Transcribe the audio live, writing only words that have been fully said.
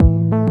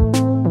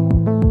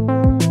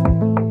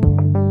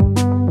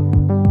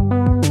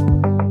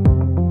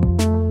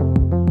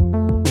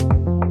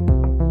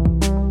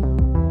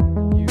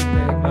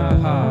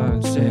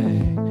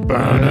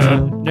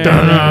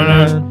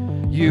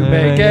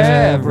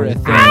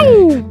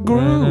everything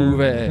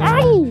groovy.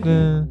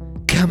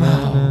 Come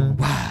on,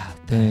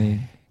 wild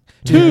thing.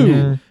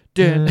 Two.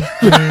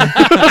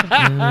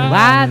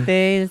 Wild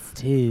Things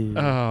 2.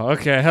 Oh,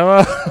 okay.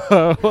 Hello.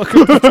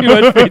 Welcome to Too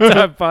Much Free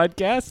Time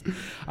Podcast.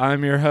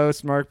 I'm your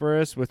host, Mark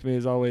Burris. With me,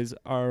 as always,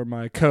 are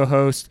my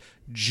co-host,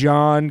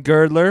 John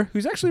Girdler,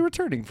 who's actually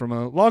returning from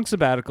a long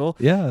sabbatical.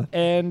 Yeah.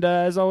 And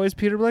as always,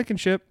 Peter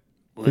Blankenship.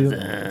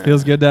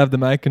 Feels good to have the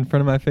mic in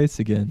front of my face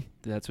again.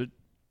 That's what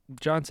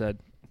John said.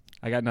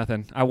 I got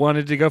nothing. I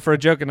wanted to go for a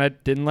joke, and I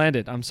didn't land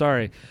it. I'm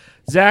sorry.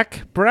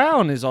 Zach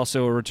Brown is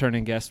also a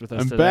returning guest with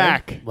us today. I'm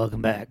back.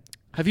 Welcome back.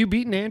 Have you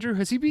beaten Andrew?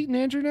 Has he beaten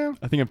Andrew now?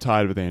 I think I'm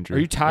tied with Andrew. Are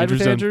you tied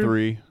with Andrew's Andrew? done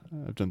 3.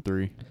 I've done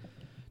 3.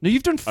 No,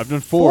 I've done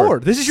 4.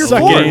 This is your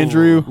Suck fourth. it,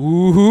 Andrew.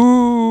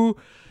 Ooh,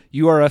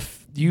 you are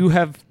you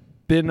have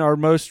been our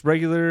most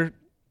regular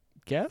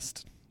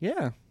guest.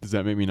 Yeah. Does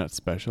that make me not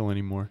special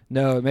anymore?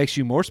 No, it makes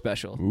you more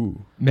special.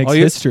 Ooh. Makes Oh,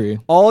 you- history.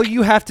 All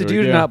you have to There do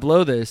we to go. not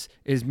blow this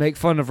is make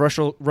fun of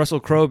Russell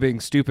Crowe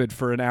being stupid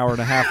for an hour and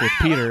a half with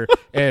Peter,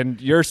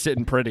 and you're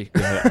sitting pretty.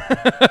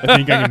 I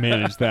think I can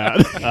manage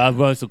that.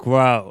 Russell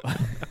Crowe.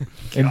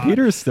 And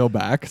Peter's still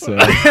back, so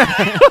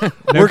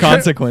no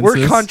consequences.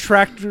 We're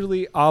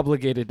contractually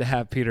obligated to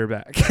have Peter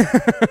back.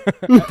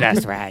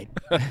 That's right.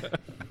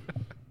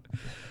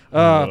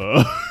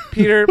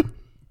 Peter,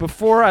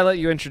 before I let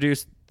you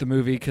introduce the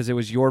movie, because it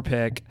was your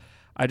pick,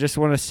 I just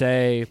want to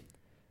say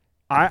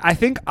I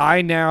think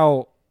I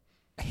now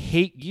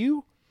hate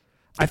you.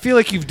 I feel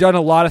like you've done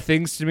a lot of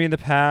things to me in the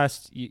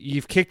past.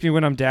 You've kicked me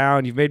when I'm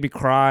down. You've made me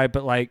cry,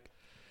 but like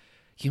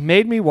you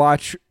made me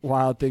watch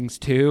Wild Things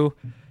 2,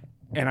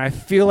 and I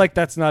feel like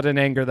that's not an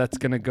anger that's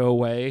going to go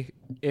away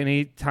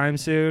anytime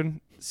soon.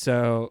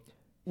 So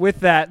with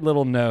that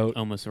little note,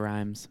 Almost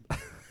rhymes.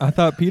 I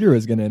thought Peter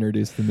was going to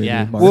introduce the movie.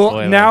 Yeah. Mark. well,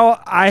 Spoiler.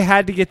 now I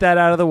had to get that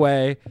out of the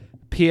way.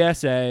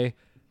 PSA,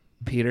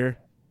 Peter,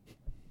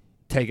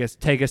 take us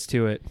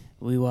to it.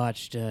 We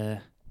watched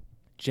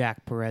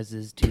Jack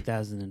Perez's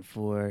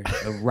 2004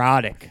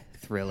 erotic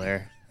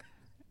thriller,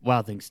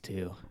 Wild Things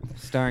 2,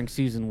 starring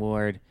Susan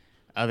Ward,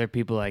 other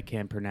people I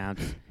can't pronounce,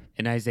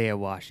 and Isaiah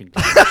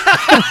Washington.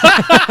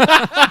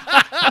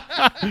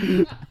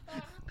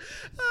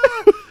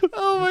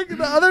 Oh my god,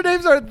 the other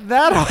names aren't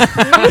that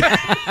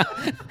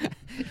hard.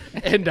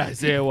 And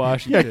Isaiah Yeah,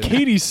 Washington.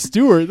 Katie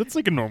Stewart. That's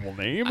like a normal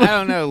name. I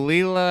don't know,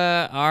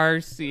 Leela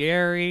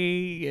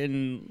Arcieri,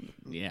 and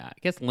yeah, I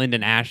guess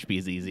Lyndon Ashby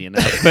is easy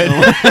enough. But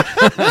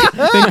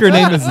I think her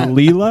name is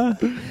Leela.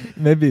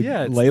 Maybe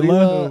Yeah, it's Layla.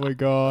 Leela. Oh my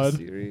god.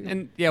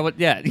 and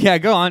yeah,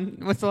 go on.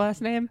 What's the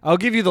last name? I'll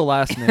give you the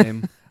last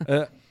name.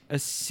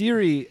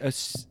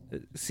 Asiri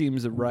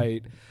seems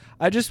right.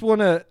 I just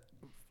want to.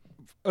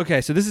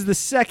 Okay, so this is the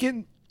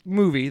second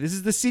movie. This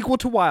is the sequel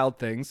to Wild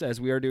Things, as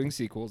we are doing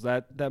sequels.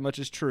 That much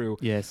is true.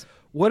 Yes.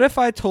 What if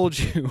I told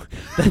you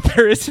that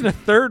there isn't a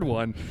third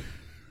one?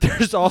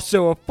 There's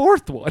also a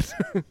fourth one.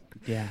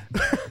 Yeah.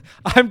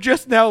 I'm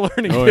just now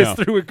learning Oh, this yeah.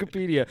 through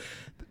Wikipedia.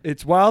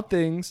 It's Wild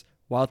Things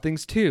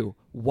 2,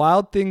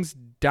 Wild Things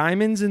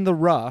Diamonds in the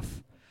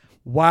Rough,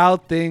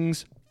 Wild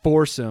Things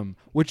Foursome,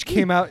 which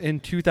came out in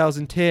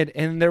 2010,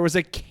 and there was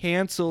a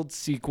canceled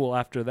sequel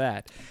after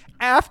that.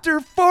 After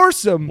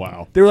Foursome,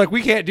 Wow. they were like,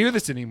 we can't do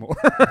this anymore.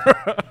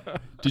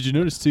 Did you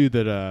notice too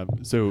that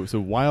so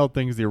Wild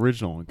Things the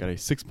original got a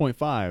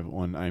 6.5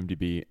 on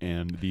IMDb,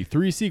 and the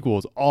 3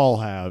 sequels all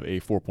have a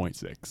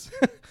 4.6.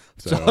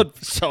 So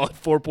solid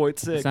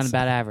 4.6. It's not a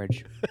bad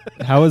average.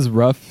 How is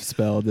rough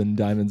spelled in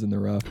Diamonds in the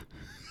Rough?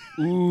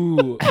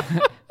 Ooh.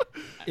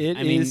 It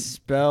I mean- is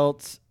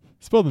spelt.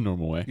 spelled the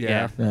normal way.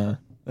 Yeah.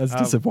 That's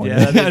disappointing.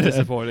 Yeah, that is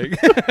disappointing.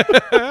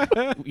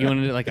 You want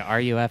to do like a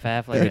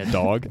RUFF? Like Like a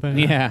dog thing.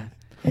 Yeah.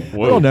 I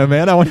Whoa. don't know,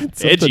 man. I wanted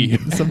something Edgy.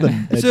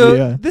 something edgy. So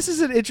yeah. this is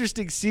an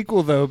interesting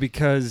sequel, though,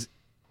 because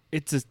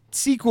it's a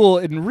sequel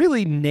in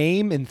really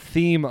name and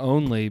theme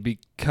only.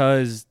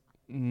 Because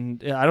I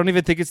don't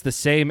even think it's the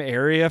same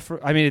area.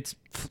 It's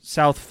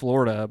South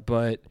Florida,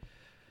 but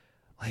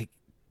like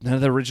none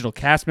of the original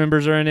cast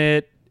members are in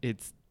it.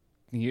 It's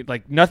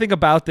like nothing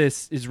about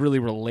this is really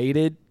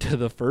related to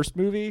the first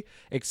movie,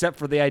 except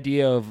for the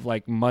idea of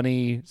like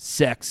money,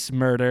 sex,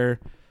 murder.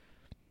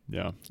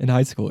 Yeah. And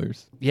high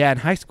schoolers. Yeah, and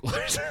high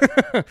schoolers.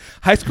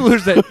 High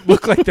schoolers that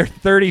look like they're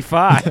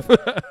 35.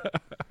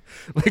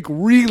 Like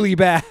really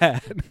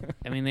bad.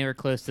 I mean, they were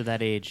close to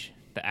that age.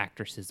 The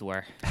actresses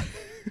were.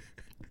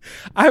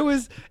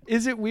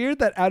 Is it weird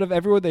that out of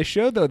everyone they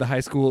showed, though, the high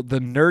school, the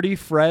nerdy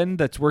friend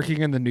that's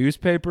working in the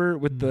newspaper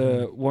with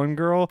the one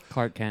girl,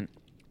 Clark Kent.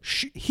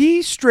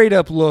 he straight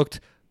up looked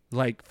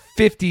like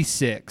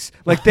 56.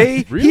 Like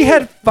he Really?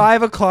 had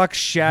 5 o'clock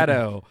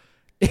shadow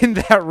in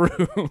that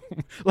room.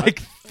 Like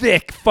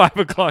thick 5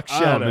 o'clock I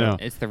don't shadow. know.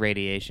 It's the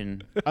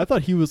radiation. I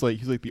thought he was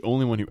like the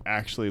only one who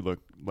actually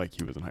looked like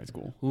he was in high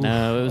school. Oof.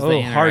 No, it was Oh,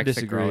 the hard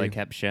anorexic girl disagree. they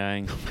kept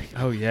showing.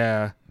 Oh,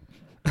 yeah.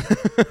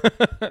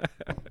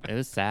 It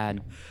was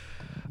sad.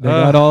 They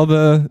got all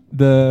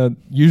the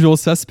usual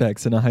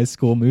suspects in a high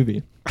school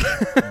movie.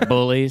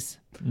 Bullies,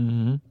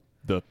 Mm-hmm.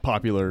 The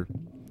popular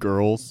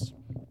girls.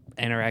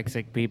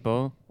 anorexic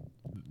people.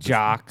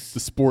 jocks, The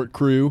sport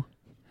crew.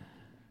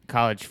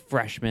 college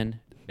freshmen.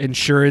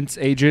 Insurance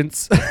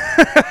agents.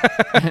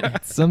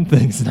 Some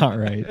things not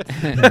right.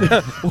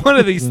 One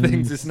of these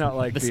things is not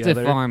like The the stiff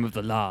other. arm of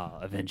the law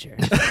of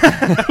insurance.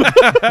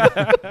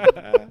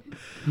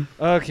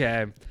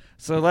 Okay,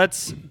 so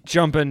let's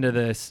jump into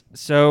this.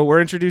 So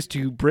we're introduced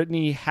to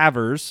Brittany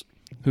Havers,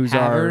 who's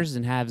Havers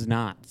and haves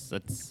nots.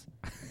 That's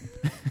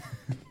our.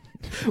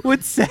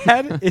 What's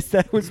sad is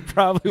that was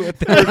probably what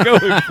they were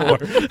going for.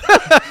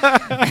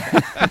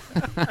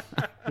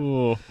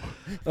 Oh.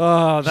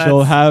 Oh, that's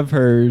She'll have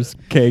hers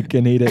cake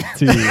and eat it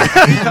too.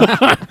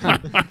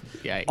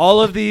 yikes.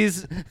 all of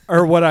these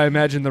are what I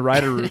imagine the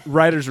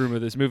writer's room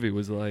of this movie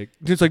was like.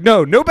 It's like,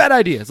 no bad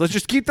ideas. Let's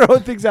just keep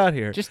throwing things out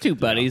here. Just two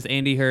buddies,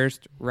 Andy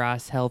Hurst,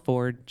 Ross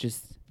Helford,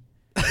 just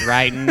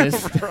writing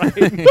this.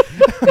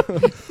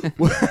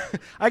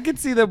 I could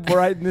see them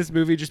writing this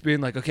movie just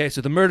being like, okay,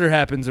 so the murder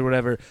happens or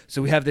whatever.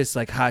 So we have this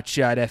like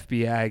hotshot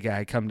FBI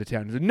guy come to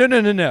town. He's like, no.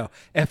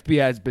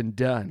 FBI's been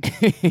done.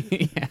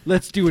 Yeah.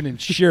 Let's do an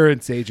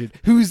insurance agent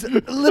who's a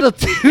little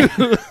too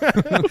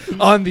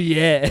on the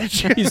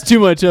edge. He's too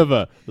much of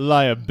a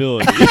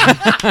liability.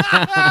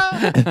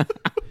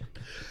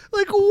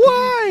 Like,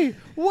 why?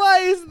 Why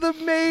is the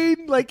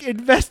main like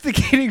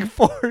investigating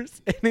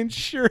force an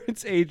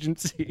insurance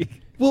agency?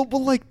 Well,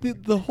 like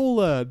the whole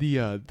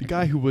the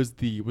guy who was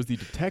the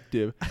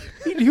detective,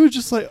 he was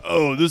just like,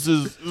 oh, this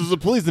is a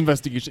police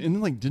investigation, and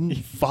then like didn't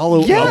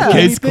follow Yeah. up.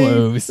 Case anything.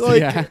 closed.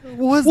 Like, Yeah. what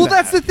was Well, that?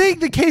 that's the thing.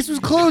 The case was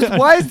closed.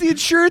 Why is the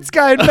insurance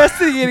guy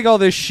investigating all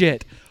this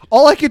shit?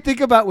 All I could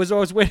think about was I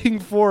was waiting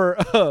for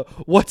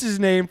what's his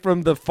name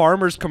from the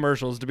Farmers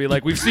commercials to be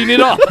like, we've seen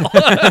it all.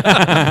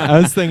 I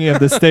was thinking of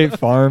the State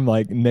Farm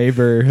like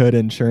neighborhood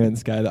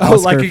insurance guy. The Oh,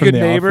 Oscar like a from good The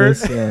neighbor?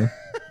 Office, yeah.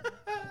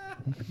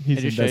 He's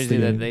It just shows you that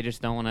investigating. they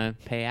just don't want to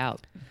pay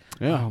out.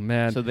 Yeah. Oh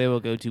man. So they will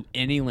go to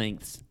any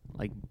lengths,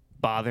 like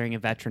bothering a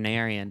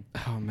veterinarian.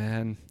 Oh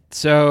man.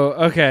 So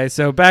okay,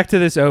 so back to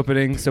this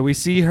opening. So we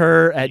see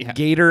her at Yeah.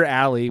 Gator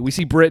Alley. We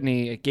see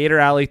Brittany at Gator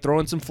Alley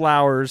throwing some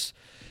flowers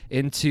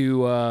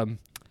into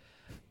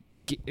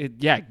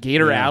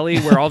Gator Yeah. Alley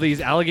where all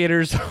these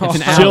alligators are. It's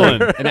an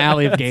Chilling. alley, an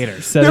alley of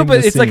gators. Setting No,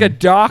 but the it's like a scene.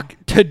 dock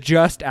to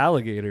just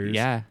alligators.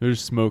 Yeah. They're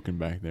just smoking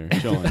back there,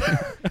 chilling.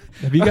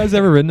 Have you guys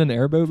ever ridden an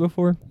airboat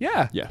before?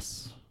 Yeah.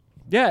 Yes.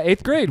 Yeah,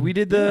 8th grade. We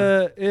did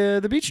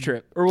the beach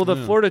trip, or the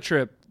Yeah. Florida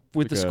trip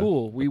with Like the a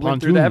school. We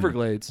went through the pontoon.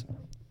 Everglades.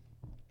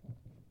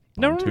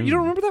 No, Pontoon. you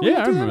don't remember that? We Yeah,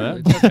 went I through the remember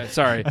Everglades. Okay,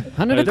 sorry.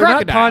 Under the They're not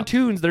crocodile.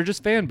 pontoons. They're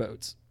just fan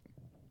boats.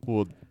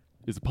 Well,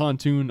 is a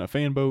pontoon a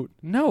fan boat?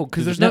 No,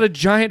 because Is there's it- not a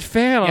giant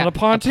fan Yeah, on a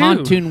pontoon. A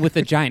pontoon with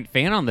a giant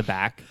fan on the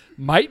back.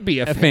 Might be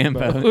a fan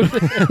boat. boat.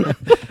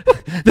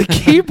 The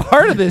key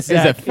part of this Is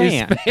a act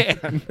fan.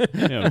 fan.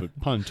 Yeah, but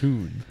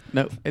pontoon.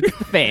 No, it's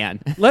the fan.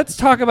 Let's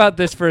talk about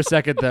this for a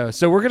second, though.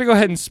 So we're gonna go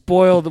ahead and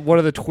spoil one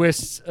of the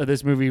twists of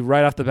this movie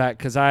right off the bat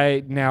because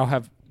I now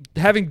have,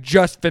 having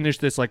just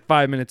finished this like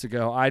 5 minutes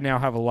ago, I now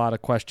have a lot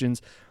of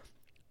questions.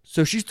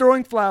 So she's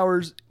throwing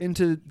flowers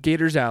into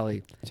Gator's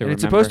Alley, To and it's remember.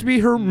 supposed to be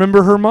her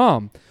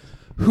mom.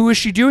 Who is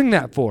she doing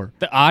that for?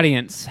 The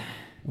audience,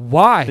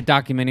 Why? the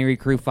documentary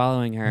crew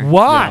following her.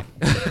 Why?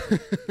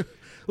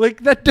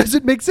 Like, that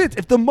doesn't make sense.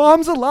 If the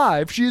mom's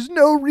alive, she has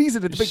no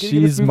reason at the beginning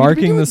of this She's movie to be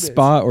marking doing the this.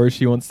 spot where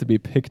she wants to be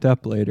picked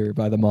up later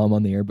by the mom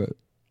on the airboat.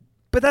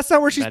 But that's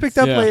not where she's That's- picked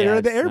up yeah. later Yeah,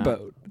 in the it's not.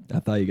 airboat. I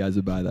thought you guys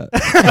would buy that.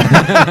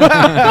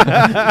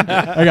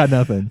 I got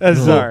nothing.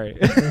 Sorry.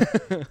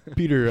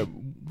 Peter,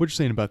 what you're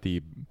saying about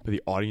the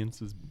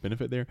audience's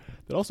benefit there?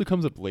 That also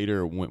comes up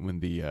later when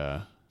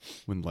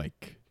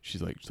like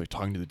she's like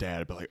talking to the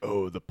dad about like,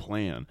 oh, the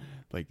plan,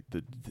 like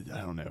the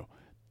I don't know.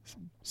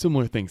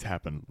 Similar things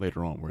happen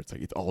later on where it's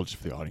like it's all just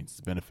for the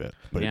audience's benefit,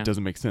 but Yeah. it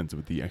doesn't make sense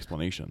with the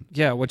explanation.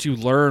 Yeah, once you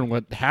learn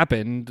what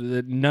happened,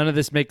 none of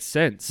this makes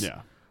sense.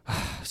 Yeah.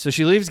 So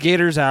she leaves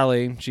Gator's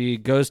Alley. She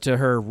goes to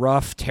her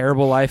rough,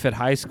 terrible life at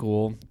high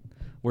school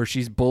where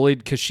she's bullied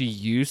because she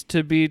used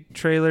to be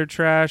trailer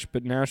trash,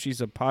 but now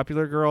she's a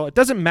popular girl. It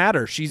doesn't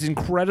matter. She's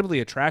incredibly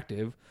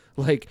attractive.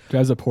 Like,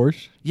 Drives a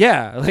Porsche.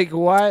 yeah, like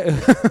why?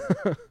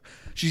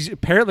 She's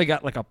apparently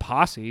got like a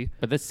posse.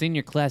 But this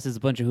senior class is a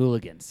bunch of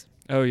hooligans.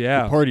 Oh, They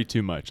yeah. party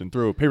too much and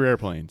throw paper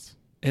airplanes.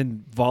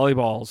 And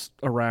volleyballs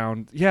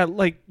around. Yeah,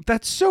 like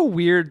that's so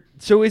weird.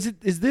 So is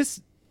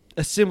this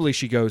assembly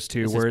she goes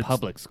to This where is it's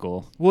public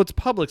school. Well, it's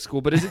public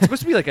school, but is it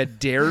supposed to be like a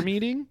dare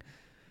meeting?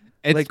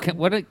 It's Like-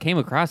 what it came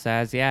across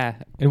as, yeah.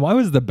 And why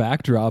was the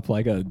backdrop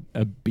like a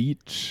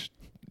beach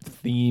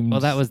themed? Well,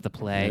 that was the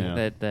play Yeah.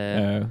 that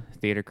the Oh.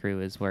 theater crew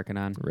is working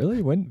on.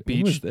 Really? When was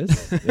Beach.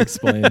 this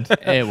explained?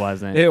 It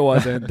wasn't. It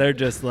wasn't. They're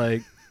just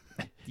like,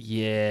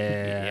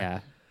 yeah. Yeah.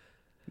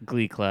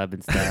 Glee Club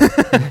and stuff.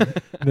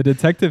 The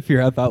detective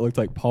here I thought looked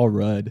like Paul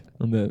Rudd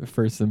on the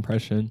first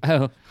impression.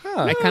 Oh,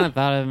 Huh. I kind of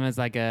thought of him as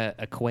like a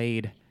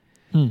Quaid.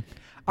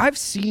 I've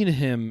seen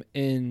him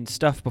in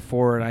stuff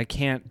before, and I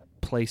can't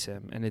place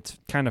him, and it's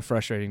kind of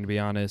frustrating to be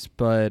honest.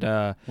 But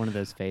One of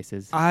those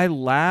faces. I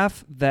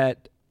laugh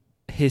that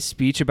his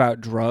speech about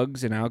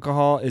drugs and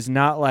alcohol is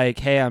not like,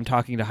 hey, I'm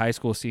talking to high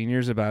school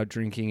seniors about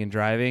drinking and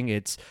driving.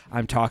 It's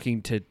I'm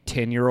talking to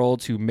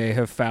 10-year-olds who may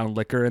have found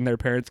liquor in their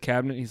parents'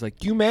 cabinet. He's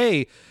like, you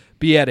may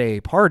be at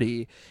a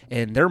party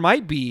and there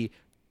might be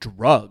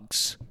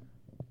drugs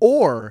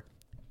or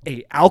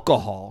a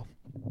alcohol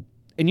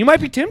and you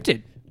might be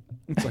tempted.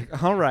 It's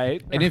like, all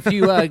right. And if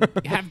you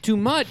have too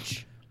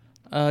much,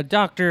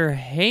 Dr.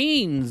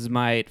 Haynes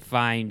might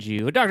find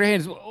you. Dr.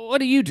 Haynes, what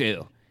do you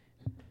do?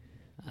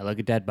 I look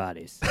at dead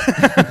bodies.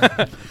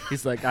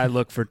 He's like, I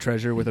look for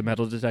treasure with a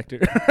metal detector.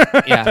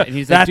 Yeah, and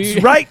he's like,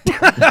 That's right.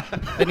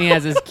 Then he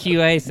has his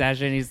QA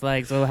session. He's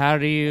like, so how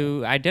do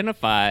you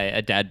identify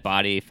a dead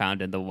body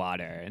found in the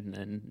water? And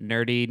then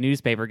nerdy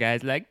newspaper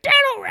guy's like,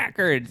 dental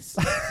records.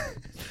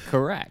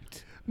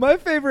 Correct. My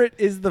favorite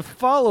is the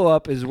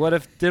follow-up is what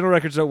if dental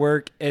records don't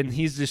work, and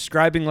he's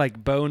describing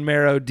like bone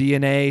marrow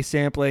DNA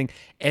sampling,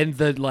 and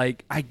the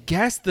like I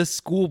guess the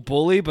school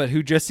bully, but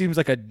who just seems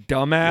like a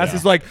dumbass, Yeah.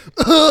 is like,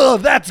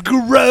 ugh, that's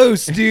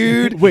gross,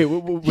 dude. Wait, He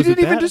was didn't it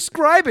even that?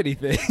 describe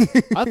anything.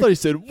 I thought he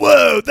said,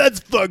 "Whoa, that's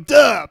fucked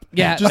up."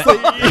 Yeah, Just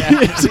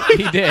yeah,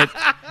 he did.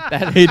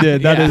 That, He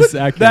did. That yeah. is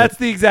accurate. That's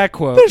the exact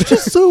quote. It's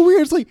just so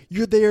weird. It's like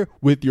you're there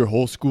with your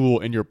whole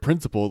school and your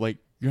principal. Like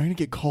you're not gonna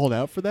get called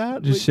out for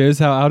that. just Like, shows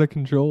how out of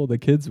control the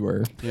kids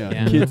were.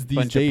 Yeah. Kids these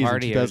Bunch of days in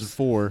partiers.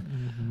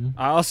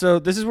 2004.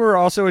 This is where we're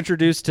also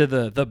introduced to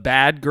the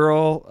bad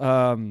girl.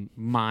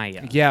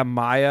 Maya. Yeah,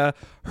 Maya.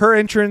 Her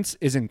entrance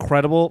is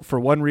incredible for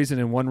one reason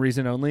and one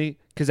reason only.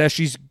 Because as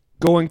she's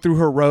going through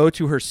her row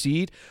to her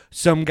seat,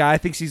 some guy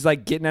thinks he's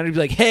like getting at her. He's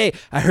like, "Hey,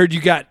 I heard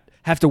you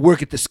have to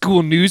work at the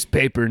school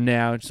newspaper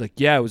now." And she's like,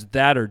 "Yeah, it was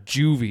that or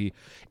juvie."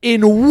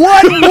 In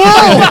what world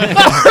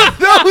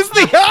are those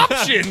the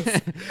options?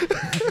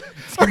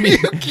 Are you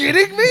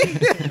kidding me?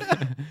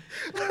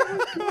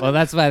 Well,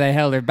 that's why they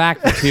held her back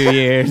for 2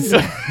 years.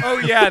 Oh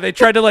yeah, they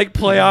tried to like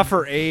play off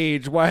her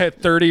age. Why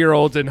had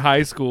 30-year-olds in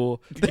high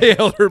school? They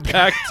held her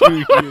back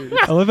 2 years.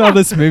 I love how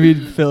this movie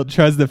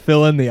tries to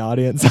fill in the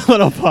audience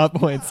little plot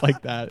points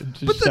like that. And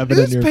just But the shove it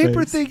in your newspaper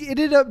face. thing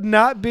ended up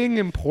not being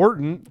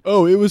important.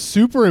 Oh, it was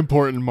super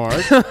important,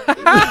 Mark.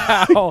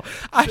 How?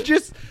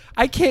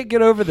 I can't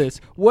get over this.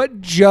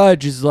 What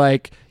judge is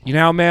like,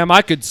 ma'am,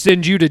 I could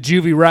send you to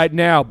juvie right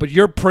now, but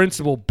your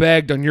principal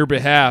begged on your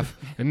behalf,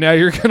 and now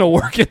you're going to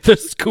work at the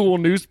school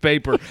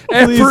newspaper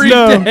every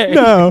day.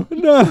 No.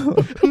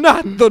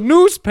 Not the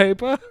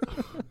newspaper.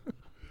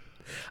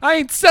 I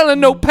ain't selling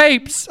no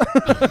papes.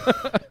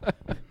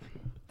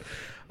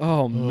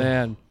 Oh,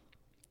 man.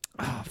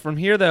 From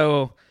here,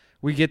 though,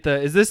 we get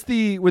is this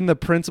when the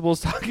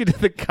principal's talking to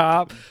the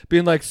cop,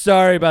 being like,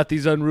 sorry about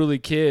these unruly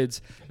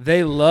kids.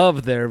 They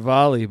love their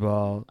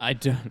volleyball. I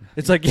don't.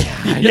 It's like,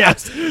 yeah,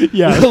 Yes.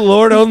 Yeah. the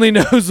Lord only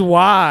knows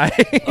why.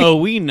 Oh,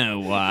 we know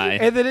why.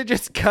 And then it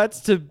just cuts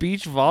to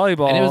beach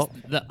volleyball. And it was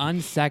the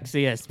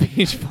unsexiest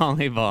beach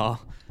volleyball.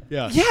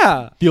 Yeah.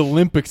 yeah. The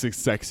Olympics is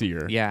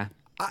sexier. Yeah.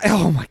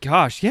 Oh my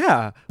gosh,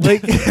 yeah.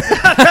 Like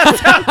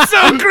that sounds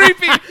so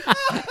creepy.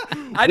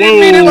 I didn't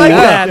mean it like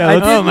that. Yeah, I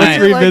let's- didn't let's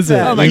mean it like revisit.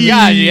 that. Oh my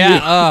God.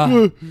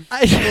 Yeah.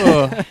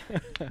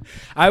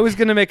 I was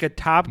gonna make a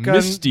Top Gun.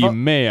 Misty,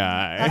 may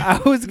I? I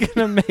was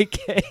gonna make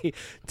a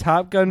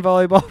Top Gun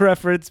volleyball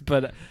reference,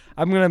 but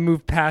I'm gonna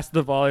move past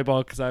the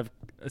volleyball because I've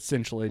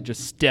essentially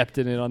just stepped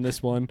in it on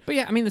this one. But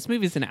yeah, I mean, this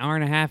movie is an hour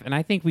and a half, and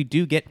I think we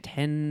do get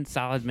 10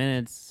 solid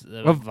minutes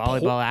of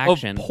volleyball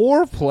action. Of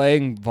poor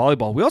playing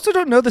volleyball. We also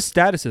don't know the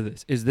status of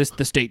this. Is this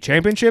the state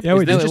championship? Yeah, Is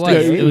we this did. just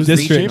it a- was. It was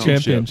District regional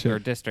championship. or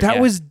district. That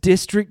yeah. was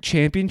district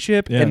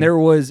championship, Yeah. and there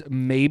was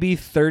maybe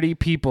 30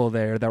 people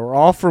there that were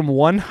all from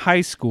one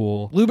high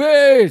school. Blue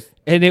Bears.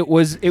 And it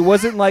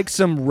wasn't like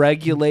some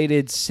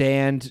regulated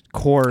sand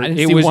court. I didn't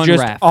It see was one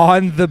just ref.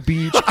 on the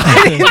beach.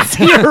 I didn't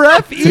see a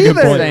ref a good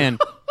either. point. Saying,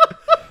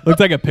 Looked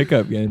like a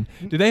pickup game.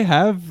 Do they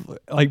have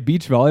like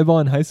beach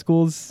volleyball in high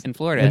schools in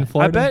Florida. In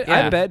Florida? I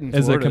Yeah. bet in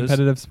As a Florida's.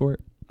 competitive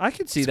sport. I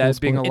could see School that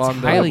being sport. along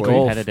It's the highly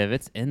golf. competitive.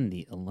 It's in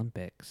the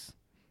Olympics.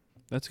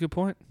 That's a good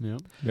point. Yeah.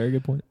 Very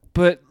good point.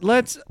 But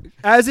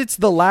as it's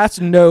the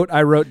last note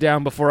I wrote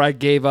down before I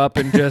gave up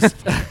and just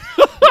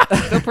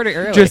Still pretty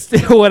early. just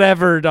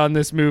whatevered on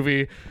this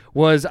movie,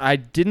 was I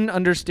didn't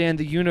understand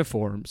the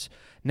uniforms.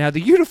 Now,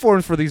 the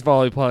uniforms for these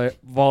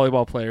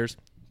volleyball players,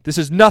 this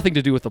has nothing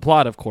to do with the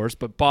plot, of course,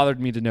 but bothered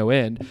me to no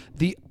end.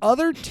 The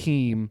other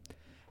team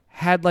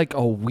had like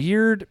a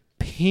weird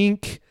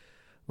pink,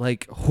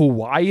 like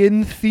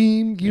Hawaiian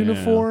theme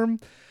uniform.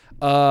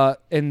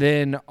 And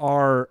then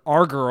our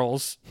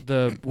girls,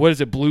 Blue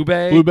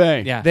Bay? Blue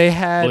Bay. yeah. They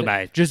had Blue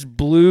Bay. just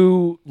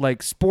blue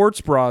like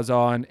sports bras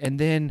on, and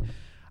then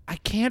I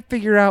can't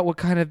figure out what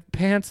kind of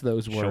pants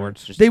those were.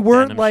 Shorts. Just They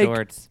weren't denim like,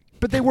 shorts.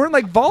 but they weren't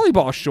like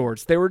volleyball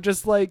shorts. They were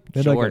just like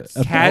They had, like, Shorts.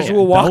 a casual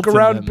belt in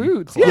walk-around them.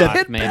 boots. Cloth,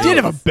 Yeah, maybe. It did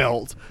have a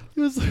belt.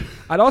 It was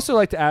I'd also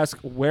like to ask,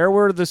 where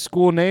were the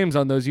school names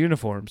on those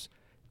uniforms?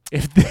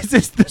 If this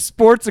is the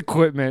sports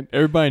equipment,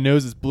 everybody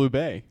knows it's Blue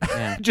Bay.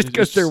 Yeah. just It's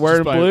because they're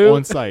wearing by blue.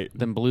 on site.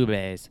 Them Blue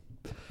Bays.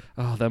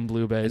 Oh, them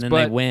Blue Bays. And then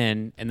but they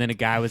win, and then a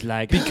guy was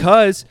like,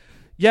 because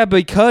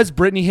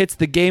Brittany hits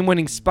the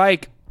game-winning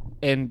spike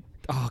And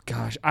oh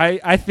gosh,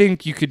 I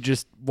think you could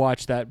just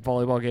watch that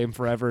volleyball game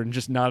forever and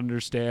just not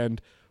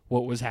understand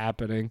what was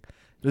happening.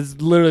 This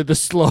is literally the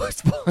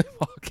slowest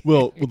volleyball game.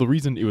 Well, the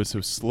reason it was so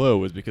slow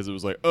was because it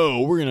was like,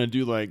 oh, we're gonna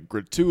do like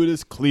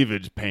gratuitous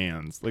cleavage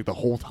pans like the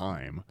whole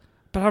time.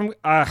 But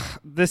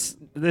this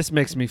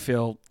makes me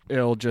feel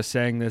ill just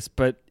saying this.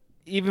 But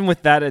even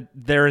with that,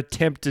 their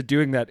attempt to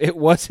doing that, it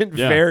wasn't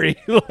very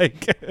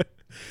like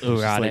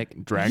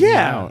Erotic. Dragging it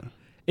Yeah. out.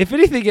 If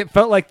anything, it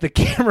felt like the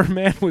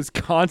cameraman was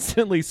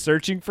constantly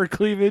searching for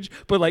cleavage,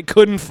 but like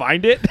couldn't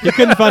find it. You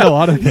couldn't find a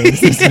lot of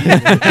things.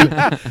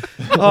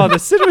 Oh, the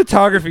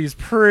cinematography is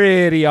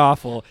pretty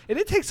awful, and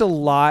it takes a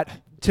lot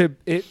to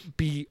it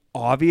be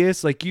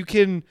obvious. Like you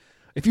can,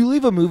 if you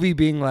leave a movie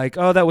being like,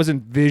 "Oh, that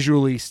wasn't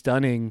visually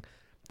stunning,"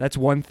 that's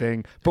one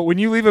thing. But when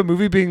you leave a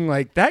movie being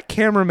like, "That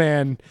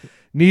cameraman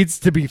needs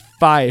to be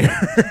fired,"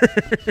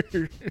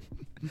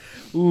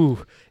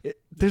 ooh,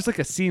 there's like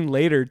a scene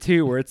later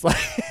too where it's like.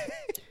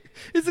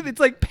 Isn't it's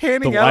like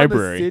panning The out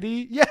library. of the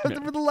city? Yeah,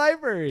 for the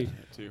library. Yeah,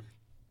 too.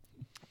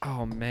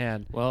 Oh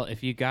man. Well,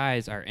 if you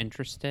guys are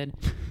interested,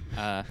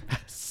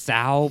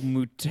 Sal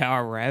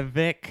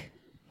Mutarevic,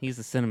 he's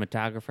a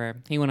cinematographer.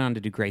 He went on to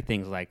do great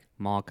things like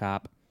Mall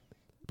Cop.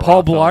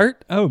 Paul Brothel. Blart?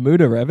 Oh,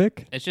 Muda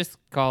Revic? It's just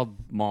called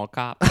Mall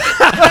Cop.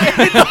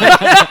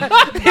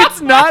 It's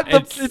not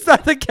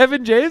the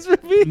Kevin James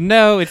movie?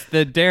 No, it's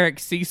the Derek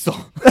Cecil.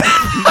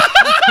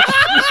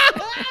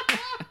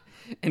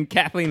 And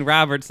Kathleen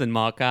Robertson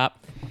Mall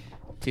Cop,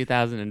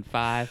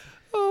 2005.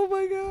 Oh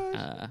my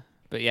gosh.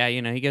 But yeah,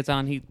 he goes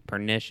on. He's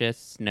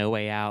Pernicious, No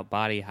Way Out,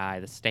 Body High,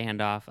 The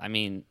Standoff. I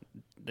mean,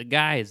 the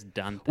guy has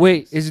done things.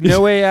 Wait, is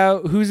No Way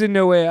Out? Who's in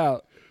No Way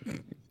Out?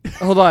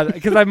 Hold on,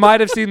 because I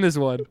might have seen this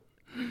one.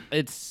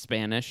 It's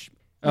Spanish.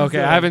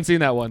 Okay, I haven't seen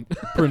that one.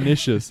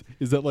 Pernicious.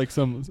 Is that like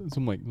some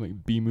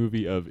like B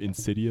movie of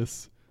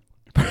Insidious?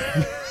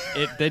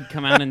 It did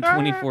come out in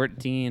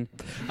 2014.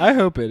 I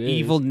hope it is.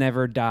 Evil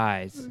never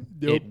dies.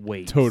 It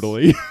waits.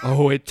 Totally.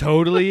 Oh, it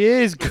totally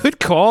is. Good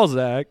call,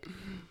 Zach.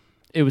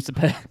 It was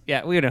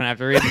yeah, we don't have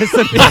to read this.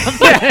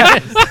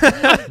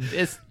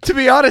 It's To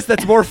be honest,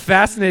 that's more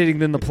fascinating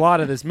than the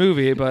plot of this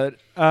movie. But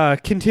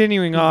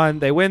continuing on,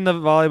 they win the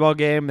volleyball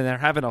game and they're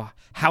having a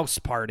house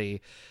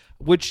party,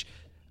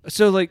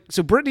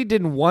 So Brittany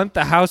didn't want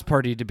the house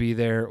party to be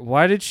there.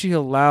 Why did she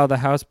allow the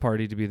house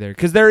party to be there?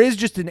 Because there is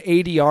just an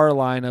ADR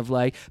line of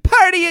like,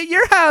 "Party at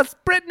your house,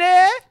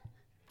 Brittany,"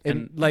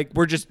 and like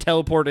we're just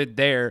teleported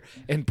there.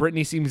 And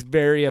Brittany seems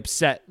very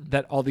upset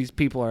that all these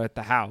people are at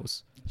the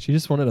house. She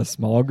just wanted a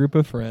small group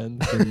of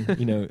friends, and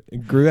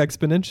it grew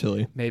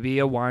exponentially. Maybe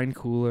a wine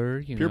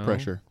cooler. Peer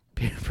pressure.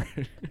 Peer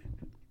pressure.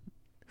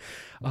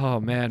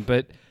 Oh man,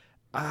 but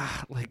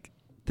like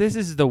this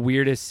is the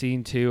weirdest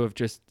scene too of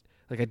just.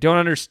 Like, I don't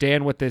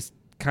understand what this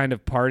kind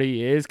of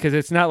party is because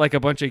it's not like a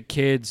bunch of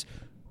kids,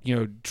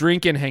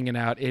 drinking, hanging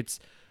out. It's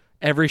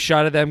every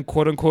shot of them,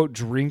 quote unquote,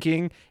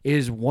 drinking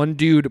is one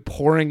dude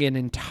pouring an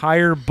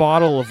entire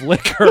bottle of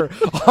liquor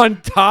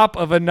on top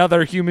of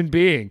another human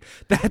being.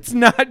 That's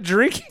not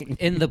drinking.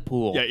 in the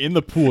pool. Yeah, in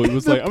the pool. It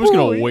was the like, I'm just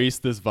pool. going to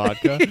waste this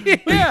vodka.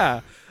 Yeah.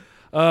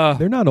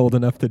 They're not old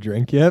enough to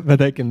drink yet, but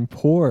they can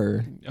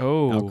pour.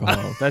 Oh,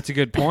 Alcohol. that's a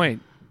good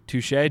point.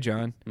 Touche,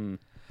 John.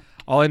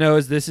 All I know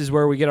is this is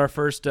where we get our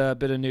first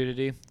bit of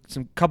nudity.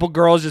 Some couple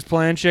girls just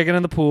playing chicken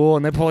in the pool,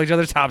 and they pull each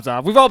other's tops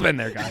off. We've all been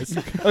there, guys.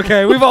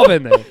 Okay, we've all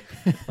been there.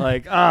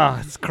 Like,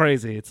 it's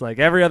crazy. It's like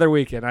every other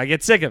weekend. I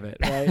get sick of it,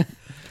 right?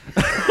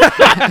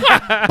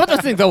 Put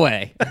those things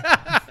away.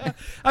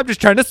 I'm just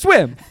trying to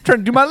swim, trying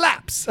to do my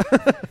laps.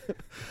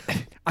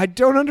 I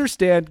don't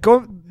understand.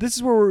 This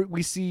is where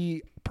we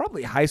see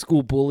probably high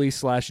school bully /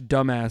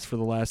 dumbass for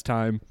the last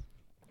time.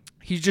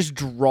 He's just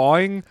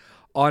drawing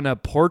on a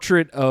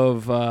portrait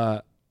of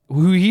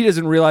who he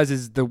doesn't realize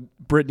is the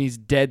Brittany's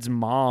dead's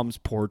mom's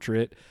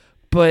portrait.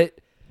 But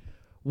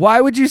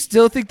why would you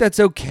still think that's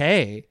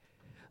okay?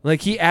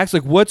 Like, he acts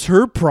like, what's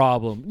her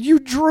problem? You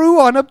drew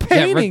on a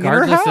painting in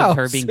her regardless house. of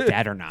her being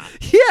dead or not.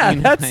 Yeah, You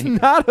know, that's like,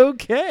 not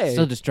okay.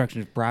 Still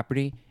destruction of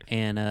property.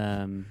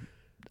 And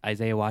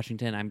Isaiah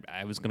Washington,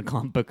 I was going to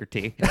call him Booker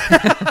T.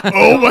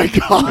 Oh, my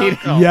God.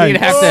 He'd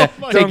have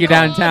Oh, to take you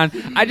downtown.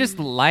 I just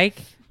like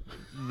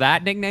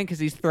that nickname because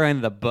he's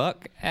throwing the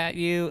book at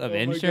you of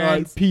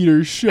insurance.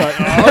 Peter, shut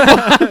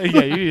up.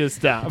 Yeah, you need to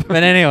stop.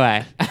 But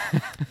anyway,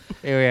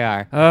 here we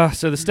are.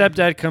 So the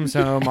stepdad comes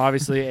home,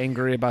 obviously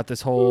angry about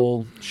this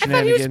whole I thought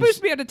shenanigans. he was supposed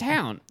to be out of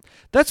town.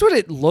 That's what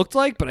it looked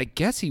like, but I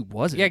guess he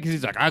wasn't. Yeah, because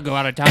he's like, I'll go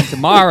out of town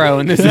tomorrow,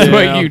 and this is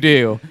what you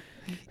do.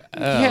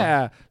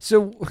 Yeah.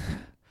 So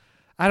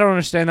I don't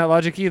understand that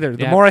logic either.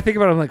 The Yeah. more I think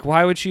about it, I'm like,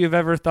 why would she have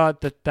ever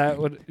thought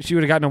she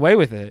would have gotten away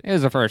with it? It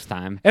was the first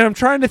time. And I'm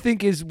trying to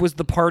think, was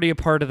the party a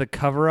part of the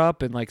cover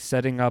up and like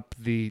setting up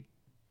the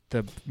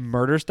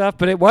murder stuff?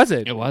 But it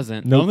wasn't. It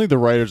wasn't. I don't think the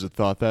writers had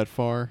thought that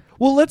far.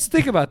 Well, let's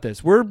think about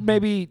this. We're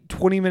maybe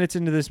 20 minutes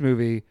into this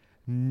movie.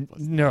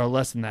 No,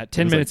 less than that.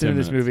 10 was like minutes 10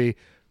 into this minutes. movie.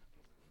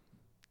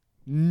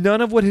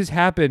 None of what has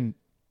happened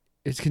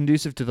is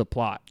conducive to the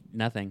plot.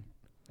 Nothing.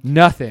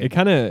 Nothing. It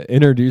kind of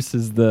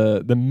introduces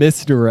the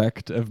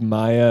misdirect of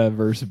Maya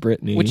versus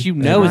Brittany, Which you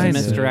know is a Reminds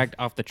me. misdirect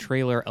off the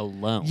trailer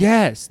alone.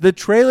 Yes, the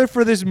trailer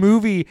for this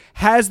movie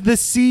has the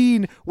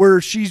scene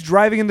where she's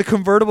driving in the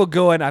convertible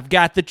going, I've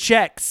got the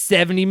check,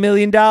 $70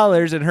 million,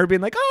 and her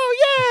being like,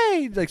 oh,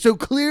 yay! Like, so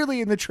clearly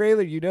in the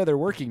trailer, you know they're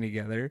working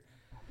together.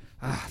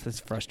 That's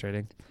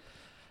frustrating.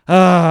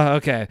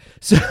 Okay.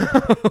 So,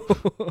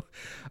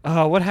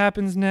 what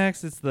happens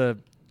next? It's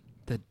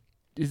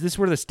is this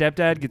where the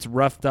stepdad gets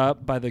roughed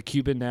up by the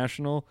Cuban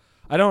national?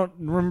 I don't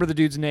remember the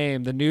dude's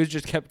name. The news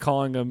just kept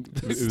calling him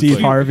Steve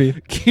Harvey.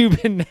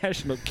 Cuban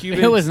national.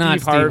 Cuban It was not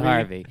Steve Steve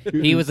Harvey.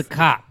 He was a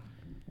cop,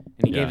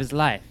 and he Yeah. gave his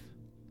life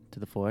to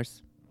the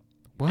force.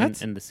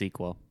 What? In the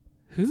sequel.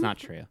 Who? It's not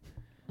true.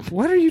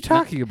 What are you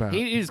talking about?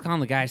 He was calling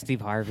the guy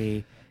Steve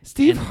Harvey.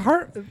 Steve and-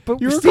 Harvey.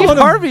 But You were Steve calling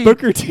him Harvey.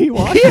 Booker T.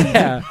 Washington.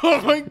 Yeah.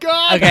 Oh my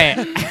god!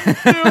 Okay.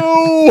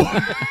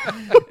 No.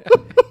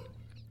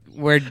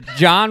 Where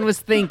John was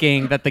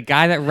thinking that the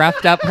guy that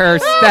roughed up her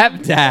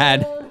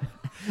stepdad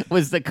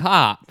was the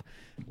cop.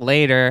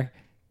 Later,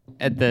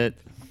 at the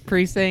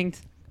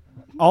precinct,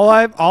 All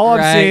I'm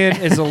Right.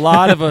 saying is a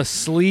lot of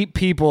asleep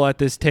people at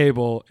this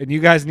table, and you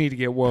guys need to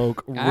get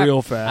woke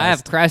real fast. I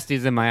have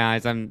crusties in my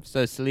eyes. I'm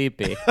so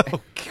sleepy. Oh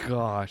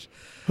gosh.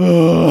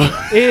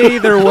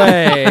 Either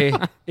way,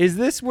 is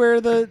this where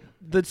the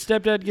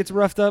stepdad gets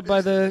roughed up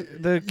by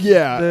the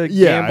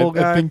gamble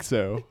guy? I think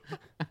so.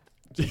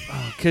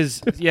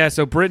 Because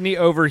so Brittany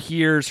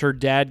overhears her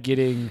dad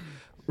getting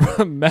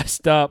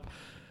messed up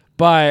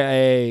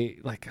by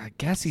I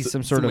guess he's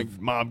some sort Some, of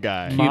like, mob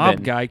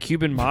guy.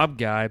 Cuban mob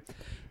guy.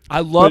 I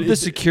love the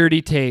it's-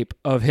 security tape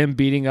of him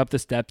beating up the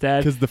stepdad.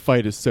 Because the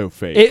fight is so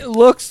fake. It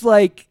looks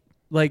like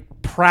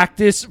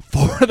practice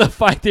for the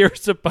fight they were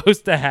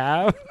supposed to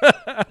have.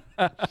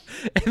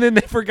 And then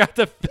they forgot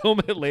to film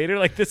it later.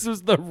 Like, this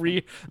was the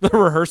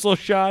rehearsal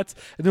shots.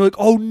 And they're like,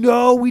 oh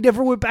no, we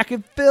never went back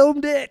and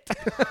filmed it.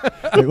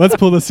 Like, let's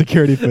pull the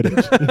security footage.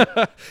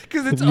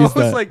 Because it's Use almost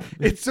that. like,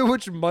 it's so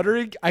much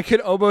muttering. I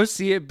could almost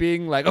see it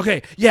being like,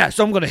 okay, yeah,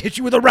 so I'm going to hit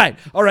you with the right.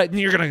 All right, and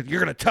you're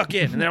gonna tuck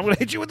in. And then I'm going to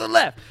hit you with the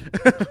left.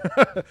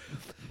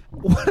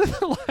 One of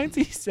the lines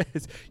he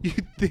says,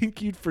 you'd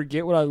think you'd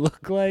forget what I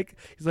look like.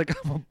 He's like,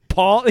 I'm a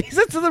bald. He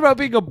said something about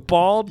being a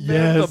bald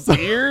man with a Yes.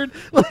 beard.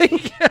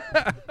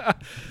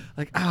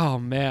 Like, oh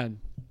man.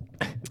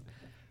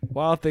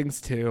 Wild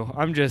Things 2.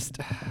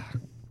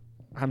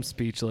 I'm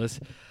speechless.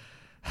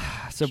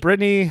 So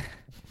Brittany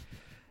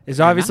is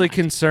obviously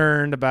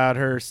concerned about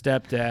her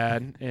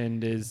stepdad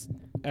and is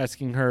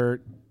asking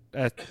her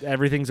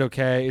everything's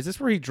okay. Is this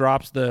where he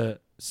drops the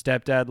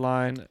stepdad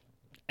line?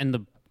 And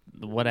the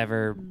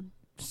whatever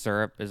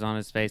syrup is on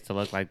his face to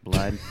look like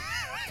blood.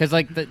 Because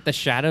like the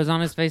shadows on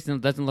his face, and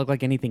it doesn't look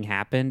like anything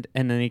happened,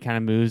 and then he kind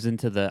of moves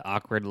into the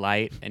awkward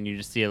light, and you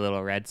just see a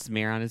little red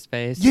smear on his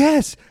face.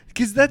 Yes,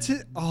 because that's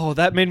it. Oh,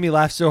 that made me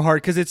laugh so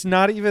hard because it's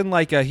not even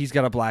like he's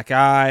got a black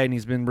eye and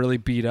he's been really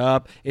beat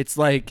up. It's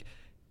like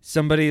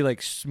somebody like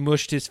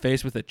smushed his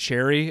face with a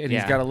cherry and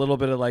he's Yeah. got a little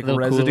bit of like Little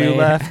residue Kool-Aid.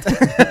 left.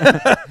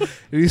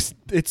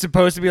 It's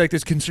supposed to be like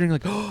this concerning,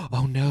 like,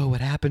 oh no,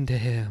 what happened to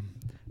him?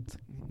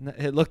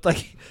 It looked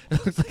like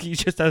he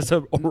just has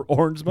some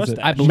orange He's mustache.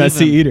 a I believe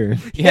messy him. eater.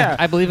 Yeah.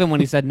 I believe him when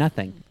he said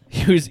nothing.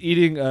 He was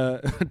eating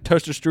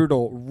toaster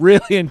strudel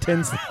really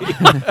intensely.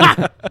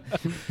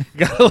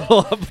 Got a little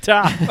up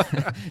top.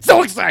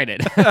 So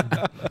excited.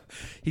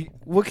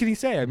 What can he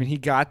say? I mean, he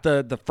got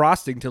the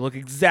frosting to look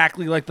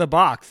exactly like the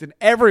box, and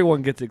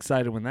everyone gets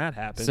excited when that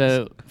happens.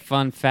 So,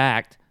 fun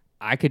fact,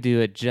 I could do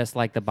it just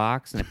like the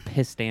box, and it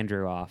pissed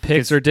Andrew off.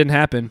 Pixar didn't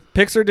happen.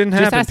 Pixar didn't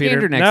Just happen, ask Peter.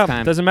 Andrew next no,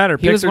 time. doesn't matter.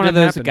 He was Pixar one of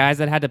didn't those happen. guys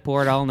that had to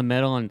pour it all in the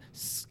middle and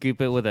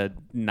scoop it with a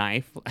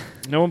knife.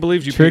 No one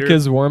believes you, Trick Peter.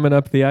 is warming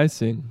up the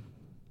icing.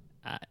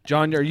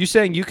 John, are you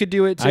saying you could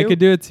do it too? I could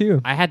do it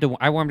too.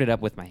 I warmed it up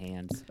with my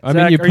hands. I mean,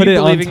 Zach, you are put you it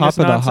on believing top this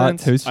of the hot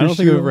nonsense? toaster I don't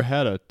think I've strudel ever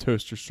had a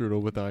toaster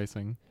strudel with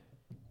icing.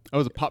 I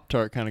was a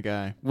Pop-Tart kind of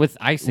guy. With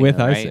icing, With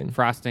though, right? icing.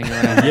 Frosting or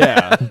whatever.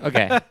 Yeah.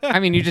 Okay. I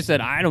mean, you just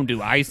said I don't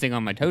do icing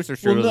on my toaster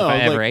strudels if I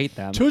ever ate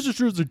them. Toaster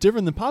strudels are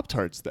different than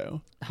Pop-Tarts,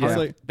 though. Yeah. It's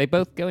like, They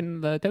both go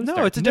in the toaster.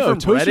 No, it's a no,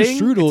 different toaster breading.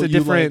 strudel, It's a you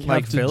different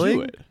have to filling.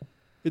 do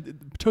it.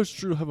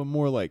 Toaster strudel have a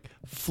more like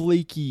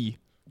flaky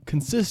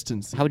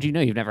consistency. How would you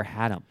know? You've never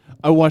had them.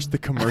 I watched the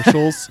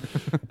commercials.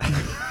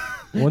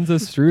 One's a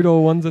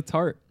strudel, one's a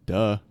tart.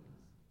 Duh.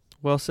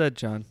 Well said,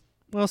 John.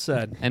 Well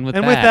said. And with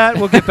with that- that,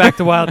 we'll get back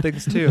to Wild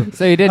Things too.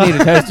 So you did need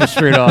a toaster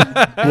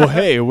strudel. Well,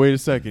 hey, wait a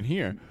second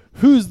here.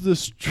 Who's the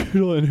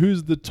strudel and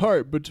who's the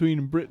tart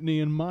between Brittany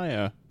and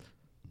Maya?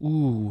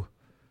 Ooh.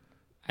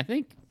 I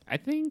think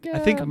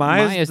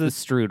Maya's the the-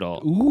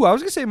 strudel. Ooh, I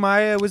was gonna say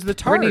Maya was the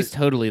tart. Brittany's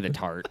totally the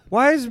tart.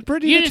 Why is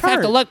Brittany You the just tart?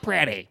 have to look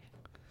pretty.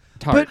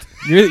 Tart.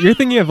 But You're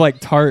thinking of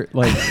like tart,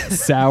 like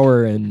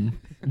sour and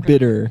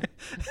bitter.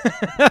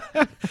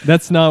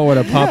 That's not what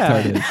a Pop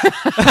Tart is.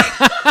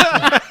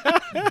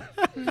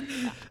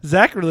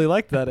 Zach really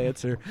liked that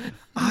answer.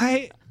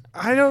 I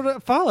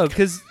don't follow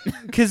because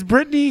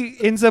Brittany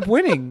ends up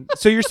winning.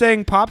 So you're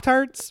saying Pop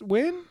Tarts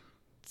win?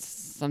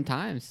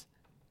 Sometimes.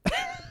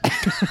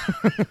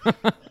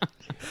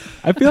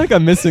 I feel like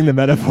I'm missing the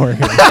metaphor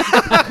here.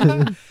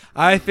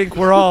 I think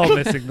we're all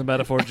missing the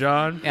metaphor,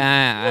 John.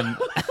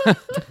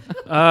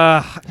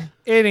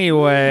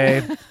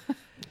 Anyway,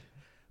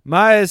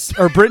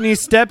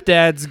 Brittany's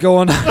stepdad's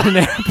going on an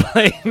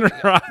airplane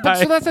ride.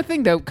 So that's the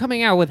thing, though.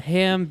 Coming out with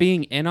him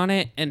being in on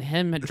it and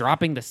him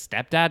dropping the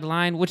stepdad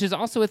line, which is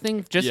also a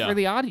thing just Yeah. for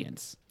the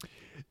audience.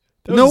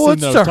 That was No, the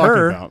it's thing that I was to talking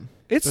her. about.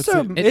 It's That's to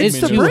it. it's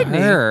It's to to Brittany.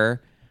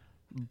 her,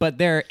 but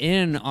they're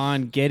in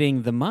on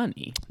getting the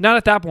money. Not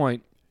at that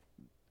point.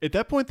 At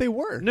that point, they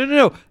were.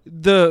 No.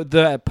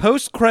 The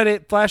post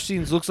credit flash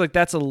scenes looks like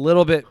that's a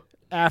little bit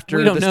after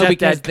We don't the know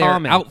because stepdad their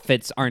comment.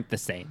 outfits aren't the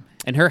same.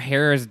 And her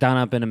hair is done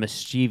up in a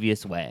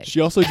mischievous way. She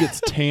also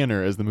gets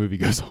tanner as the movie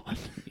goes on.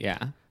 Yeah.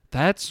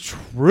 That's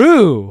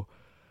true.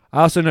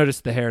 I also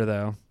noticed the hair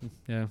though.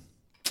 Yeah.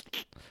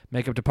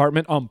 Makeup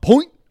department on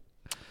point.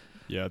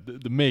 Yeah,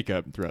 the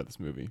makeup throughout this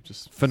movie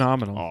just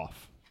Phenomenal.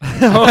 off.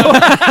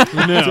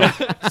 No,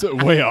 so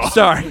way off.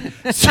 Sorry.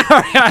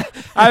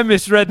 I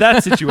misread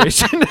that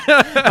situation.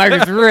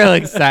 Marcus real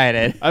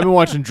excited. I've been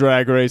watching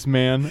Drag Race,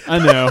 man. I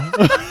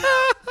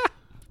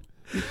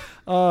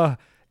know.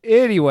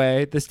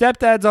 Anyway, the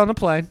stepdad's on a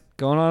plane,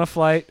 going on a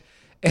flight,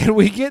 and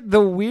we get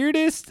the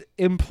weirdest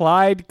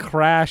implied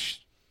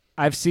crash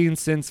I've seen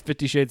since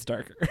 50 Shades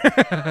Darker.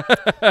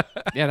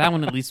 Yeah, that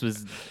one at least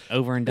was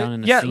over and done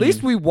in a Yeah, scene. at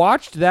least we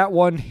watched that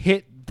one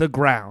hit the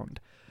ground.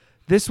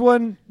 This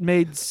one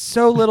made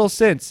so little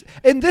sense.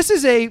 And this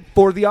is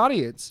for the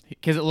audience.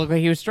 Because it looked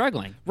like he was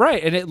struggling.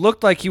 Right, and it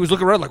looked like he was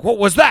looking around like, what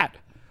was that?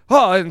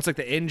 Oh, and it's like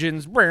the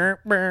engines.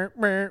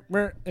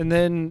 And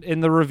then in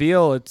the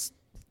reveal, it's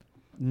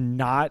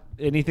not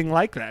anything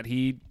like that.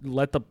 He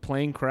let the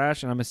plane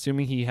crash, and I'm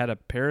assuming he had a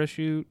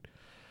parachute.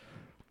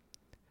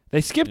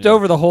 They skipped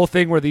over the whole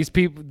thing where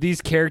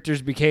these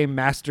characters became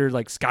master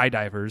like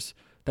skydivers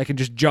that can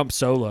just jump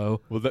solo.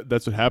 Well,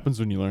 that's what happens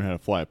when you learn how to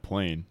fly a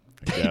plane.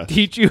 I guess.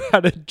 Teach you how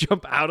to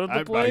jump out of the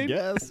I plane.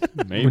 guess.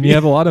 Maybe. When you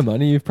have a lot of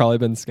money, you've probably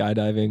been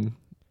skydiving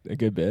a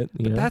good bit.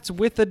 You know? That's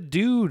with a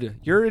dude.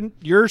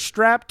 You're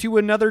strapped to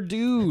another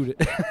dude.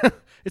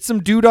 It's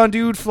some dude on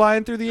dude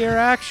flying through the air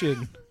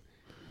action.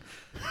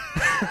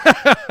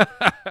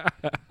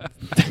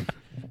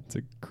 It's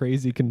a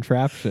crazy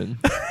contraption.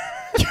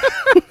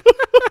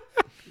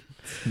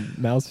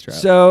 Mousetrap.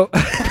 So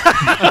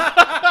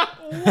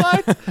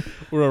What?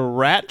 We're a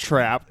rat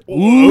trap.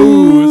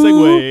 Ooh,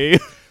 segue.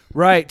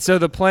 right, so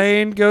the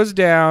plane goes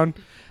down,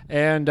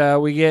 and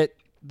we get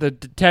the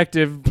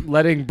detective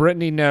letting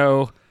Brittany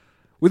know.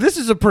 Well, this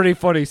is a pretty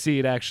funny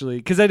scene actually,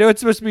 because I know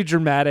it's supposed to be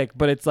dramatic,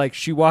 but it's like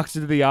she walks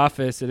into the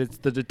office and it's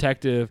the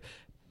detective.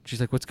 She's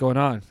like, "What's going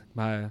on,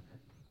 Maya?"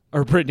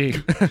 Or Brittany,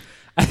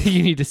 "I think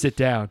you need to sit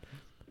down.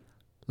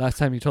 Last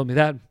time you told me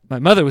that, my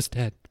mother was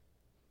dead.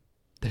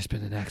 There's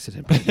been an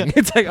accident."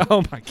 It's like,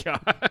 oh my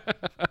God.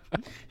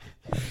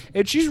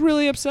 And she's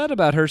really upset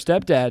about her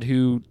stepdad,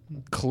 who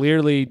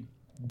clearly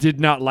did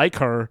not like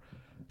her.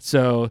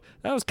 So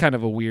that was kind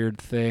of a weird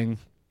thing.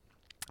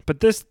 But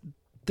this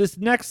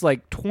next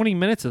like 20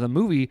 minutes of the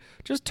movie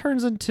just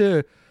turns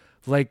into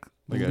like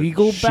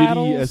legal a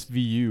battles.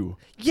 shitty SVU.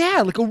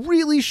 Yeah, like a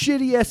really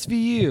shitty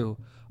SVU.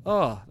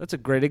 Oh, that's a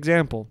great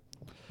example.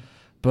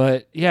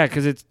 But yeah,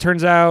 because it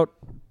turns out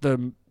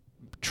the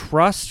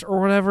trust or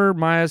whatever,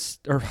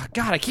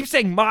 I keep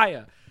saying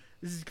Maya.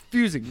 This is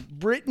confusing.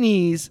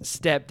 Brittany's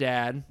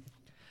stepdad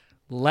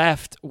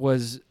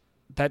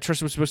that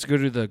trust was supposed to go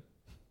to the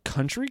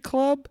country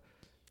club.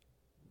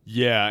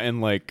 Yeah,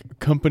 and like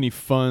company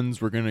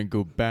funds were gonna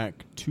go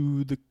back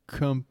to the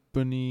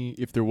company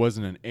if there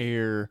wasn't an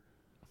heir,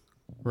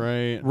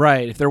 right?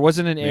 Right. If there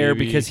wasn't an heir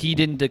Maybe. because he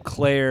didn't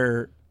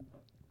declare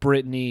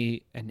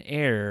Brittany an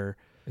heir,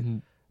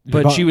 And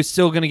but she was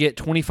still going to get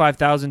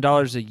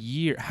 $25,000 a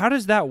year. How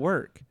does that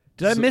work?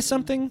 Did I So- miss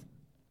something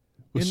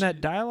Well, in that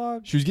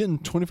dialogue? She was getting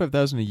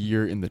 $25,000 a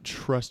year in the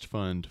trust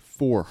fund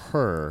for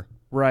her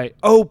Right.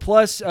 Oh,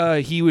 plus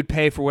he would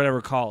pay for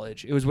whatever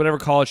college. It was whatever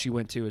college she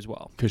went to as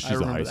well. because I she's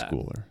a high remember that.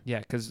 schooler. Yeah,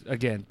 because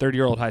again,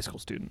 30-year-old high school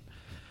student.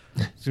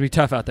 It's going to be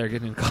tough out there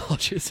getting into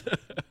colleges.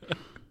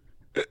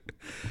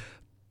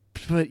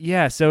 But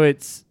yeah, so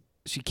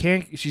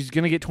she's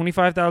going to get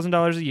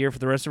 $25,000 a year for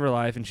the rest of her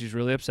life, and she's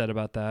really upset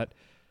about that.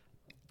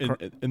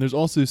 And there's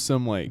also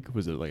some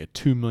was it like a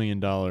 $2 million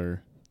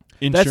insurance?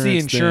 That's the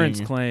insurance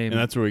thing, claim. and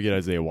that's where we get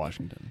Isaiah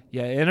Washington.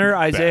 Yeah, enter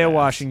Isaiah Badass.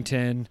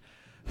 Washington,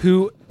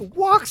 who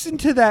walks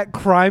into that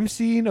crime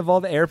scene of all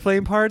the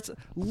airplane parts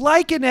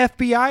like an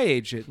FBI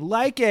agent,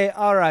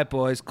 all right,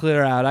 boys,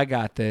 clear out, I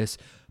got this.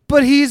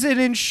 But he's an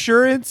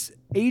insurance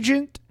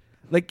agent,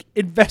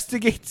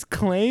 investigates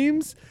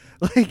claims.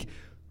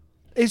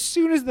 As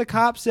soon as the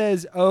cop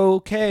says,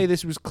 okay,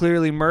 this was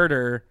clearly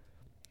murder,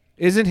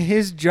 isn't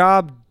his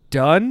job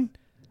done?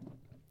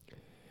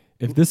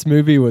 If this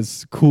movie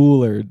was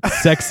cool or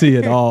sexy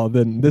at all,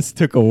 then this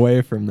took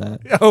away from that.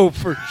 Oh,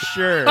 for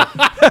sure.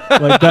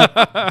 Like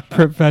that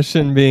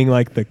profession being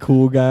like the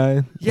cool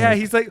guy. Yeah, like,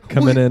 he's like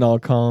coming in all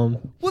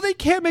calm. Well, they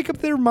can't make up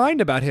their mind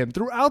about him.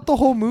 Throughout the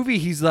whole movie,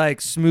 he's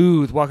like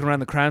smooth, walking around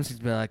the crime scene,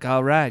 be like,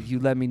 "All right, you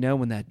let me know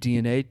when that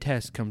DNA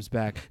test comes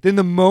back." Then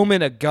the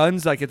moment a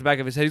gun's like at the back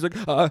of his head, he's like,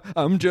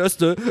 "I'm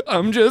just an This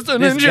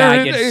insurance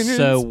guy gets agent."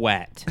 so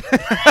wet.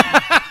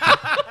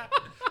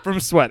 From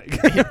sweating.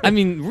 I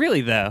mean, really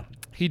though.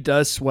 He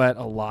does sweat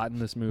a lot in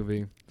this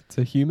movie. It's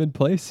a humid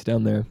place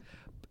down there.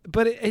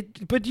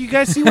 But you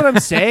guys see what I'm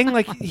saying?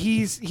 Like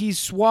he's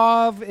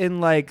suave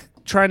and like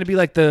trying to be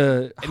like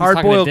the And he's hard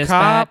talking to boiled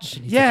cop. Dispatch,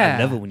 and he's Yeah, like,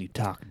 I love it when you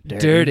talk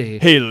dirty.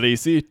 Hey,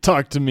 Lacey,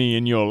 talk to me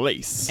in your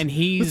lace. And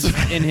he's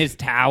in his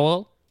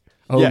towel.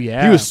 Oh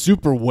yeah, He was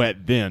super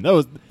wet then.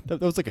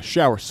 That was like a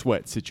shower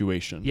sweat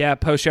situation. Yeah,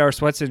 post shower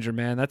sweat syndrome,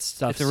 man. That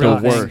stuff. It's a real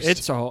sucks. thing. Worst.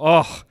 It's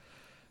all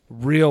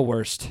real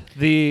worst.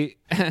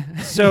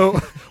 So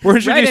we're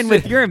Right introduced in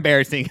with your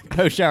embarrassing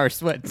post-shower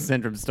sweat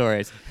syndrome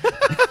stories.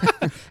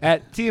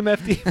 at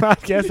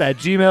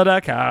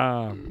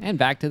tmftpodcast@gmail.com. And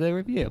back to the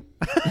review.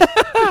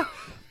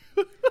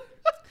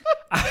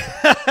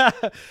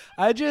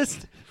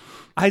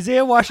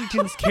 Isaiah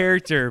Washington's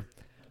character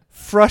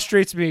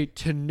frustrates me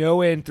to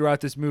no end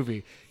throughout this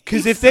movie.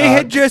 Because if they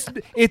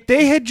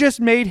had just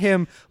made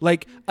him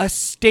like a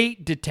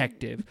state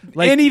detective,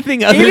 like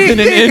Anything other than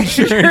an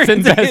insurance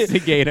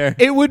investigator.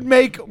 it would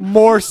make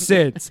more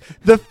sense.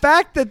 The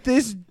fact that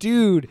this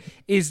dude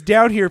is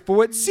down here for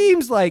what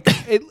seems like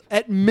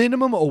at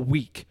minimum a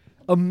week,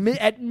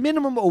 at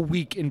minimum a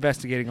week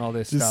investigating all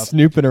this Just stuff.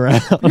 snooping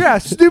around. Yeah,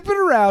 snooping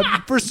around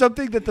for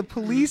something that the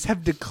police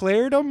have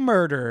declared a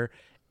murder,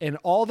 and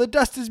all the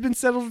dust has been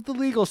settled with the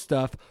legal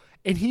stuff,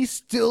 and he's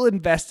still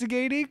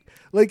investigating.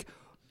 Like,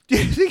 do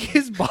you think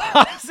his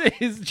boss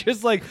is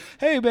just like,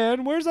 "Hey,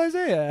 man, where's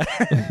Isaiah?"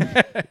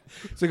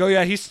 It's like, "Oh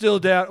yeah, he's still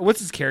down." What's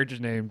his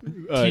character's name?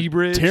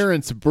 T-Bridge.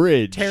 Terrence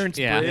Bridge. Terrence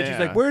Yeah. Bridge. He's Yeah.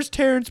 like, "Where's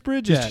Terrence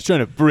Bridge Just at?" trying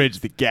to bridge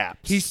the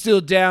gaps. He's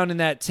still down in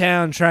that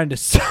town trying to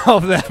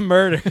solve that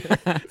murder.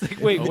 It's like,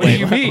 wait, what do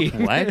you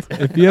mean? What?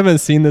 If you haven't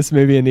seen this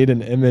movie and need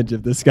an image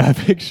of this guy,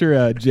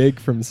 picture Jake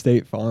from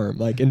State Farm,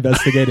 like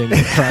investigating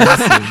a crime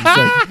scene.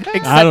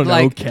 Like, I don't know,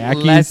 like,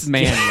 khakis. less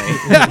manly.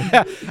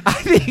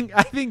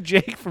 I think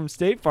Jake from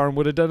State Farm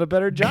would have done a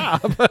better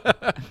job.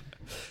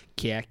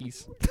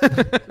 Khakis.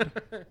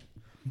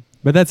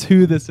 But that's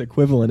who this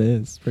equivalent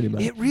is, pretty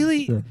much. It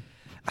really Yeah.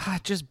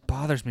 it just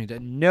bothers me to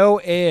no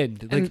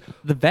end. Like, And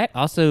the vet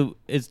also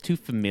is too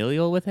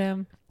familial with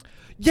him.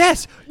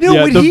 yes, no,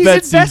 Yeah, when the he's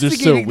vet scenes are so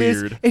investigating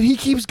this, weird. and he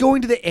keeps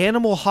going to the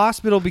animal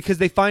hospital because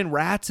they find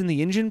rats in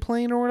the engine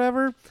plane or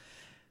whatever.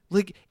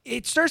 Like,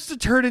 it starts to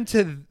turn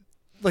into,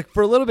 like,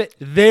 for a little bit,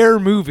 their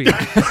movie.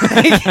 like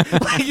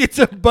it's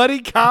a buddy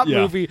cop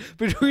Yeah. movie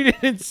between an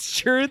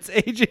insurance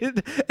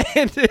agent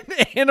and an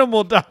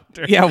animal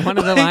doctor. Yeah, one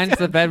of the Like, lines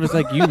the vet was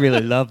like, "You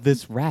really love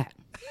this rat."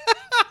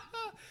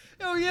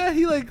 oh yeah,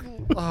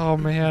 oh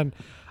man.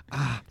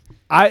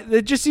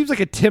 It just seems like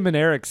a Tim and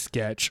Eric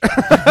sketch.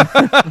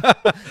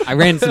 I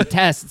ran some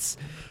tests.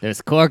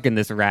 There's cork in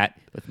this rat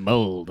with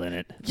mold in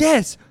it.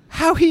 Yes,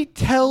 how he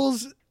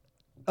tells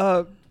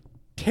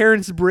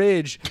Terrence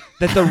Bridge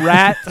that the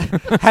rat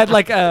had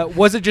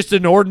wasn't just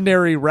an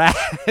ordinary rat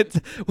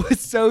was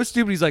so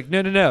stupid. He's like,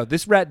 no,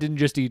 this rat didn't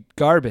just eat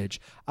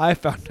garbage. I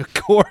found a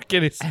cork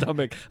in his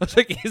stomach. I was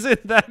like,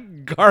 isn't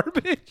that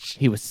garbage?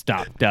 He was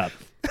stopped up.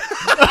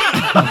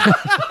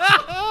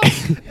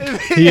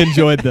 He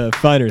enjoyed the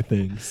finer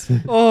things.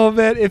 Oh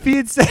man, if he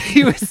had said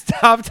he was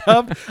stopped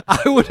up,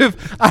 I would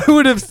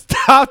have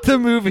stopped the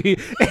movie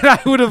and I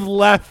would have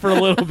left for a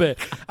little bit.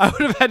 I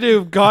would have had to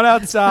have gone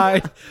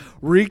outside,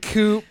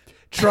 recoup,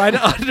 try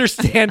to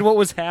understand what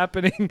was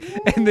happening,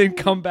 and then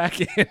come back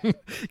in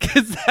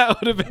because that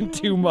would have been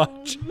too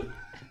much.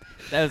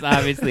 That was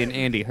obviously an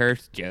Andy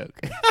Hurst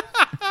joke.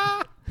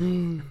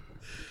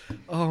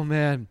 Oh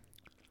man.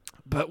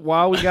 But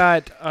while we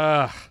got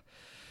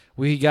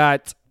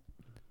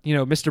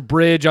Mr.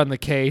 Bridge on the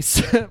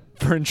case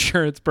for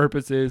insurance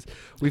purposes,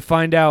 we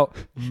find out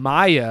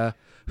Maya,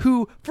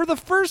 who for the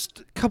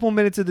first couple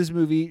minutes of this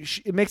movie,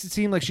 it makes it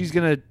seem like she's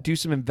going to do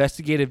some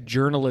investigative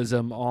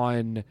journalism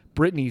on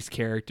Brittany's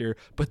character,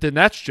 but then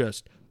that's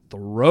just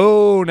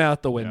thrown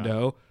out the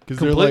window Because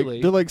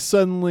completely. they're like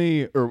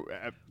suddenly,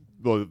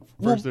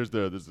 first there's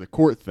the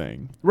court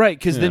thing. Right,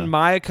 because Yeah. then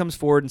Maya comes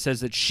forward and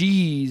says that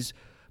she's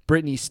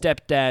Brittany's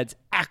stepdad's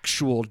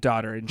actual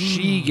daughter, and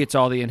she gets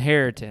all the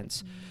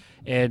inheritance.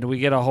 And we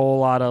get a whole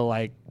lot of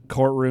like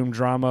courtroom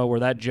drama where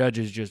that judge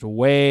is just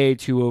way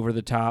too over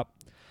the top,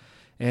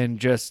 and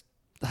just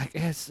like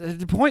it's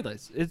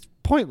pointless. It's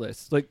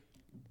pointless. Like,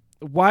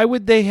 why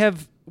would they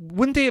have?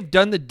 Wouldn't they have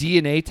done the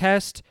DNA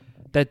test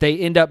that they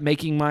end up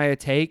making Maya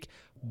take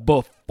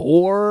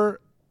before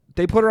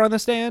they put her on the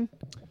stand?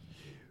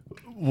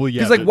 Well,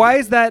 yeah. Because why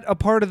is that a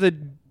part of the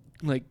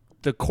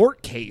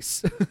court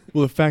case?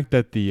 Well, the fact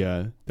that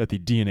the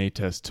DNA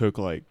test took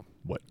like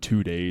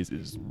 2 days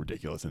is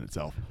ridiculous in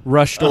itself.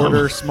 Rushed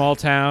order, small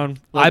town.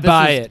 Well, I this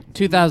buy is it.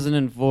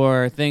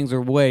 2004. Things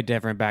were way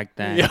different back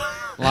then. Yeah.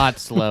 A lot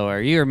slower.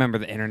 You remember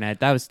the internet?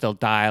 That was still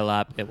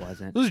dial-up. It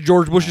wasn't. This is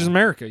George Bush's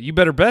America. You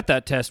better bet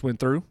that test went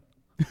through.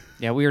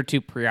 Yeah, we were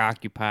too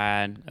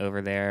preoccupied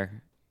over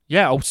there.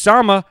 Yeah,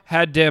 Osama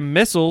had them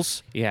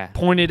missiles Yeah,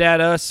 pointed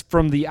at us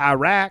from the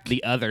Iraq.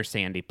 the other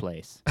sandy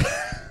place.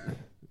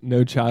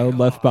 No child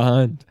left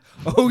behind.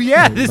 Oh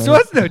yeah, this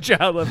was no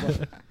child left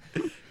behind.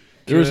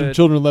 There were some Good.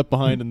 children left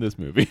behind in this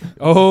movie.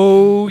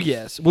 Oh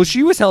yes. Well,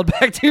 she was held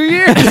back 2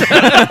 years.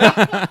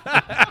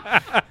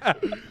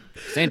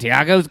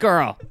 Santiago's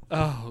girl.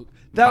 Oh,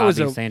 that was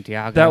Bobby a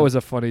Santiago. that was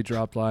a funny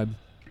drop line.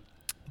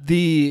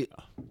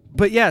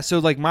 But yeah, so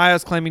like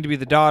Maya's claiming to be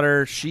the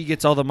daughter. She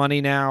gets all the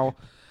money now.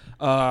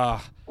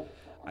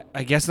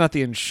 I guess not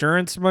the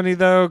insurance money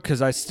though,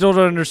 because I still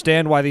don't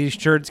understand why the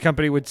insurance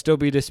company would still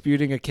be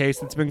disputing a case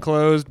that's been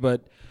closed.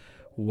 But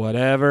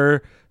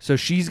whatever. So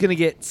she's gonna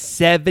get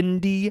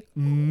 $70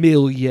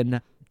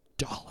 million.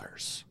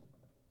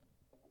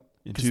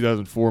 In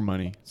 2004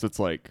 money, so it's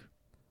like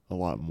a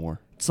lot more.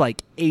 It's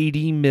like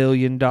 $80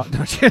 million.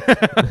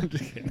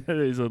 That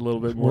is a little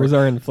bit more. Where's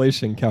our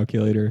inflation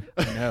calculator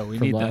No, we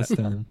from need last that.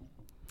 time?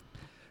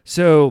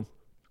 So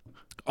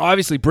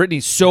obviously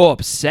Brittany's so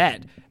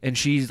upset and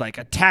she's like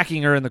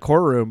attacking her in the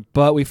courtroom,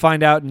 but we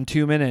find out in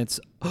 2 minutes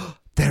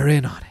they're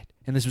in on it.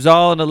 And this was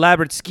all an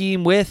elaborate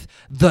scheme with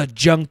the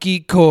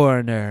junkie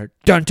coroner.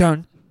 Dun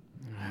dun.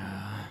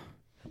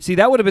 See,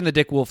 that would have been the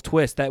Dick Wolf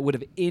twist. That would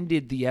have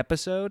ended the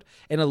episode,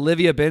 and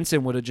Olivia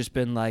Benson would have just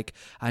been like,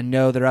 I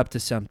know they're up to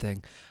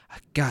something. I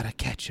gotta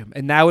catch them.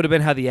 And that would have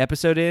been how the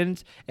episode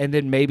ends, and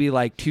then maybe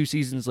like 2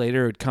 seasons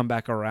later it would come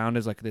back around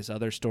as like this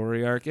other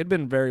story arc. It'd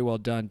been very well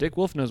done. Dick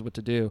Wolf knows what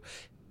to do.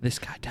 This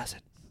guy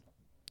doesn't.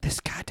 This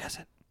guy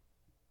doesn't.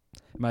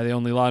 Am I the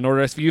only Law &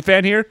 Order SVU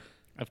fan here?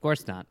 Of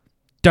course not.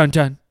 Dun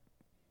dun.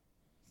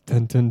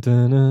 Dun, dun,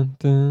 dun, dun,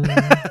 dun.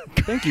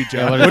 Thank you,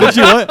 Joe. What did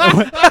you want?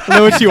 I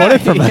know what you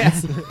wanted from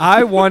us.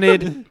 I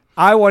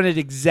wanted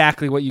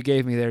exactly what you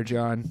gave me there,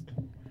 John.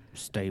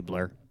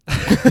 Stabler.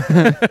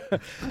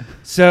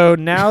 So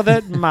now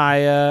that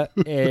Maya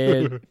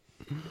and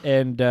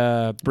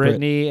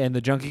Brittany and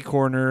the Junkie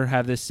Corner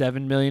have this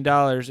 $7 million,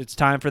 it's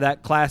time for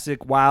that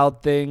classic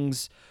Wild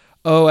Things.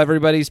 Oh,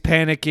 everybody's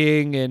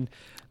panicking and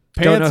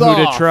don't know Pants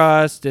who to off.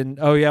 trust. And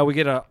oh yeah, we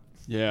get a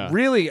Yeah.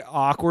 really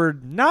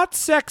awkward, not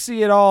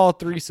sexy at all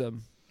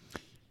threesome.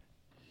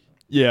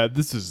 Yeah,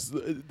 this is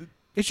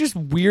It's just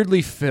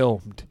weirdly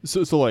filmed.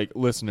 so like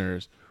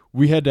listeners,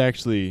 we had to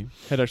actually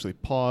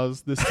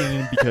pause this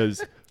scene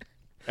because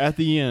at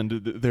the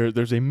end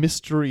there's a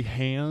mystery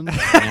hand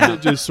that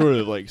just sort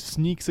of like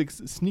sneaks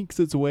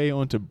its way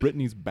onto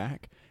Brittany's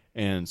back,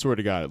 and swear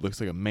to God, it looks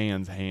like a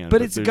man's hand.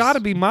 But it's there's- got to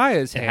be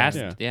Maya's It hand. has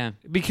Yeah. to, yeah.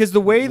 Because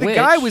the way the Which-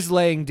 guy was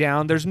laying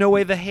down, there's no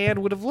way the hand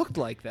would have looked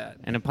like that.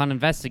 And upon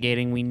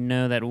investigating, we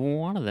know that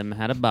one of them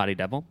had a body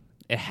double.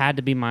 It had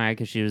to be Maya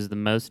because she was the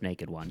most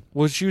naked one.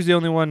 Well, she was the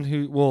only one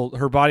who, well,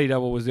 her body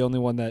double was the only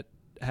one that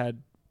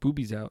had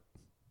boobies out.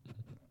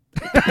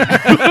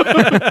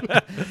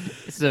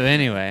 So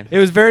anyway, It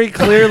was very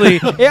clearly,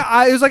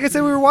 it was like I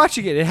said, we were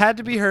watching it. It had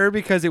to be her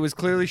because it was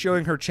clearly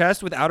showing her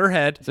chest without her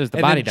head. So it's the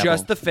and body then double.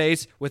 just the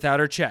face without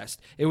her chest.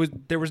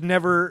 There was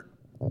never,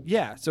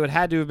 yeah, so it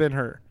had to have been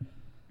her.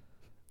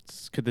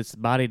 could this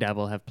body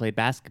double have played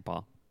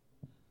basketball?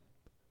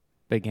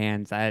 Big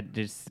hands. I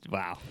just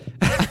wow.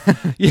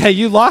 Yeah,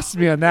 you lost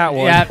me on that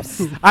one. Yep.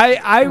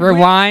 I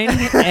Rewind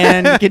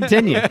and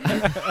continue.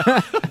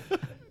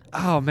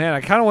 Oh man,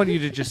 I kind of want you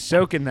to just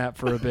soak in that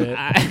for a bit,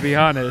 to be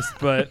honest.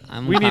 But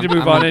we need to I'm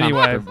move on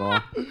anyway.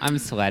 uncomfortable. I'm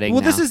sweating.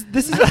 Well, now. this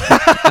is.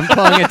 I'm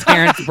pulling a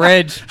Terrence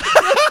Bridge.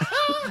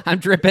 I'm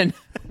dripping.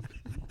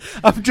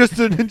 I'm just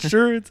an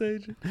insurance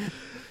agent.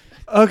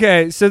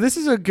 Okay, so this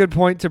is a good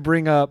point to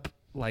bring up,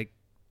 like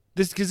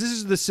this, because this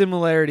is the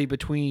similarity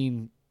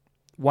between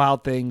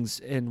Wild Things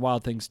and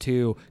Wild Things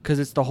 2, because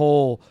it's the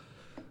whole,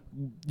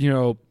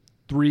 the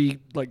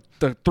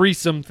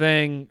threesome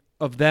thing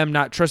of them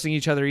not trusting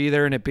each other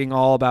either, and it being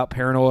all about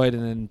paranoid,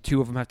 and then two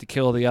of them have to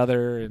kill the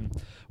other and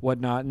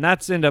whatnot, and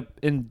that's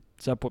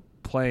ends up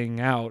playing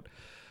out.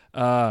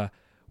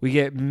 We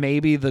get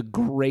maybe the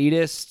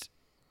greatest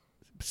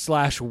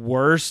 /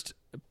 worst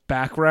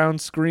background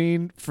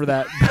screen for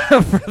that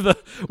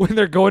when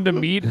they're going to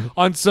meet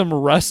on some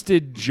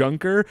rusted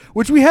junker,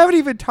 which we haven't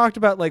even talked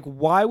about. Like,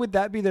 why would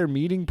that be their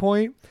meeting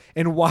point,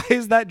 and why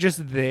is that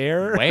just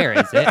there? Where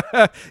is it?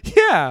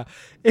 Yeah,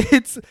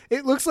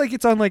 it looks like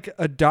it's on like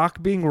a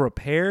dock being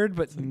repaired,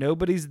 but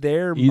nobody's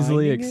there.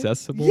 Easily minding it.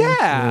 accessible.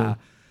 Yeah.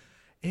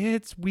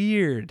 It's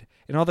weird.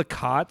 And all the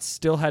cots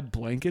still had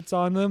blankets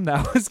on them.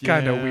 That was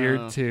kind of Yeah.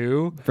 weird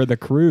too. For the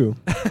crew.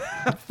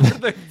 For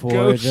the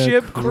ghost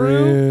ship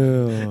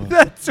crew.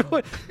 That's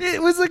what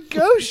it was, a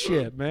ghost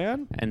ship,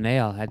 man. And they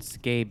all had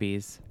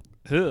scabies.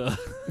 Ugh.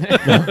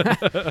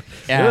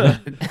 Yeah.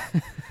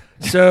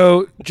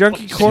 So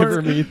Junkie Shiver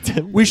Corner. me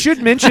timber. We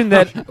should mention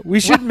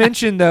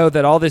though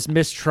that all this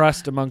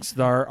mistrust amongst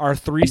our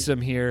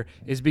threesome here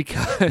is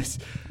because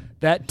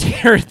that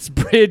Terrence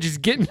Bridge is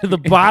getting to the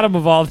bottom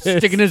of all this.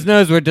 Sticking his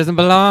nose where it doesn't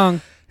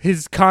belong.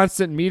 His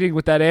constant meeting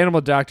with that animal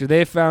doctor,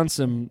 they found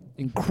some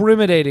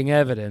incriminating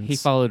evidence. He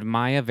followed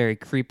Maya very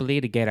creepily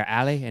to Gator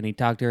Alley, and he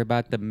talked to her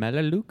about the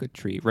Melaleuca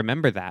tree.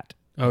 Remember that.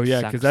 Oh,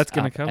 yeah, 'cause Sucks that's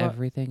gonna up come up.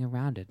 everything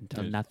around it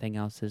until Yes. nothing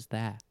else is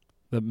there.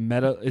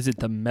 Is it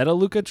the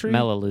Melaleuca tree?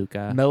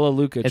 Melaleuca.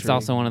 Melaleuca tree. It's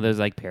also one of those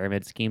like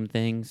pyramid scheme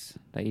things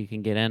that you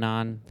can get in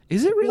on.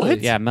 Is it really?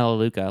 Yeah,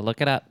 Melaleuca.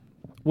 Look it up.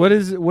 What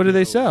do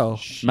they sell?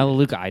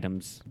 Melaleuca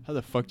items. How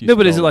the fuck do you No,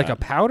 but is it spell like that? a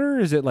powder?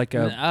 Is it like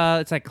a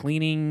It's like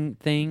cleaning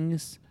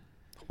things,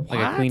 like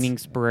a What? cleaning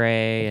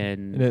spray,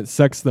 And and it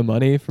sucks the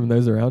money from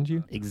those around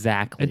you.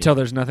 exactly. until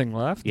there's nothing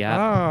left?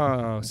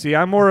 Yeah. Oh, see,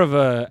 I'm more of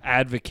a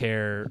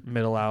Advocare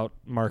middle out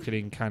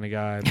marketing kind of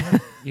guy.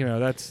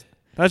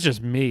 That's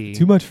just me.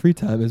 Too much free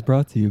time is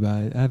brought to you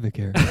by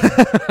Advocare.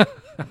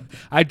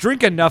 I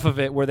drink enough of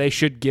it where they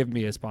should give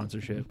me a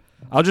sponsorship.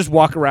 I'll just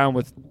walk around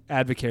with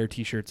Advocare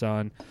t-shirts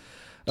on.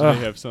 Do Ugh.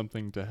 they have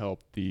something to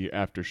help the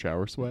after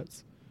shower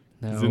sweats?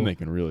 'Cause No. then they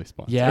can really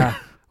sponsor. Yeah.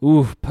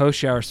 Ooh, post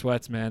shower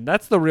sweats, man.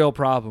 That's the real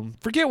problem.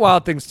 Forget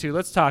Wild Things 2.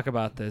 Let's talk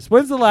about this.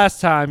 When's the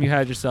last time you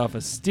had yourself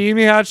a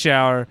steamy hot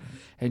shower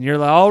and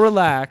you're all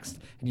relaxed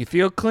and you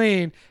feel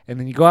clean and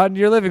then you go out into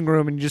your living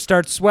room and you just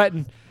start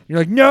sweating? You're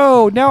like,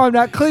 no, now I'm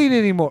not clean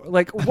anymore.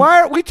 Like, why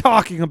aren't we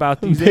talking about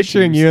I'm these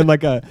picturing issues? you in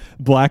like a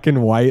black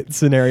and white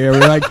scenario where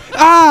you're like,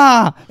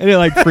 and it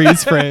like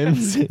freeze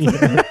frames. You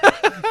know?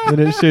 Then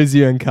it shows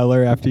you in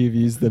color after you've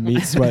used the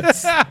meat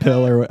sweats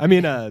pill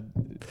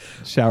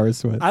shower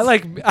sweats. I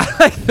like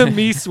the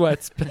me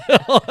sweats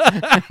pill.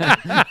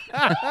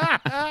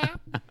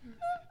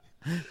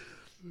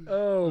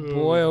 Oh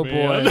boy, oh boy.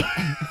 man.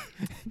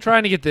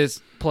 Trying to get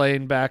this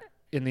plane back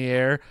in the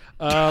air.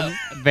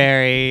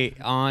 very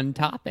on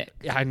topic.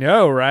 I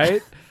know,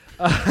 right?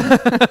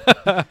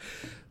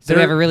 So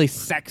we have a really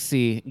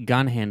sexy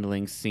gun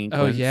handling sequence.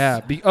 Oh yeah,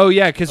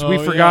 because we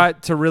Oh,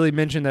 forgot to really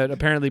mention that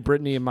apparently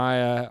Brittany and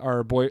Maya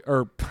are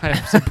boyfriend,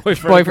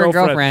 Boyfriend,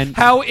 girlfriend.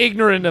 How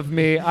ignorant of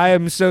me! I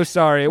am so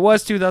sorry. It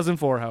was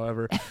 2004,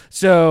 however.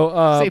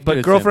 So, Safe to but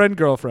assume.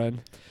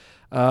 girlfriend,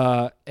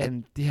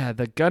 and yeah,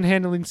 the gun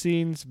handling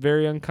scenes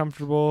very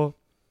uncomfortable.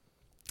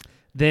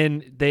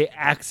 Then they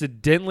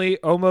accidentally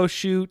almost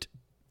shoot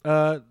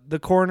the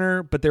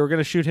coroner, but they were going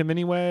to shoot him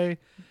anyway.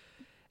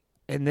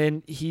 And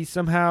then he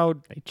somehow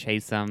They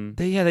chase him.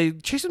 they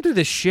chase him through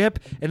the ship,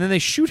 and then they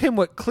shoot him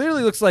what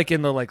clearly looks like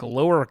in the like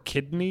lower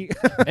kidney,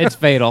 It's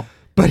fatal.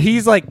 but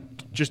he's like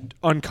just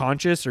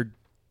unconscious or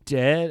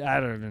dead.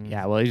 I don't know.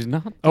 Yeah, well, he's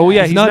not. Oh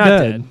yeah, He's he's not not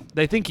dead. dead.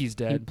 They think he's He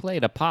dead.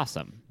 played a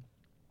possum.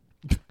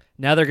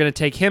 Now they're gonna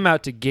take him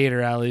out to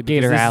Gator Alley. because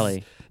Gator this is-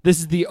 Alley. This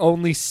is the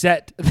only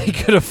set they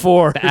could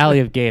afford. The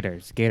Alley of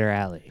Gators. Gator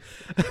Alley.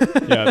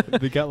 Yeah,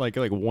 they got like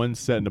one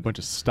set and a bunch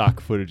of stock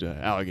footage of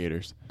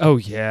alligators. Oh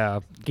yeah.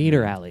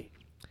 Gator Alley.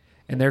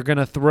 And they're going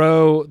to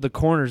throw the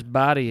coroner's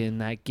body in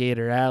that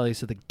Gator Alley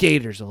so the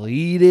gators will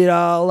eat it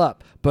all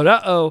up. But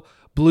uh-oh,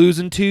 Blues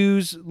and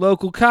Twos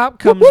local cop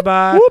comes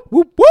by.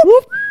 Whoop,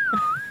 whoop.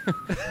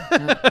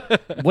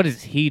 What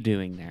is he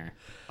doing there?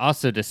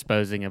 Also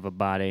disposing of a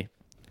body.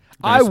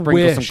 I Gonna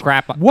sprinkle wish. some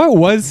crap on. What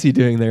was he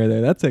doing there, though?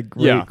 That's a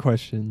great Yeah.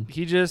 question.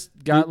 He just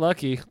got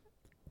lucky.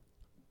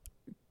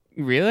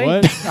 Really?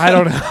 What? I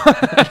don't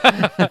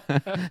know.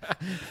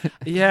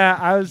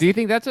 Yeah, Do you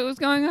think that's what was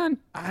going on?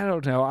 I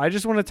don't know. I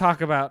just want to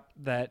talk about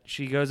that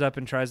she goes up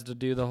and tries to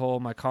do the whole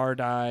my car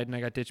died and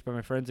I got ditched by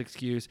my friends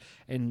excuse,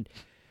 and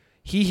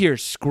he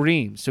hears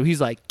screams. So he's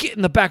like, get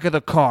in the back of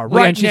the car Well,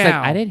 right and she's now.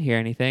 like, I didn't hear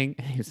anything.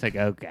 He's like,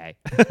 okay.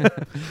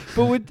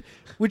 But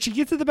when she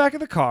gets to the back of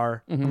the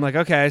car, I'm like,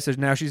 okay, so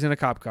now she's in a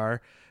cop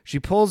car. She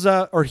pulls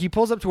up, or he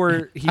pulls up to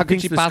where he How could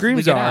thinks she the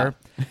possibly screams get are. out?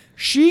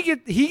 He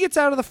gets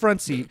out of the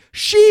front seat.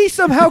 She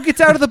somehow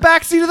gets out of the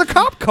back seat of the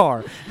cop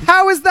car.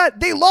 How is that?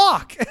 They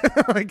lock.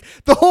 Like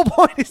the whole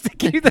point is to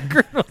keep the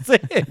criminals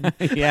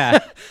in. Yeah.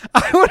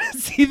 I want to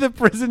see the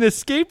prison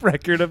escape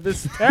record of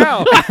this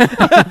town.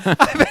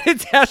 I bet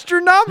it's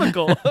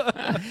astronomical.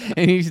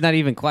 And he's not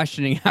even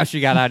questioning how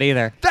she got out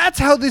either. That's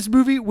how this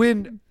movie,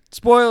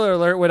 spoiler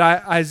alert, when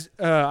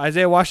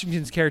Isaiah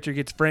Washington's character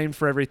gets framed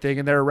for everything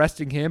and they're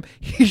arresting him,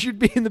 he should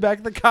be in the back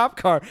of the cop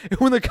car. And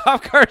when the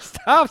cop car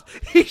stops,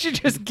 he should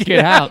just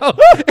get out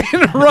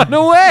and run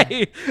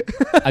away.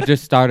 I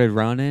just started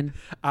running.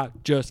 I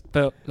just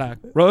felt like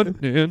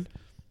running.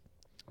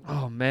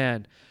 Oh,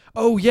 man.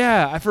 Oh,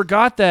 yeah. I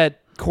forgot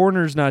that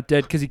Coroner's not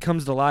dead because he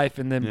comes to life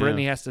and then Yeah.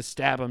 Brittany has to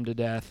stab him to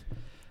death.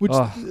 Which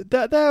Ugh.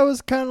 that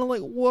was kind of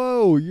like,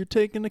 whoa, you're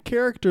taking a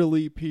character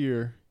leap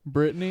here,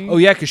 Brittany. Oh,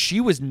 yeah, because she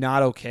was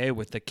not okay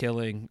with the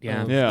killing.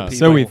 Yeah. of Yeah. the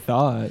So we people.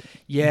 thought.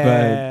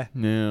 Yeah.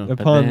 Yeah.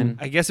 Upon then-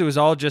 I guess it was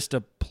all just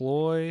a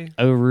ploy,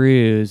 A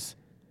ruse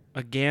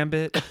a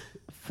gambit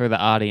for the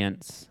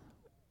audience.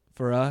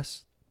 for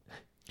us.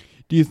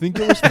 Do you think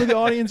it was for the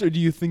audience, or do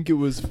you think it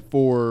was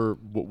for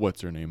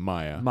what's her name,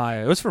 Maya?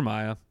 Maya. It was for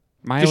Maya.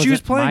 Maya, 'Cause she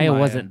was playing Maya Maya.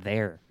 wasn't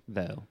there,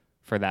 though,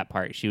 for that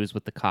part. She was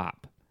with the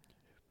cop.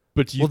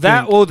 But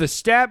you the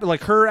stab,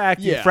 like her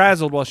acting Yeah.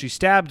 frazzled while she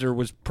stabbed her,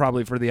 was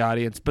probably for the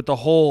audience. But the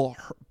whole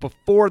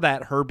before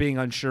that, her being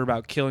unsure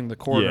about killing the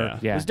coroner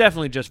Yeah. was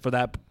definitely just for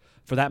that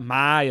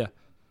Maya.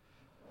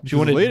 She because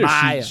wanted later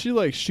Maya. she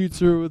like shoots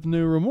her with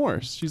no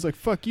remorse. She's like,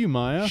 "Fuck you,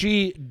 Maya."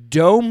 She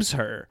domes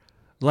her,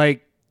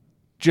 like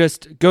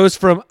just goes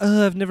from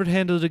I've never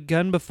handled a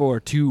gun before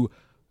to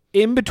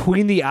in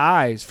between the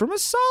eyes from a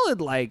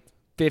solid like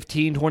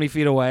 15, 20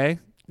 feet away.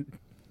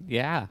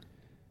 Yeah.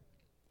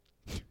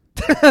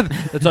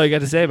 That's all you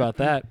got to say about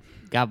that.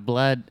 Got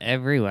blood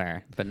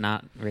everywhere, but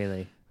not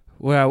really.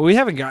 Well, we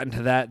haven't gotten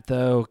to that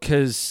though,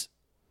 because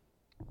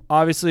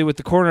obviously with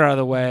the corner out of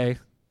the way,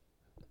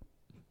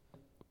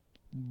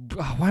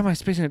 why am I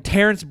spacing it?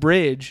 Terrence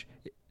Bridge,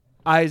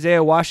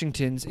 Isaiah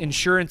Washington's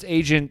insurance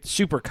agent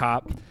super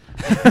cop,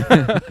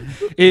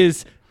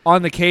 is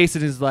on the case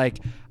and is like,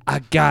 I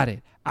got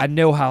it. I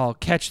know how I'll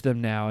catch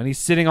them now. And he's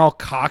sitting all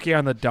cocky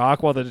on the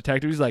dock while the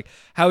detective is like,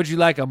 how would you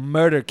like a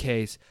murder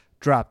case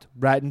dropped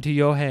right into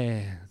your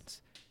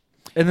hands?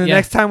 And the Yeah.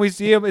 next time we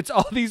see him, it's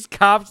all these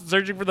cops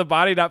searching for the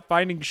body, not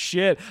finding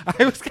shit.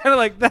 I was kind of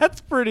like,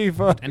 that's pretty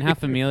fun. And how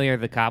familiar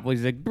the cop was.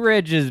 He's like,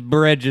 Bridges,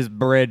 Bridges,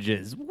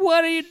 Bridges.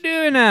 What are you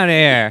doing out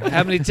here?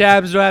 How many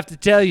times do I have to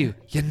tell you?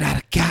 You're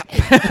not a cop.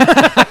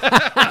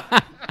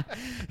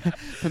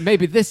 But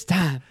maybe this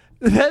time.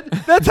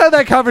 That's how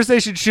that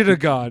conversation should have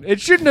gone. It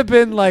shouldn't have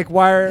been like,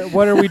 what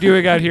are we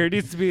doing out here? It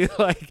needs to be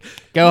like,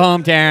 Go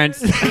home,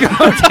 Terrence.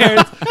 go,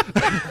 Terrence.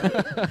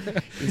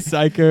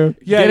 Psycho.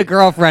 Yeah, Get a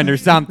girlfriend or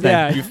something.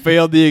 Yeah. You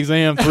failed the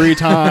exam 3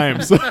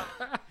 times.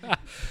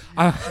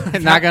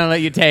 I'm not going to let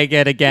you take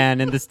it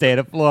again in the state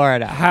of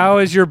Florida. how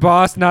has your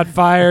boss not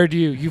fired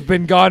you? You've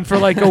been gone for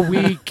like a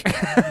week.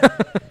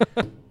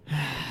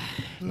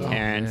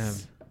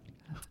 Terrence.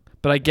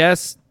 But I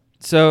guess,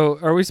 so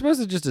are we supposed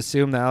to just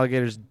assume the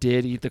alligators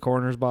did eat the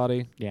coroner's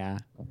body? Yeah.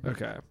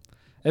 Okay.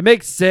 It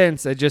makes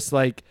sense. I just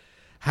like,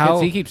 how?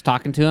 He keeps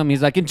talking to him.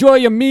 He's like, enjoy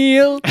your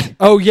meal.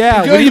 Oh, yeah.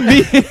 What do you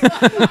mean?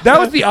 That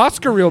was the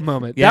Oscar reel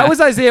moment. Yeah. That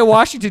was Isaiah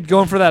Washington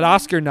going for that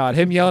Oscar nod.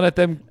 Him yelling at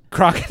them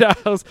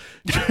crocodiles.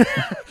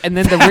 And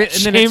then it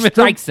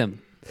strikes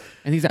him.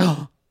 And he's like,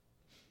 oh.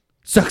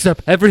 Sucks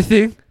up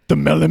everything. The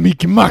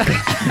Melamiki Maka.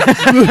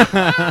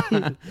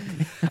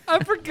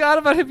 I forgot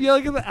about him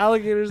yelling at the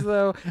alligators,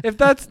 though. If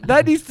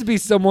that needs to be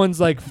someone's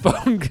like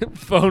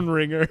phone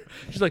ringer.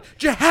 She's like,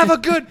 "Did you have a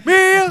good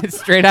meal?" It's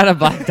straight out of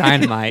Black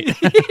Dynamite.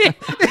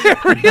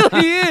 It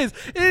really is.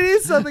 It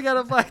is something out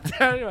of Black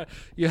Dynamite.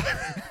 You're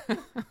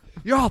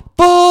all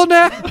full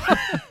now.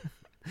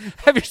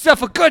 Have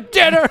yourself a good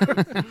dinner.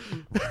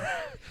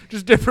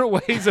 Just different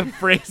ways of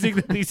phrasing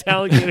that these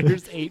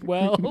alligators ate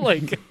well.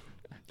 Like,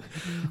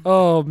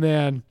 oh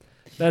man,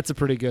 that's a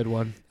pretty good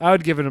one. I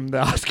would give him the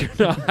Oscar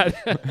nod.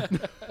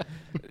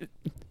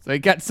 So he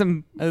got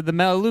some of the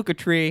Melaleuca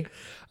tree.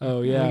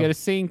 Oh We yeah, got a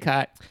scene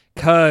cut.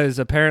 because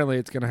apparently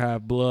it's gonna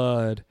have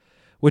blood,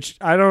 which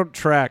I don't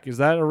track. Is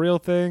that a real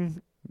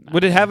thing?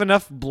 Would it have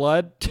enough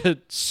blood to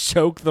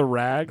soak the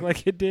rag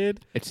like it did?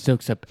 It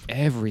soaks up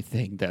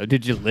everything, though.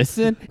 Did you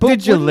listen? But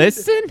Did you wouldn't-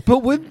 listen? But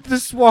would the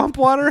swamp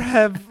water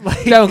have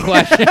like? Don't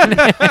question.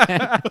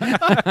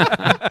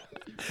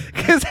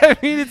 Because I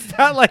mean, it's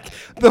not like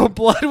the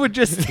blood would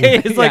just stay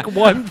as like Yeah.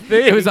 one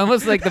thing. It was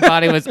almost like the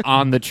body was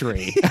on the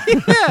tree.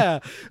 Yeah,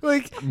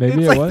 like Maybe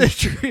it's it like was. the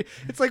tree.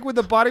 It's like when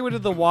the body went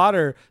into the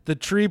water, the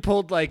tree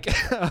pulled like,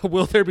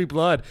 "Will there be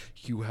blood?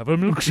 You have a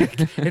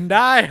milkshake, and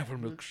I have a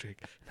milkshake.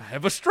 I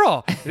have a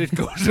straw, and it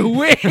goes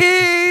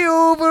way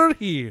over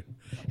here,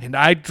 and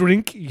I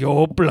drink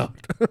your blood."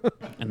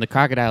 And the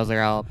crocodiles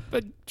are all,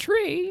 but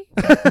tree.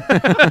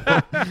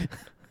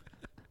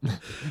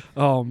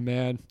 Oh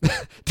man,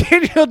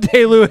 Daniel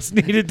Day-Lewis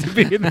needed to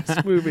be in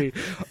this movie.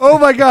 Oh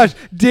my gosh,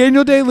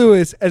 Daniel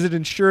Day-Lewis as an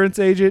insurance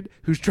agent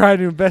who's trying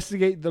to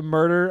investigate the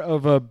murder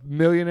of a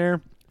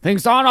millionaire.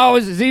 Things aren't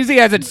always as easy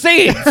as it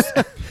seems.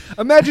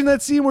 Imagine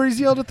that scene where he's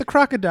yelled at the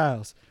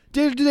crocodiles.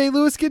 Daniel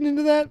Day-Lewis getting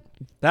into that?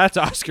 That's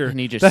Oscar. And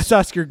he just That's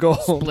Oscar Gold.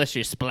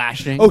 Splishy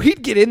splashing. Oh,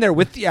 he'd get in there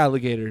with the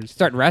alligators.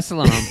 Start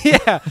wrestling them.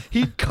 Yeah,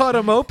 he'd cut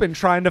them open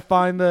trying to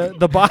find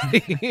the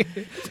body.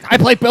 I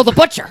played Bill the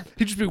Butcher.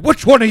 He'd just be,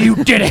 which one of you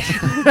did it?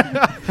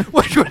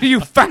 Which one of you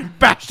fat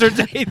bastards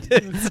ate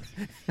this?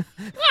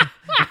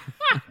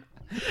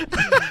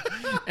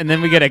 And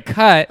then we get a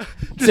cut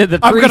to the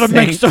I'm going to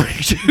make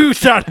precinct. some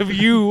juice out of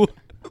you.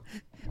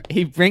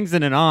 He brings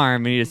in an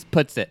arm and he just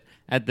puts it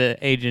at the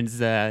agent's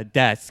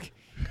desk.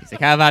 He's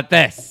like, how about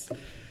this?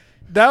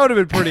 That would have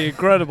been pretty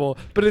incredible.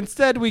 But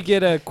instead, we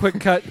get a quick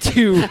cut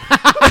to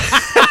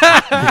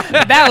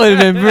That would have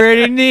been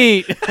pretty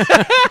neat.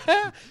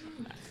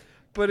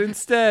 But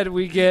instead,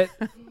 we get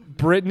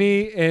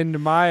Brittany and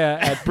Maya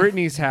at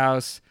Brittany's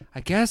house, I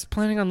guess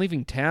planning on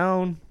leaving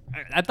town.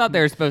 I thought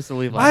they were supposed to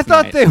leave last I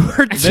thought night. they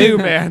were too,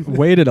 man.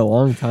 Waited a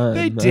long time.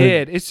 They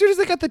did. As soon as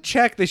they got the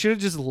check, they should have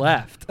just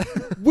left.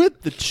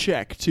 With the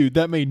check, too.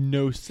 That made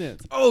no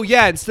sense. Oh,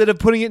 yeah. Instead of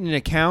putting it in an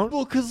account.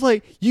 Well, because,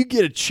 like, you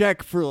get a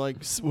check for, like,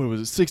 what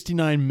was it,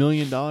 $69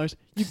 million?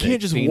 You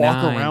can't just walk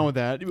 69. around with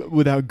that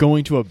without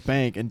going to a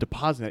bank and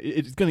depositing it.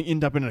 It's going to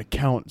end up in an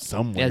account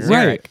somewhere. Yeah,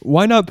 Right. Eric.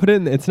 Why not put it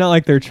in? It's not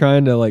like they're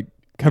trying to like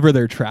cover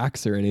their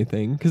tracks or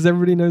anything because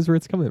everybody knows where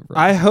it's coming from.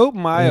 I hope I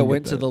Maya don't get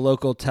went to that. the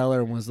local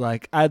teller and was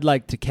like, "I'd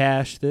like to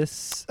cash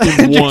this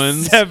In Just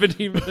ones.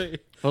 70 million."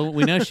 Well,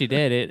 we know she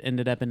did. It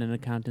ended up in an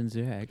account in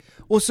Zurich.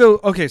 Well, so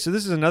this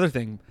is another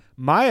thing.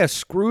 Maya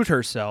screwed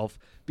herself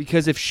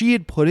because if she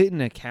had put it in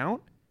an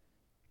account,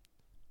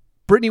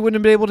 Brittany wouldn't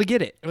have been able to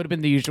get it. It would have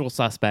been the usual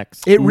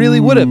suspects. It really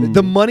would have. Ooh.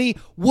 The money,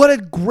 what a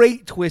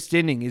great twist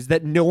ending is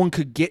that no one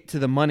could get to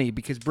the money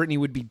because Brittany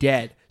would be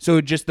dead. So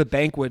just the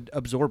bank would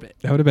absorb it.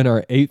 That would have been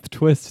our 8th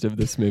twist of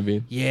this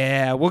movie.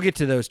 Yeah, we'll get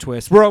to those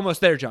twists. We're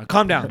almost there, John.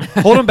 Calm down.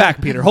 Hold him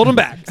back, Peter. Hold him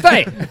back.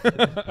 Stay.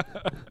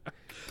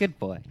 Good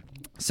boy.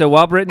 So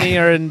while Brittany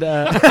and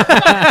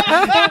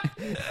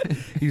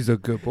he's a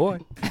good boy.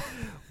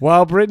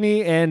 While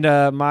Brittany and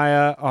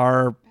Maya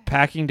are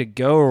packing to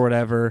go or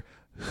whatever,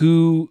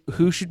 who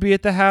should be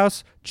at the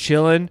house?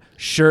 Chilling,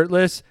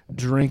 shirtless,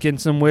 drinking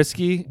some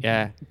whiskey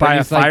Yeah. by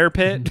a Brittany's like- fire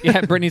pit.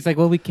 Yeah, Brittany's like,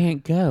 well, we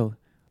can't go.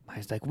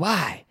 Maya's like,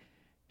 why?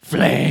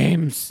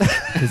 Flames.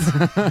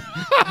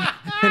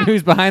 And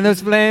who's behind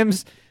those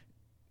flames?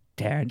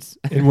 Terrence.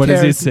 And what does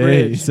he Terrence say?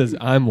 Bridge. He says,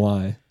 "I'm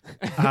why."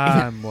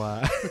 I'm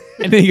what?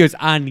 And then he goes,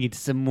 I need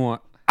some more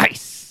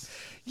ice.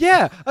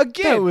 Yeah,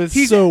 again, That was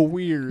he's so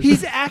weird.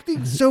 He's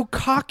acting so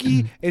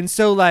cocky and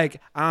so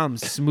like I'm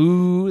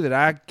smooth and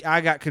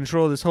I got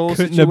control of this whole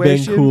Couldn't have been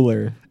situation.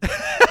 cooler.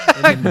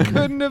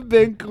 Couldn't have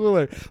been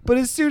cooler. But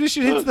as soon as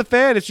she hits the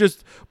fan, it's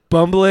just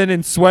bumbling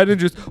and sweating.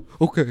 Just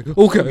okay.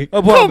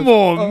 Come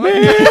on,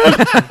 man.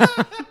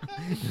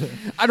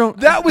 I don't.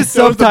 That was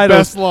That was the subtitles.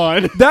 best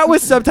line. That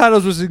was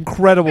subtitles was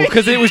incredible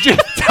because it was just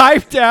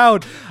typed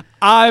out.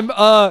 I'm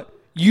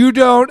you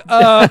don't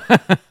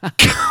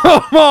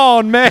come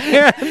on,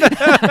 man.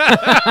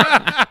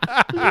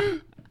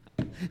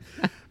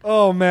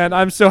 Oh man,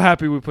 I'm so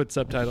happy we put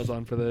subtitles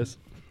on for this.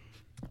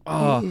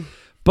 Oh.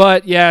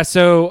 But yeah,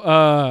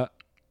 so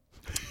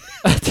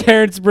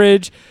Terrence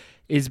Bridge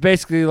is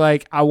basically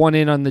like, I want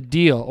in on the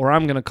deal or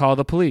I'm going to call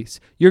the police.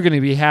 You're going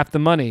to be half the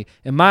money.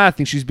 And Maya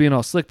thinks she's being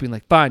all slick, being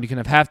like, fine, you can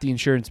have half the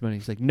insurance money.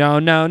 He's like,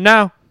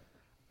 no.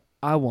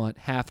 I want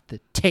half the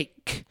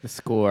take. The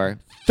score.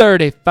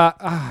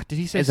 35. Did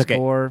he say It's okay.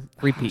 score?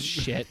 Repeat.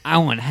 Shit. I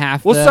want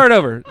half. We'll the- start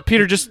over.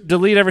 Peter, just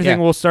delete everything.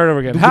 Yeah. We'll start over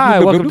again.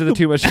 Hi, welcome to the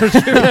Too Much Church. Oh,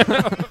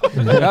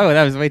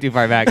 that was way too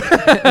far back.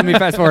 Let me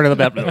fast forward a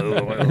little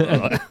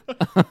bit.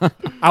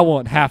 I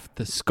want half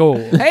the score.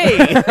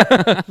 Hey.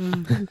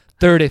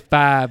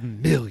 35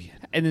 million.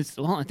 And it's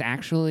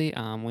actually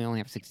we only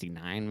have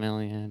 69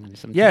 million. And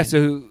some Yeah,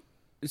 change.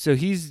 so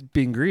he's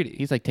being greedy.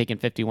 he's like taking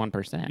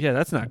 51%. Yeah,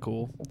 that's not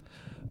cool.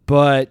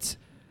 But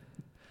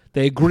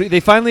they agree. They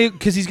finally,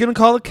 because he's going to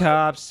call the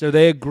cops, so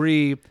they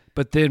agree.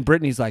 But then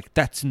Brittany's like,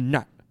 that's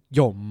not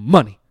your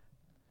money.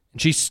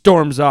 And she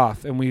storms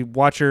off, and we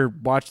watch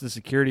the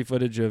security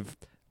footage of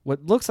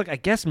what looks like, I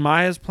guess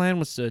Maya's plan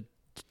was to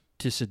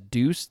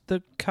seduce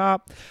the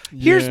cop.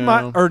 Here's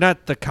my, or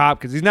not the cop,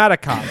 because he's not a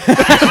cop.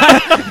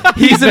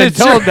 He's been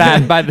told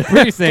that by the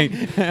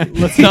precinct.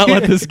 Let's not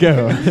let this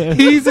go.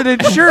 He's an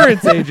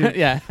insurance agent.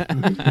 Yeah.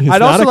 He's I'd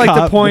not also a like to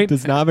cop, but point-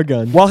 does not have a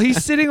gun. While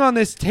he's sitting on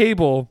this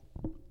table,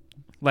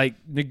 like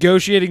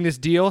negotiating this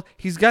deal,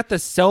 he's got the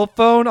cell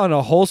phone on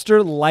a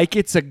holster like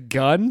it's a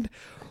gun.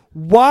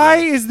 Why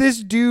is this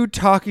dude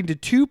talking to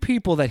two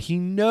people that he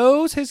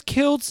knows has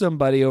killed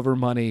somebody over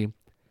money,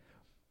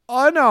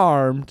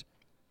 unarmed,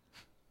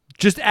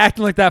 just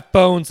acting like that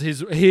phone's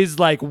his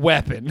like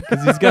weapon?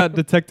 Because he's got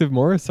Detective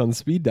Morris on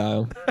speed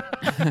dial.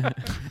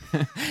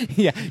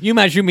 Yeah. You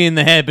might shoot me in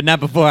the head, but not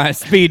before I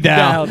speed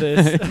Dial dial.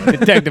 this.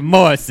 Detective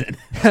Morrison.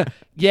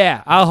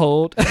 Yeah, I'll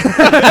hold.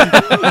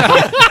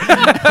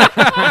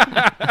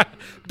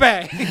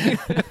 Bang.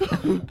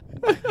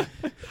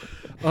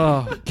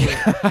 Oh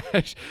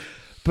gosh.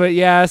 But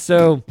yeah,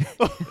 so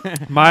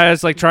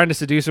Maya's like trying to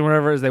seduce him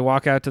whatever as they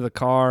walk out to the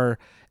car,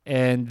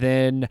 and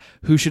then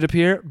who should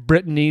appear?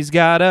 Brittany's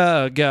got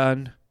a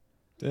gun.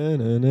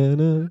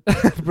 Da-na-na-na.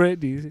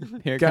 Brittany's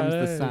Here got comes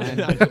the a-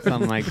 sun.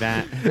 Something like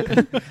that.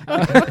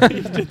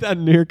 You did that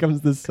and Here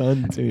Comes the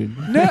Sun tune.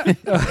 No.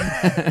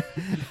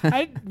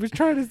 I was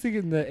trying to think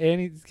in the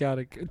Annie's got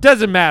a.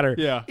 Doesn't matter.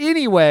 Yeah.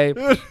 Anyway,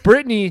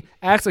 Brittany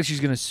acts like she's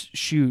gonna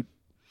shoot,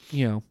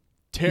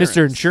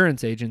 Mr.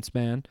 Insurance Agent's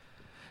man,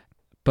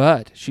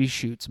 but she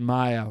shoots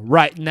Maya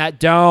right in that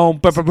dome.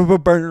 So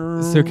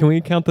can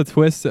we count the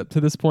twists up to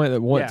this point?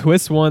 That one, Yeah.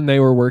 twist one, they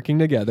were working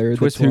together.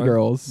 Twist the two one.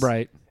 girls.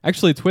 Right.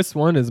 Actually, twist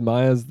one is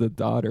Maya's the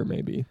daughter,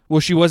 maybe.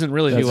 Well, she wasn't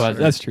really. That's, the daughter.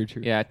 that's true.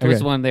 Yeah.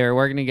 Twist Okay. one, they were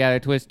working together.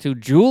 Twist two,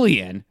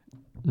 Julian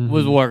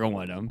was working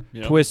with him.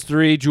 Twist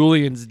 3,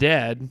 Julian's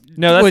dead.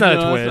 No, that's Wait, not no,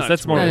 a that's twist. not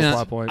That's a more of twist. a No,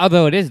 plot point.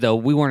 Although it is, though,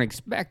 we weren't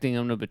expecting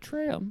him to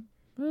betray him.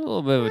 A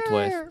little bit of a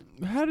twist.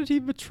 How did he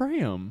betray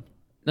him?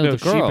 No, No, the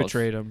she girls.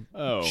 betrayed him.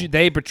 Oh.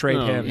 They betrayed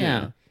Oh, him.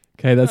 Yeah.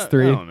 Okay, that's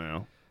three. I don't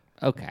know.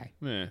 Okay.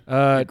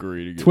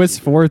 Agreed.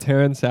 Twist 4,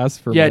 Terrence asks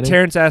for Yeah, money.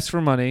 Terrence asked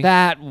for money.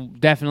 That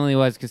definitely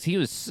was because he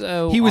was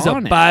so. He was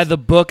on a it. by the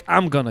book.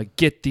 I'm gonna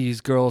get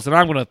these girls and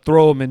I'm gonna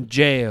throw them in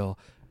jail.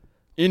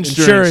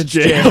 Insurance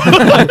jail.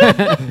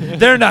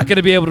 They're not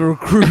gonna be able to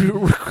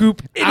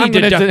recoup any I'm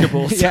gonna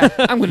deductibles.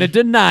 I'm gonna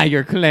deny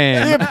your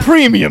claim. Their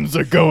premiums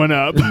are going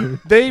up.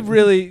 They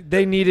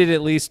needed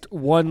at least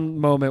one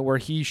moment where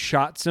he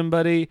shot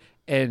somebody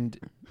and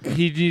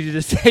he needed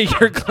to say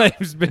your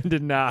claim's been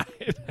denied.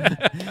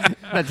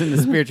 That's in the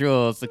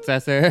spiritual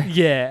successor.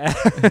 Yeah.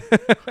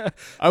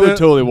 I would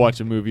totally watch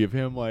a movie of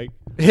him like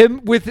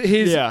Him with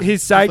his Yeah,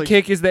 his it's like-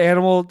 sidekick is the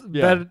animal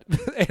Yeah.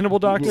 animal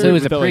doctor. So it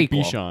was a without, like,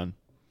 prequel. Bichon.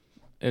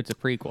 It's a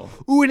prequel.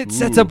 Ooh, and it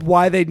sets up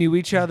why they knew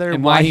each other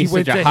And why he he's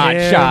went such a to hot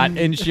him. shot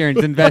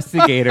insurance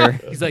investigator.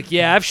 He's like,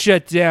 yeah, I've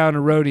shut down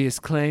erroneous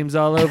claims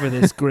all over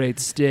this great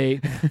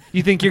state.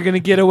 You think you're going to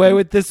get away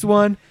with this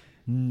one?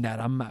 Not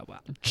on my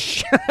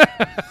watch.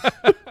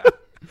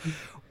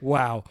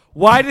 Wow.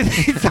 Why did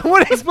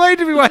someone explain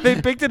to me why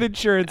they picked an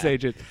insurance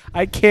agent?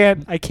 I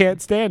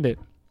can't stand it.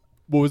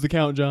 What was the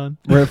count, John?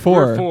 We're at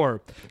 4. We're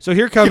 4. So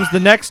here comes the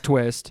next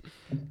twist.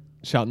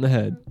 Shot in the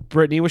head.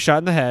 Brittany was shot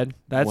in the head.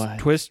 That's What?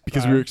 twist.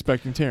 Because we were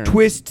expecting Terrence.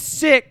 Twist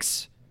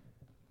 6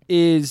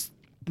 is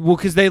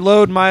because they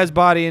load Maya's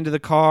body into the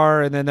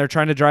car and then they're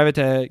trying to drive it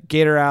to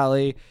Gator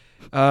Alley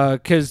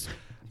because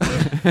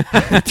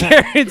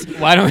Terrence.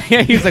 Why don't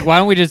he's like, why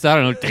don't we just, I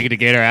don't know, take it to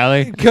Gator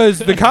Alley? Because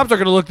the cops are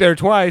going to look there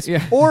twice,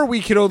 Yeah. or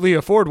we can only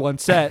afford one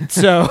set.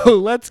 So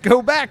let's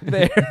go back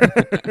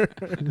there.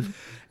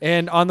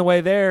 And on the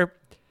way there,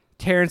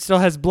 Terrence still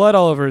has blood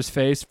all over his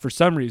face for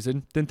some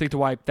reason. Didn't think to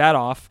wipe that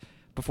off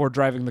before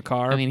driving the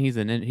car. I mean, he's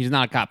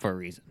not a cop for a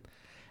reason.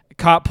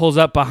 Cop pulls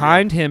up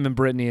behind him and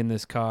Brittany in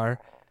this car.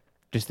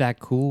 Just that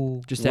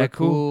cool. Just We're that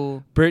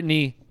cool.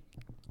 Brittany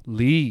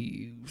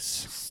leaves.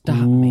 Stop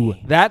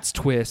me. That's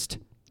twist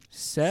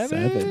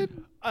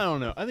 7. I don't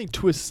know. I think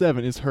twist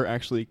 7 is her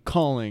actually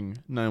calling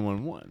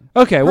 911.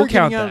 Okay, Her we'll getting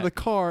count out of that.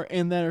 the car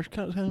and that are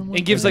kind of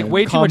It gives like Yeah.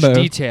 way too much Combo.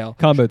 detail.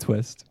 Combo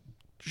twist.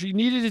 She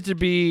needed it to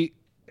be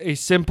a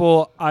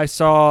simple, I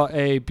saw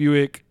a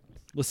Buick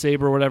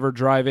LeSabre or whatever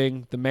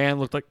driving. The man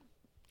looked like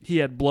he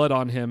had blood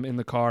on him in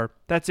the car.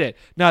 That's it.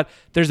 Not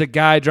there's a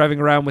guy driving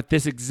around with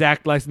this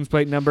exact license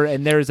plate number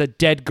and there's a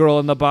dead girl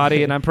in the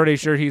body and I'm pretty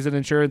sure he's an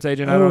insurance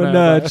agent. I don't Oh,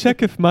 know. and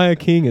check if Maya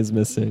King is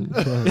missing.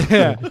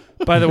 Yeah.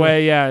 By the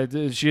way, yeah,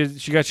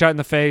 she got shot in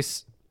the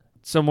face.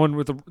 Someone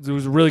it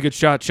was a really good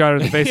shot her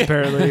in the face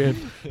apparently.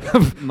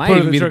 And Might put her in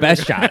even be the truck.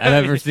 best shot I've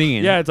ever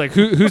seen. Yeah, it's like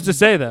who's to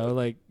say though?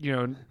 Like, you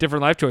know,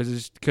 different life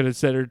choices could have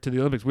sent her to the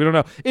Olympics. We don't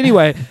know.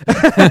 Anyway,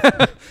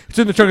 it's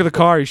in the trunk of the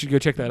car. You should go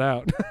check that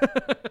out.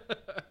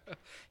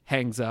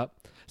 Hangs up.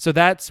 So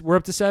we're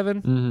up to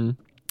 7. Mm-hmm.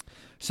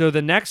 So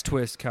the next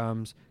twist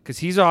comes because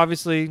he's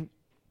obviously,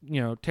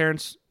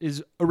 Terrence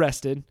is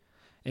arrested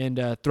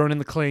and thrown in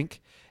the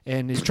clink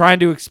and is trying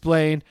to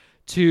explain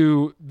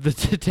to the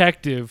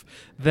detective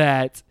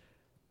that,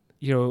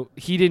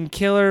 he didn't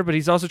kill her, but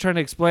he's also trying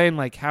to explain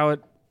like how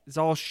it is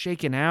all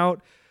shaken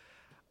out.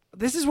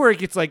 This is where it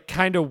gets like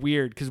kind of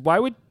weird because why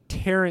would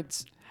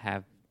Terrence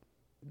Have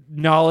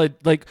knowledge?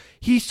 Like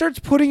he starts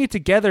putting it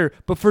together,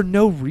 but for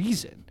no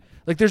reason.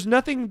 Like there's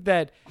nothing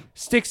that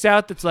sticks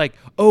out that's like,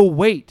 oh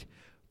wait,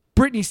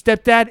 Brittany's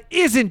stepdad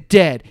isn't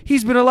dead.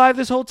 He's been alive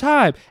this whole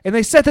time. And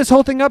they set this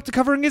whole thing up to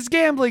covering his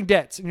gambling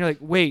debts. And you're like,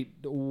 wait,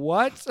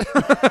 what?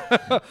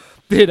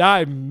 Did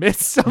I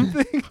miss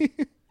something?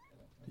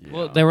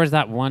 Well, there was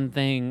that one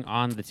thing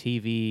on the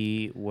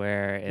TV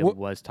where it What-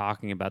 was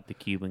talking about the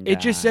Cuban guy. It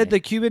just said the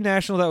Cuban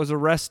national that was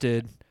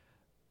arrested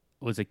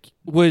was a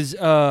was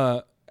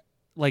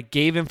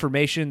gave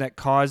information that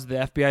caused the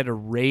FBI to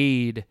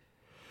raid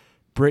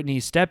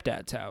Brittany's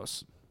stepdad's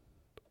house.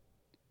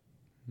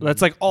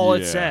 That's like all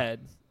it Yeah. said.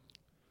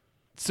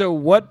 So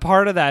what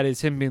part of that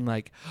is him being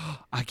like,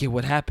 I get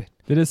what happened.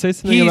 Did it say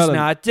something He's about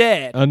not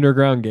dead. an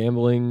underground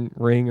gambling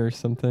ring or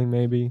something?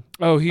 Maybe.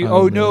 Oh,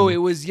 Oh, no, man. it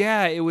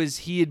was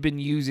he had been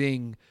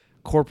using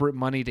corporate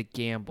money to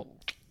gamble.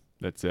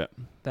 That's it.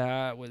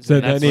 That was So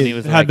that's then when he he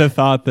was had like- the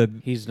thought that,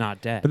 he's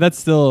not dead. but that's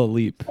still a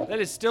leap. that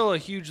is still a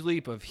huge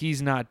leap of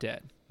he's not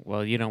dead.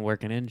 Well, you don't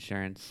work in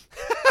insurance.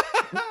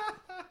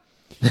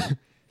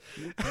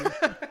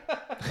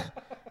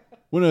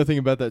 One other thing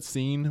about that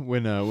scene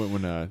when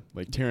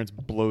like Terrence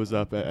blows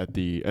up at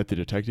the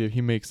detective, he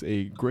makes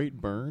a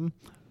great burn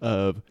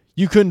of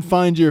 "You couldn't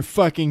find your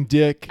fucking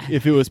dick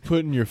if it was put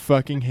in your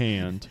fucking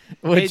hand."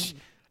 Which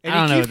And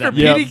I don't know he what keeps that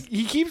repeating.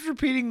 He keeps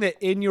repeating the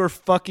 "in your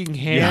fucking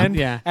hand"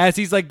 Yeah. as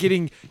he's like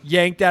getting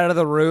yanked out of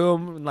the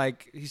room, and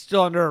like he's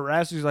still under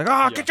arrest. He's like,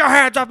 "Oh, get your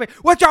hands off me!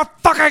 With your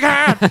fucking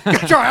hand!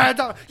 Get your hands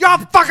off your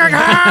fucking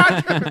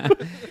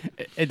hand!"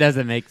 it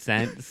doesn't make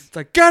sense. It's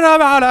like, "Get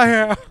him out of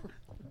here!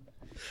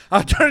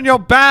 I'll turn your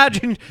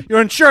badge and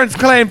your insurance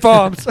claim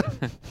forms.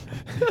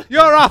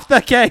 You're off the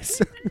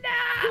case."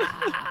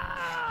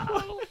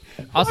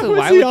 Also, Why why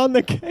was he would on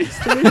the case?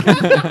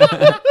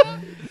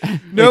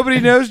 Nobody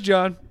knows,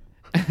 John.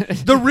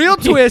 The real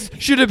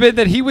twist should have been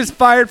that he was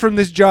fired from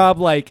this job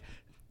like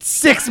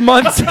 6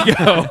 months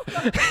ago,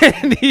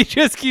 and he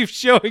just keeps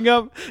showing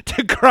up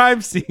to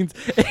crime scenes,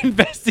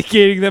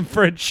 investigating them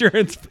for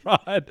insurance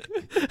fraud.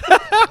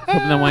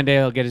 Hoping that one day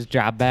he'll get his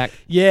job back.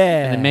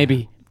 Yeah, And then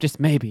maybe, just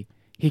maybe,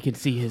 he can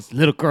see his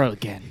little girl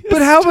again.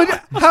 But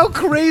how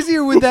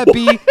crazier would that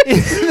be?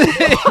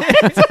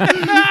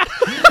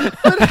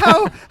 But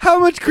how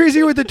much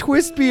crazier would the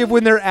twist be of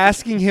when they're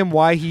asking him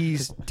why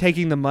he's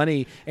taking the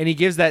money, and he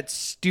gives that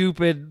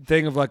stupid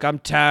thing of like, I'm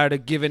tired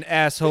of giving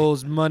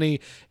assholes money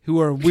who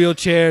are in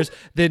wheelchairs,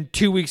 then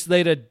 2 weeks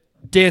later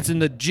dancing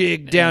the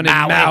jig down in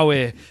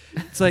Maui.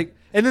 It's like,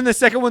 and then the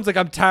second one's like,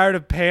 I'm tired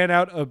of paying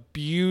out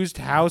abused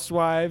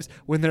housewives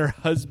when their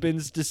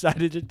husbands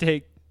decided to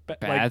take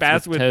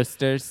baths with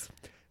toasters.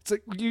 It's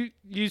like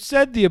you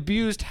said the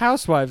abused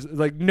housewives,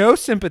 like no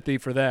sympathy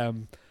for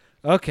them.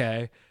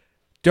 Okay.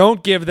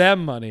 Don't give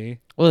them money.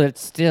 Well, it's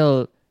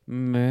still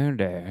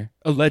murder.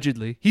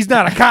 Allegedly. He's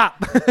not a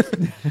cop.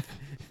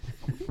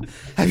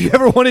 Have you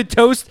ever wanted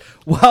toast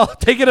while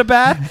taking a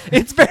bath?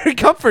 It's very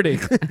comforting.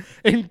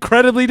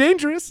 Incredibly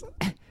dangerous.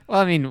 Well,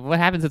 I mean, what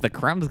happens if the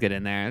crumbs get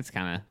in there? It's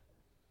kind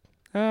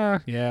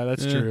of... Yeah,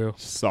 that's true.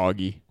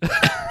 Soggy.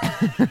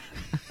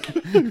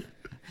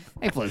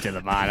 They float to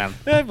the bottom.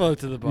 I vote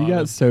to the bottom. You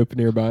got soap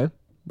nearby.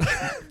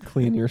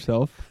 Clean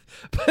yourself.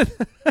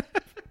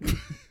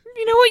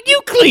 You know what?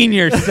 You clean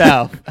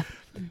yourself.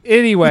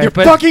 Anyway,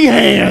 but Fucking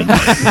hands!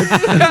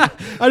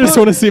 I just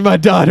want to see my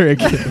daughter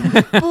again.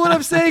 But what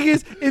I'm saying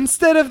is,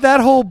 instead of that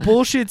whole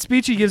bullshit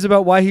speech he gives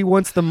about why he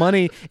wants the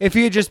money, if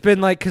he had just been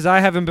like, because I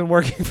haven't been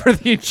working for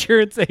the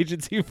insurance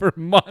agency for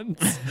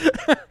months,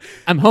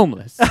 I'm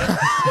homeless.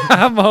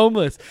 I'm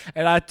homeless,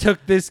 and I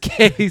took this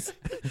case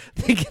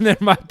thinking there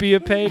might be a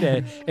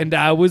payday, and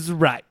I was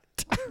right.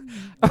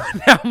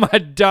 Now my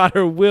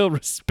daughter will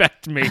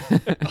respect me.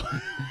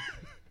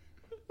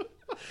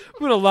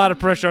 Put a lot of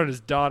pressure on his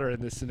daughter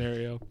in this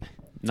scenario.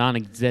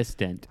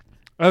 Non-existent.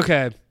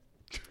 Okay.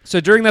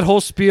 So during that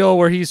whole spiel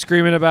where he's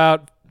screaming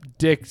about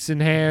dicks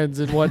and hands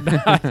and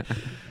whatnot,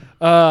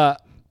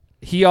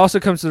 he also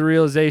comes to the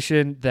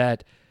realization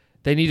that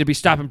they need to be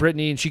stopping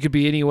Brittany, and she could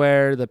be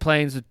anywhere, the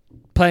planes,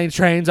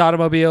 trains,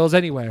 automobiles,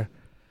 anywhere.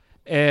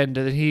 And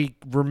then he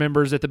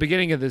remembers at the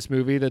beginning of this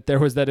movie that there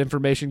was that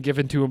information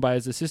given to him by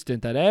his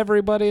assistant that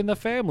everybody in the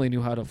family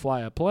knew how to fly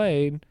a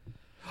plane.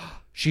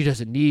 She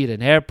doesn't need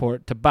an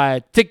airport to buy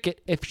a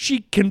ticket if she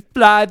can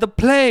fly the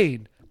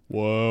plane.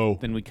 Whoa.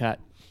 Then we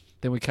cut.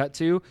 Then we cut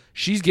to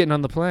she's getting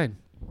on the plane.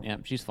 Yeah,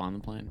 she's flying the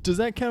plane. Does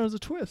that count as a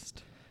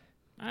twist?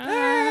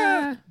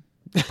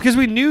 Because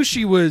we knew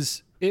she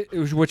was it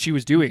was what she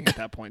was doing at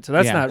that point. So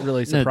that's Yeah. not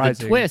really No,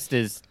 surprising. the twist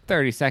is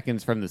 30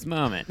 seconds from this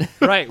moment.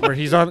 Right, where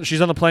she's on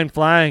the plane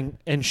flying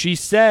and she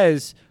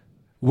says,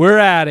 "We're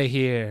out of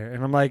here."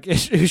 And I'm like,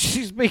 who's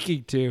she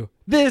speaking to?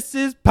 This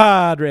is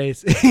pod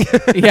racing.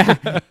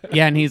 yeah.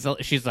 Yeah, and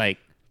she's like,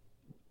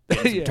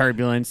 Yeah.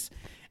 turbulence.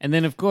 And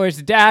then, of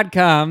course, Dad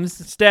comes.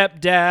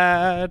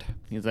 Stepdad.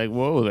 He's like,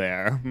 whoa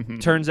there.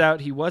 Turns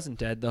out he wasn't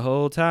dead the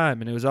whole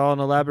time, and it was all an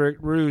elaborate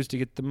ruse to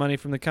get the money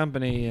from the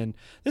company. And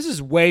this is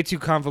way too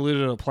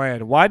convoluted a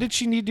plan. Why did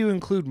she need to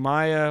include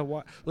Maya?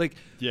 Why,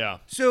 Yeah.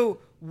 so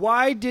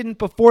why didn't,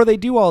 before they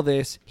do all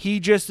this, he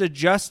just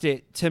adjust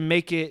it to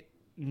make it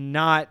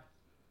not,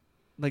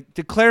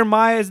 declare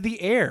Maya as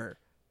the heir?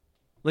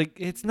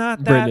 It's not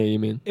that. Brittany, you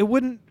mean? It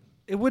wouldn't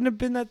have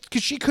been that,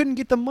 because she couldn't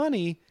get the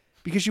money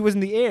because she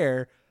wasn't the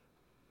heir.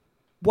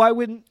 Why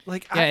wouldn't,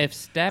 Yeah, if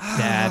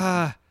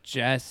stepdad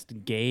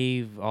just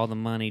gave all the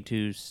money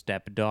to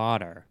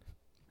stepdaughter.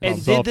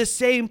 and did the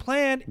same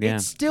plan, Yeah. it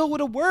still would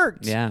have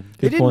worked. Yeah.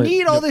 They Good didn't point.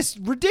 need all this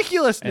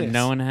ridiculousness. And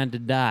no one had to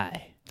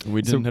die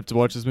We didn't have to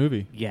watch this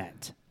movie.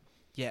 yet.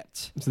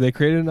 yet. So they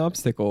created an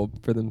obstacle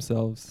for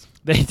themselves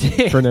They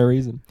did. for no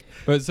reason.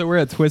 But so we're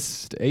at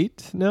twist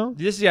 8 now?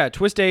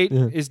 Twist 8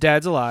 Yeah. is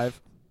Dad's alive.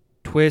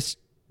 Twist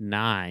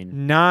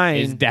 9 9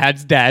 is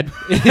Dad's dead.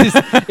 is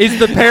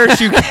the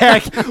parachute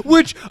gag,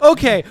 which,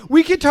 okay,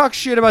 we can talk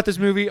shit about this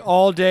movie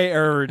all day,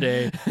 every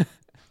day.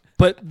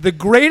 But the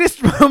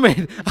greatest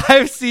moment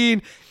I've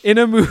seen in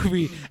a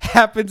movie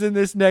happens in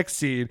this next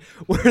scene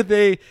where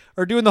they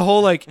are doing the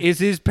whole, is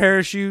his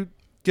parachute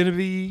going to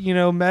be,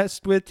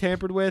 messed with,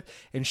 tampered with?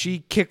 And she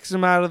kicks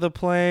him out of the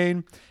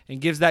plane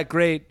and gives that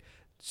great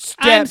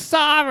step. I'm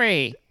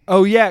sorry.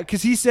 Oh, yeah,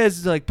 because he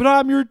says, but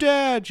I'm your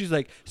dad. She's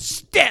like,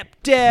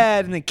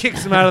 stepdad, and then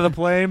kicks him out of the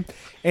plane,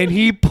 and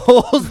he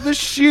pulls the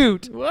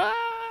chute.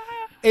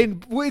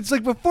 And it's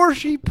before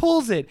she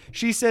pulls it,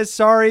 she says,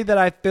 "Sorry that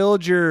I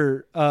filled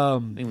your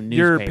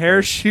Newspapers.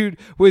 parachute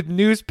with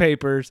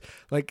newspapers."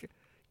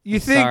 You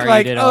think Sorry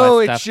you did all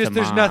that it's stuff just to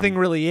there's Mom. nothing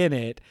really in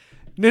it.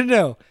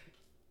 No.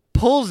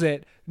 Pulls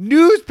it.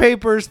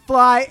 Newspapers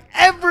fly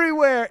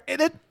everywhere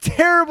in a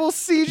terrible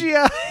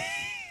CGI.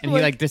 And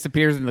he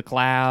disappears in the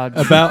clouds.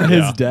 About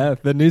his Yeah.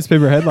 death. The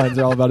newspaper headlines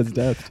are all about his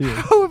death, too.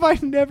 How have I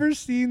never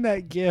seen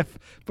that GIF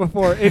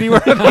before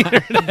anywhere on the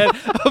internet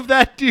of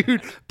that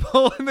dude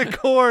pulling the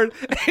cord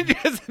and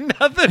just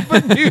nothing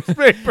but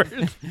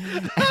newspapers?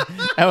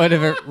 That would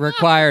have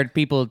required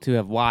people to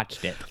have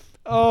watched it.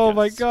 Oh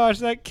my Yes. gosh,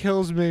 that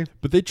kills me.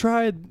 But they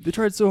tried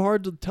so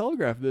hard to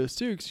telegraph this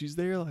too, because she's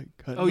there like.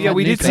 Cutting Oh, yeah, up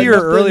we did newspapers. see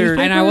her earlier.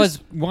 And I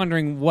was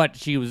wondering what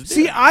she was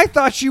See, doing. I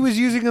thought she was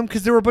using them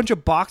because there were a bunch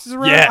of boxes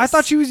around. Yes. I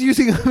thought she was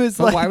using them as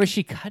But like why was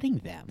she cutting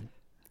them?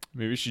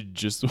 Maybe she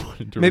just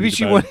wanted to. maybe read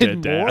she about her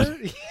wanted dead more.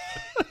 dad.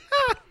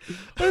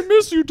 I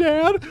miss you,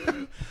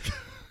 Dad.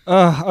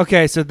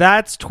 Okay, so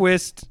that's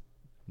twist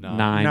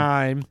Nine.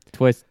 9.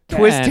 Twist.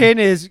 Twist 10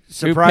 is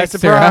surprise,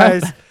 picks her up?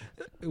 surprise.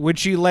 When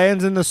she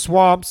lands in the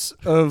swamps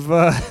of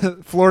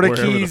Florida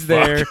Wherever Keys the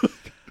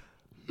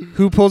there,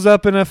 who pulls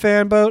up in a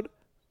fan boat?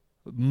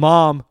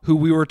 Mom, who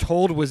we were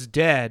told was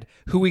dead,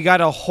 who we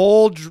got a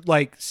whole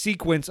like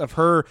sequence of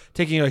her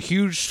taking a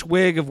huge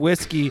swig of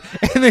whiskey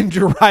and then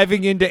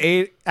driving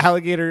into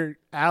Alligator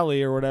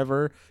Alley or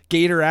whatever,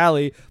 Gator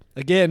Alley.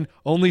 Again,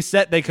 only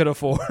set they could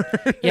afford.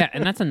 Yeah,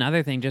 and that's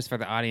another thing just for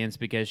the audience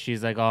because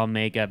she's like all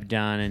makeup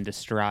done and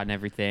distraught and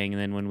everything.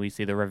 And then when we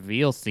see the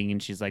reveal scene,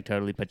 she's like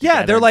totally put together.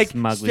 Yeah, they're and like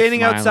smugly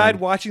standing smiling. outside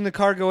watching the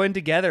car go in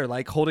together,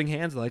 like holding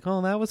hands, like,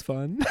 oh, that was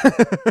fun.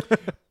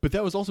 But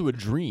that was also a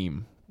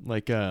dream.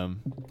 Like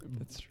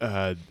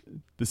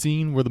the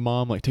scene where the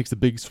mom like takes a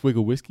big swig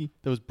of whiskey.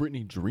 That was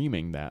Brittany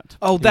dreaming that.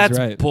 Oh, that's right.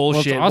 Well, it's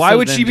bullshit. also Why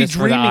would then she be just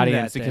for the dreaming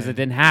audience that? because then? it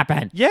didn't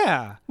happen.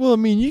 Yeah. Well, I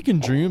mean, you can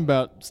dream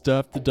about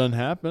stuff that doesn't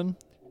happen.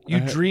 You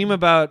dream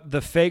about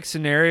the fake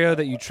scenario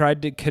that you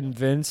tried to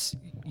convince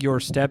your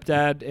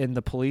stepdad and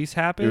the police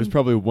happened? It was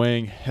probably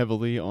weighing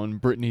heavily on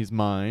Brittany's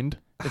mind.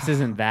 This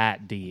isn't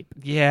that deep.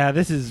 Yeah,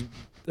 this is...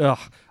 Ugh.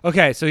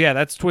 Okay, so yeah,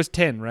 that's twist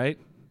 10, right?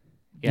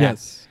 Yeah.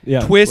 Yes.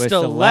 Yeah. Twist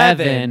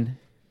 11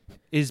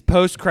 is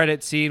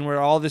post-credit scene where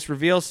all this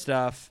reveals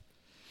stuff.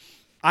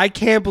 I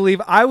can't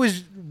believe... I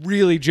was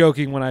really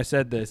joking when I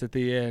said this at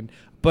the end,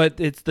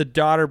 but it's the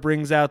daughter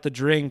brings out the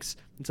drinks.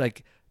 It's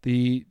like...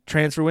 The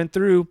transfer went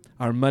through.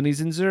 Our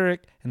money's in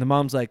Zurich. And the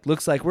mom's like,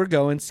 looks like we're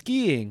going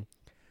skiing.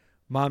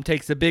 Mom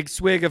takes a big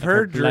swig of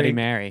her drink. Bloody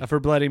Mary. Of her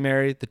Bloody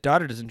Mary. The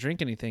daughter doesn't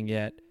drink anything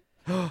yet.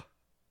 Did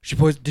she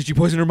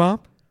poison her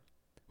mom?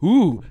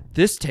 Ooh,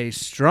 this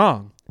tastes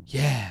strong.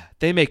 Yeah,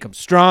 they make them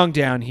strong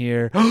down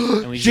here.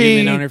 And we zoom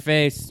in on her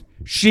face.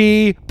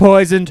 She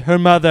poisoned her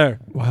mother.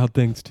 Wild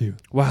things too.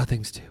 Wild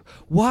things too.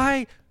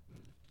 Why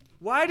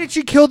did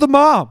she kill the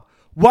mom?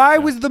 Why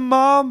was the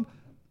mom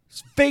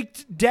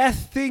faked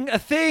death thing a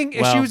thing if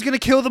she Well, was going to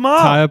kill the mom?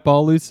 Tie up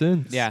all loose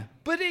ends. Yeah.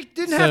 But it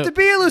didn't So- have to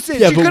be a loose end.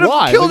 Yeah, She but could have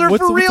why? killed her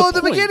What's for the real at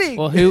the point? beginning.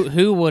 Well,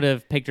 who would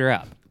have picked her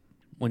up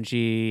when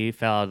she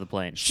fell out of the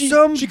plane? She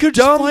Some could dumb-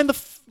 just fly in the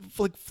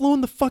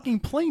flown the fucking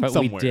plane But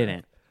somewhere. we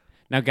didn't.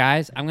 Now,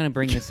 guys, I'm going to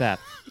bring this up.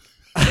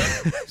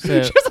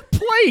 So, She has a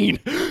plane.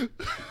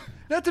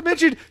 Not to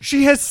mention,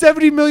 she has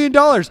 $70 million.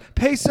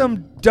 Pay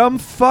some dumb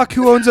fuck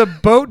who owns a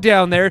boat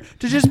down there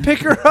to just pick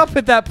her up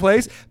at that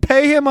place,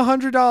 pay him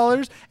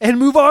 $100, and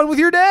move on with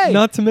your day.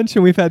 Not to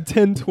mention we've had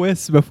 10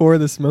 twists before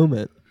this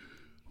moment.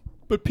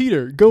 But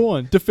Peter, go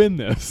on, defend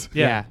this.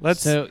 Yeah,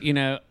 let's. So,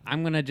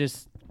 I'm going to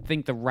just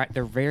think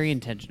they're very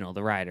intentional,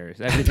 the writers.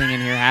 Everything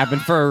in here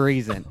happened for a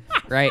reason,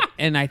 right?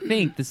 And I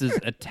think this is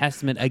a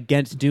testament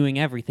against doing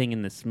everything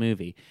in this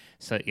movie.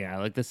 So, I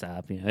looked this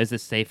up. Is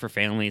this safe for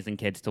families and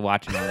kids to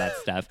watch and all that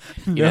stuff?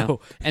 You No, know?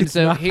 And it's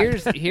so not.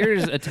 here's a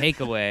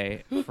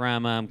takeaway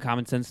from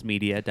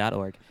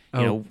commonsensemedia.org.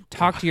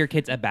 Talk to your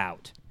kids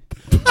about.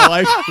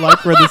 I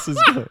like where this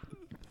is going.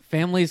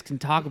 Families can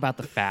talk about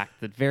the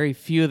fact that very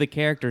few of the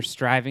characters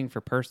striving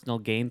for personal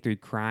gain through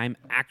crime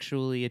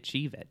actually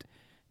achieve it.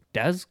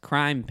 Does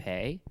crime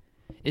pay?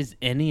 Is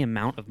any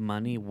amount of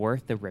money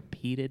worth the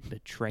repeated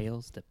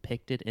betrayals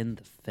depicted in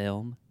the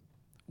film?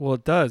 Well,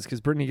 it does,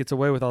 because Brittany gets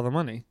away with all the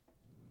money.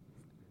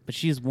 But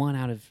she's one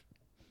out of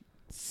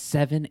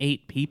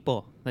 7-8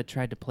 people that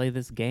tried to play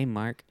this game,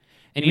 Mark.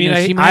 And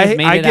she might have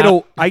made it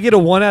out. I get a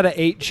 1 out of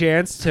 8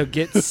 chance to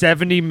get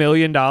 $70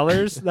 million.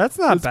 That's not That's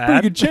a bad.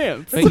 pretty good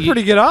chance. That's a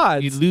pretty good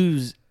odds. You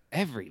lose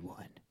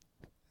everyone.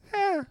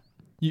 Eh,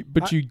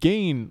 But you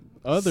gain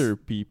other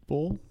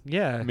people,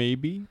 yeah.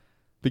 maybe.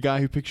 The guy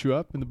who picks you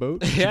up in the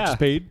boat, Yeah. just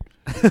paid.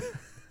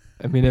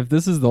 I mean, if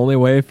this is the only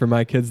way for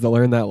my kids to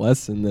learn that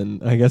lesson,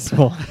 then I guess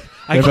we'll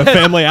have a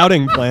family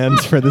outing planned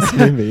for this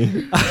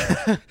movie.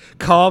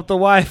 Call up the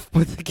wife,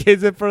 put the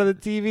kids in front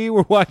of the TV.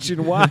 We're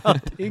watching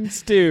Wild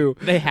Things 2.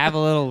 They have a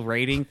little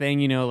rating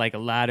thing, like a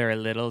lot or a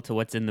little to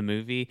what's in the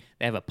movie.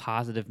 They have a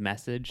positive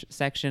message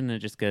section, and it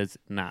just goes,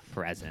 not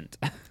present,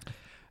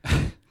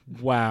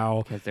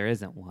 Wow. because there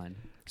isn't one.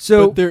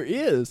 So But there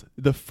is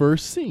the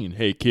first scene.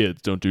 Hey,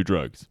 kids, don't do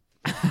drugs.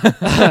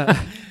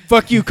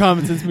 Fuck you,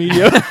 Common Sense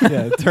Media.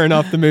 Yeah, turn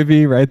off the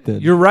movie right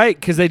then. you're right,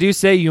 because they do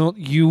say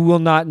you will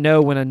not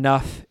know when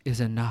enough is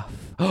enough.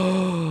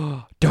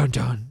 Dun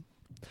dun.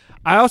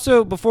 I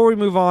also, before we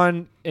move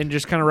on and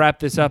just kind of wrap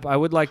this up, I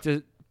would like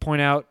to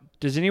point out,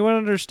 does anyone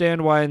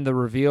understand why in the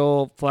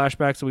reveal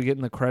flashbacks that we get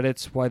in the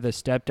credits, why the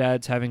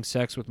stepdad's having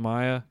sex with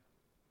Maya?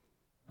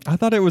 I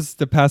thought it was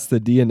to pass the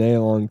DNA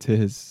along to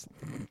his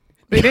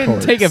They didn't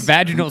Corpse. take a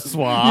vaginal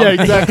swab. Yeah,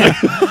 exactly.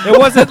 It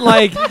wasn't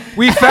like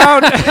we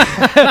found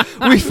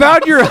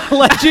your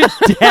alleged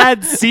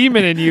dad's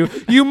semen in you.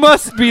 You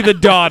must be the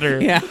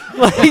daughter. Yeah.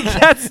 Like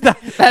that's not,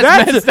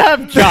 That's messed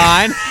up,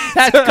 John.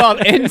 That's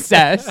called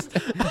incest.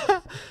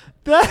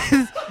 that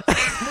is,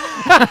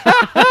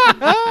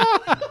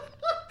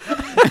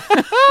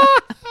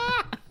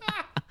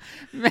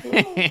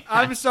 Man.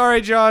 I'm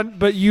sorry, John,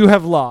 but you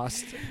have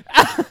lost.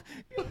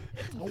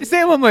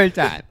 Say it one more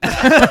time.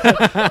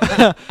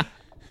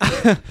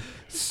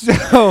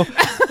 So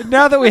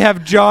now that we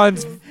have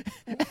John's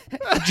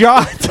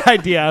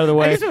idea out of the I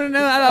way, just want to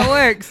know how that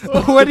works.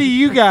 what do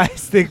you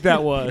guys think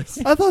that was?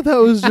 I thought that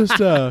was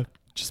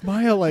just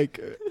Maya like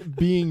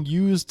being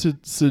used to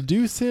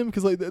seduce him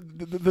because like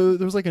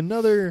there was like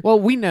another. Well,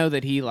 we know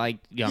that he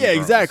liked young Yeah,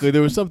 girls. exactly.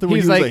 There was something where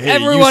He's he was like, like, hey,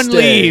 you everyone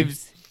stay."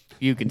 leaves.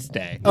 You can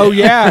stay. Oh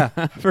yeah,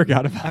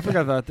 Forgot about I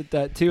forgot about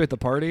that too at the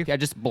party. Yeah,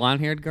 just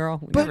blonde-haired girl.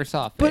 We But- never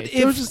saw a face. But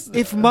It was if just-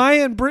 if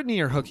Maya and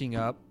Brittany are hooking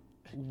up,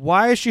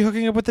 why is she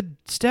hooking up with the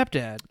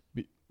stepdad?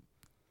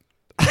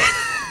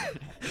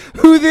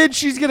 Who then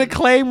she's gonna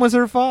claim was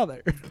her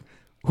father?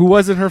 Who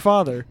wasn't her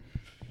father?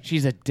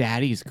 She's a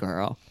daddy's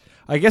girl.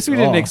 I guess we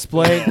didn't Oh.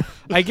 explain.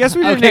 I guess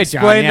we didn't Okay,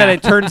 explain John, that yeah.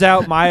 it turns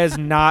out Maya's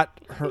not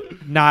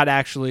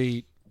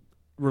actually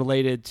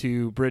related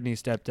to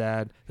Brittany's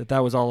stepdad. That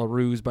was all a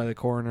ruse by the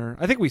coroner.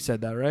 I think we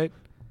said that, right?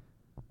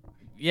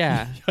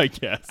 Yeah. I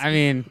guess. I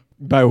mean,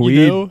 by You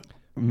we. know?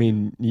 I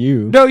mean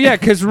you. No, yeah,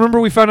 because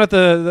remember we found out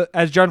the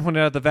as John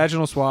pointed out, the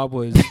vaginal swab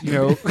was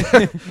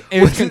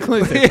it was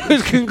conclusive. It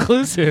was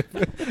conclusive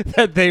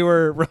that they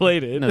were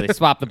related. No, they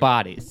swapped the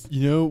bodies.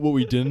 You know what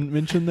we didn't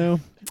mention though?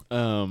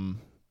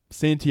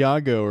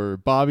 Santiago or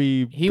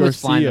Bobby He Garcia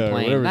was flying the or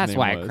plane. whatever his That's name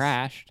why was. it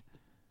crashed.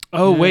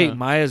 Oh Yeah. wait,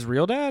 Maya's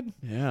real dad?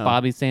 Yeah.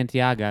 Bobby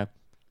Santiago.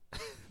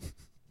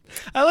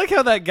 I like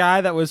how that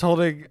guy that was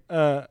holding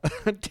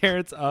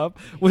Terrence up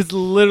was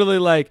literally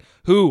like,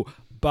 who?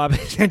 Bobby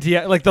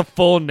Santiago, like the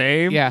full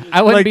name. Yeah,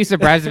 I wouldn't Like- be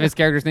surprised if his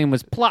character's name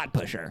was Plot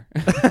Pusher.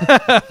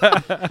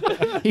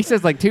 He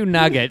says like 2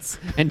 nuggets,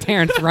 and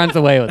Terrence runs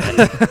away with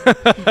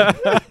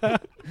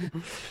it.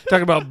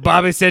 Talking about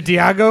Bobby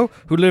Santiago,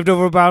 who lived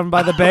over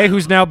by the bay,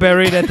 who's now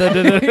buried at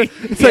the.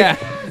 It's Yeah,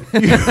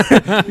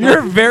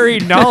 You're very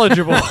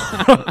knowledgeable.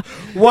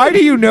 Why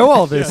do you know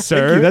all this,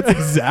 sir? Thank you. That's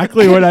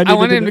exactly what I needed I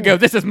wanted him to know. go.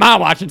 This is my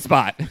watching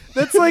spot.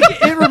 That's like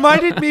it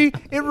reminded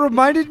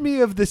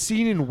me of the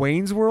scene in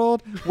Wayne's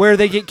World where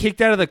they get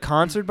kicked out of the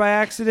concert by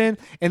accident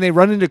and they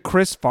run into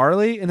Chris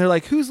Farley and they're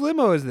like, "Whose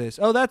limo is this?"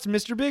 "Oh, that's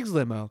Mr. Big's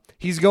limo.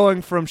 He's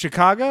going from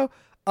Chicago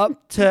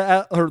up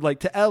to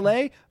to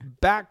LA,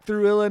 back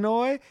through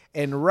Illinois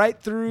and right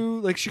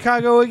through like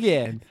Chicago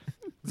again."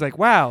 It's like,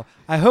 wow,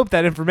 I hope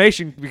that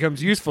information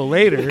becomes useful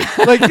later.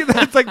 Like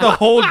that's like the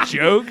whole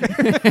joke.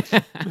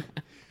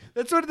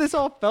 That's what this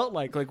all felt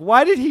like. Like,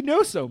 why did he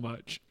know so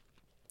much?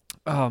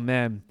 Oh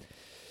man.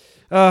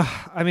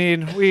 I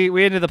mean,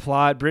 we ended the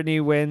plot.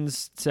 Brittany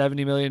wins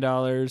 $70 million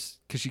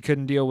because she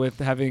couldn't deal with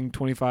having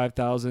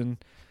 $25,000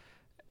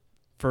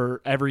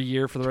 for every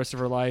year for the rest of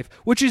her life,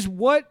 which is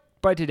what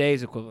by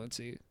today's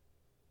equivalency.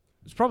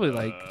 It's probably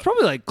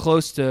like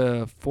close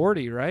to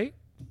 40, right?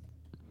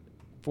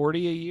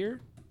 40 a year.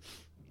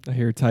 I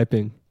hear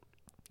typing.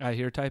 I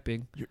hear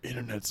typing. Your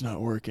internet's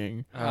not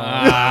working.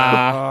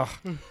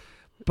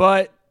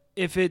 But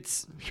if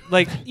it's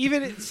like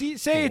even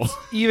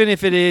even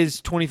if it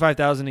is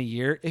 $25,000 a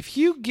year, if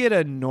you get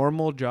a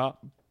normal job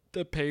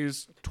that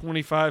pays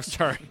 25,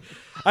 sorry,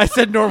 I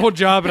said normal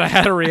job and I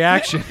had a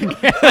reaction.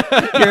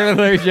 You're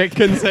allergic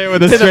Couldn't say it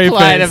with a to the straight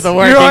plight face. of the You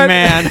working know what?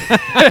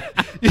 man.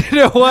 You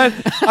know what?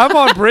 I'm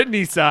on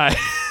Brittany's side.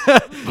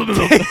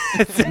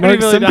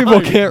 Mark, some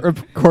people can't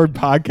record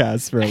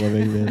podcasts for a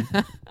living, man.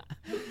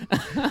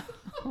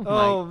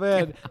 Oh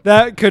man,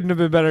 that couldn't have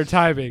been better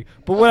timing.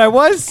 But what I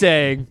was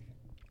saying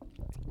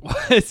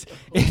was,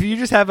 if you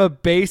just have a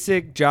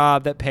basic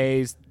job that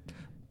pays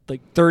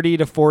like 30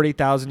 to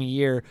 40,000 a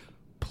year,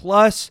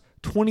 plus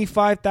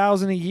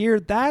 25,000 a year,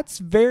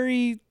 that's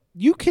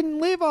you can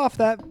live off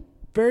that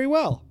very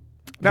well.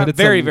 Not But it's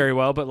very, a- very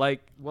well, but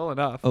like well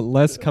enough. A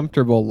less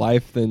comfortable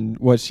life than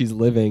what she's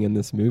living in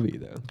this movie,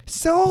 though.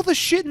 Sell all the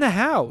shit in the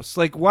house.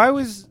 Like, why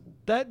was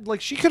that? Like,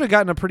 she could have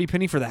gotten a pretty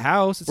penny for the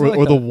house. It's Or, not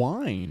like the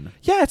wine.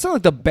 yeah, it's not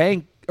like the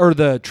bank or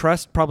the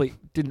trust probably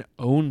didn't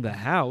own the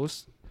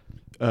house.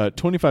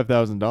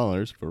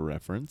 $25,000 for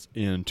reference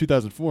in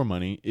 2004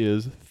 money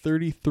is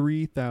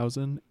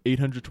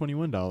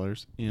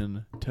 $33,821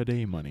 in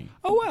today money.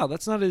 Oh wow,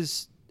 that's not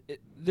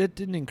that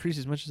didn't increase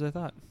as much as I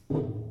thought.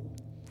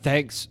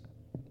 Thanks.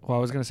 Well,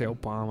 I was gonna say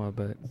Obama,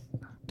 but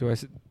do I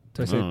say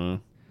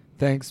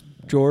thanks,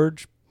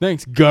 George?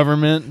 Thanks,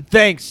 government.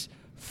 Thanks,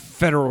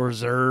 Federal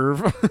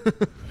Reserve.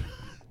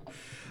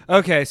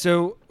 Okay,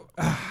 so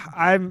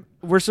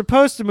we're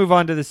supposed to move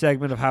on to the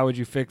segment of how would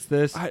you fix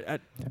this? I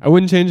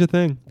wouldn't change a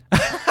thing.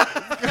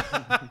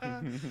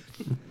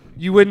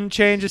 You wouldn't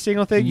change a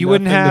single thing. You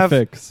wouldn't Nothing to have.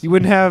 fix. You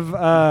wouldn't have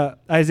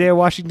Isaiah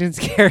Washington's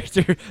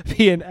character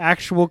be an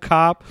actual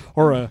cop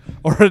or an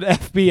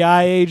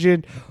FBI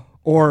agent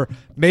or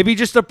maybe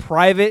just a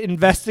private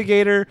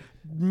investigator.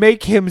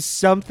 Make him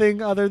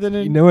something other than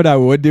You know what I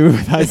would do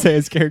with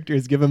Isaiah's character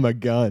is give him a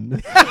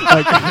gun.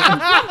 Like,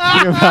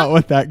 think about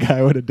what that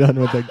guy would have done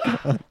with a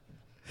gun.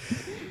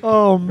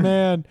 Oh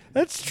man,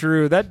 that's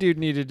true. That dude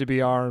needed to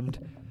be armed.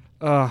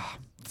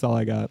 That's all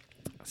I got.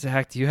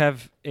 Zach, do you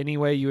have any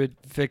way you would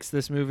fix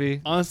this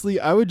movie? Honestly,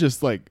 I would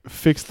just like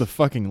fix the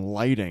fucking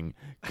lighting,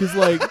 cause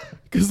like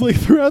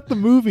throughout the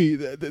movie,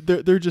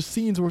 there are just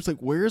scenes where it's like,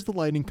 where's the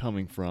lighting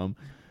coming from,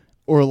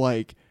 or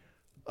like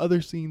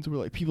other scenes where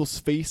like people's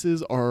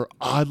faces are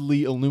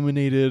oddly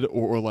illuminated,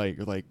 or like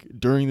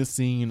during the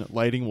scene,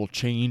 lighting will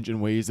change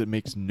in ways that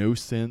makes no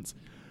sense.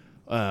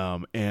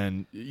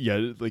 And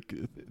yeah, like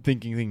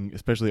thinking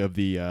especially of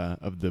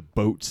the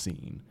boat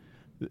scene.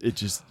 It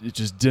just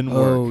didn't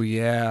work. Oh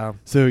yeah.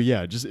 So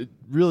yeah, just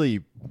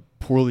really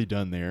poorly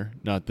done there.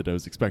 Not that I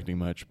was expecting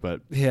much,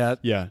 but Yeah.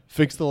 yeah,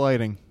 fix the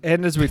lighting.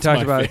 And as we That's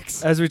talked my about,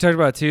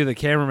 fix. too, the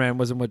cameraman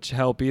wasn't much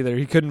help either.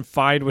 He couldn't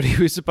find what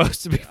he was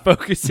supposed to be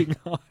focusing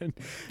on.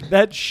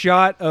 That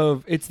shot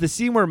of it's the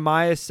scene where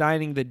Maya's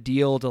signing the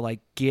deal to like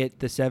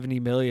get the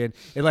 70 million.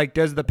 It like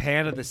does the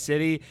pan of the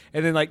city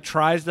and then like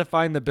tries to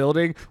find the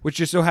building, which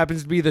just so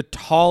happens to be the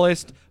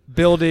tallest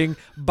building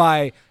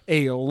by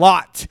a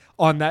lot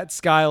on that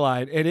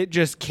skyline, and it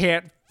just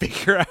can't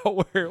figure out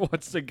where it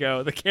wants to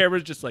go. The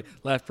camera's just like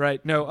left,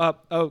 right, no,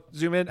 up, oh,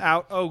 zoom in,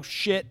 out, oh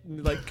shit,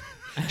 and like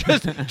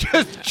just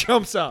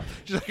jumps up.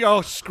 Just like,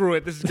 oh screw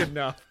it, this is good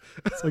enough.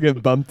 It's like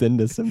it bumped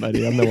into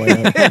somebody on the way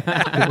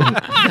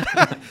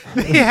up.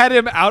 They had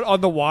him out on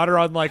the water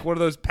on like one of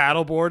those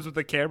paddle boards with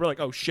the camera, like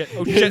oh shit,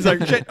 oh shit, oh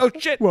shit, oh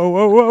shit. Whoa,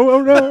 whoa, whoa,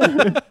 whoa,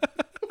 no.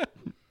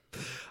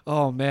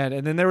 Oh man,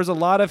 and then there was a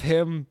lot of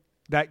him.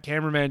 That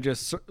cameraman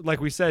just, like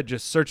we said,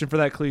 just searching for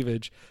that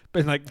cleavage,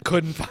 but like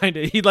couldn't find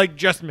it. He'd like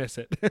just miss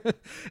it.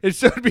 And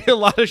so it'd be a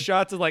lot of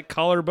shots of like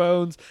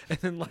collarbones and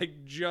then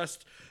like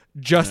just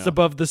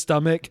above the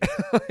stomach.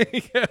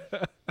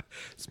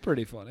 It's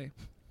pretty funny.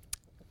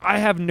 I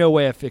have no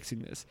way of fixing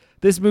this.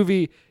 This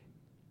movie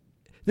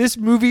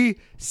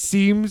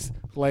seems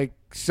like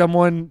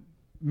someone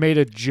made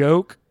a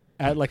joke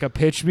at like a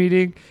pitch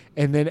meeting,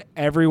 and then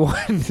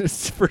everyone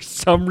just for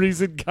some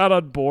reason got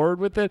on board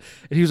with it,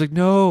 and he was like,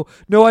 no,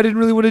 I didn't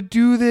really want to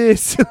do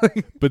this.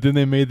 But then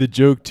they made the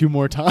joke 2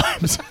 more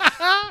times.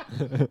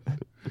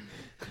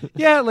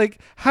 Yeah,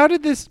 like how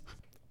did this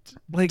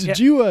like Did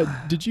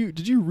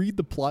you read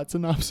the plot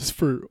synopsis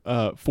for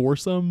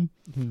Foursome?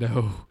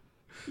 No.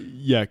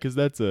 Yeah, because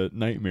that's a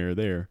nightmare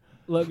there.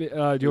 Let me do you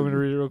want me to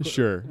read it real quick?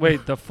 Sure.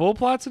 Wait, the full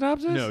plot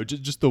synopsis? No,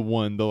 just the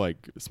one, the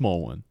like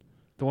small one.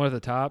 The one at the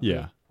top?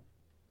 Yeah.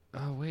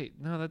 Oh wait,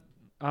 no, that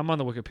I'm on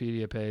the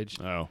Wikipedia page.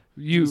 Oh.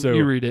 You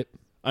read it.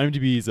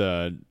 IMDb's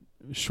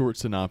short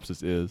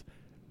synopsis is: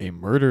 a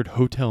murdered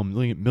hotel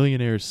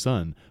millionaire's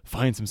son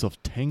finds himself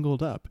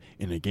tangled up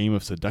in a game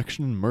of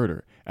seduction and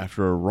murder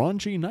after a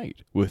raunchy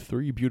night with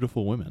 3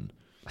 beautiful women.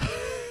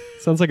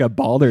 Sounds like a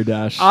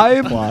Balderdash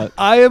plot.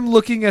 I am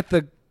looking at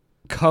the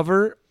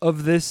cover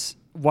of this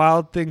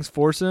Wild Things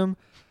Foursome.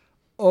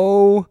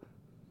 Oh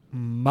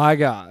my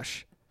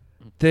gosh,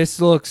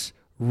 this looks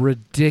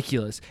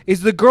ridiculous. Is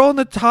the girl on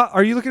the top?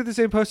 Are you looking at the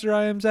same poster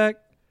I am, Zach?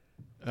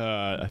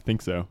 I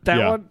think so. That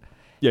yeah. one?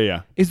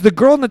 Yeah. Is the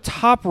girl on the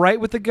top right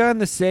with the gun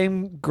the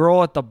same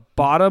girl at the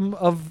bottom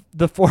of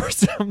the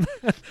foursome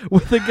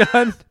with the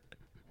gun?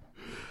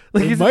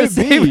 Like, It is it might the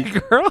same be.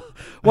 girl?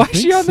 Why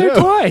is she think on there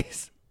so.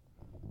 twice?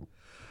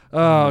 Oh,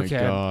 my okay.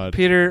 God.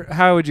 Peter,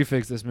 how would you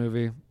fix this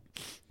movie?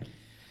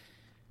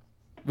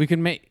 We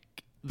can make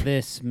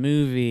this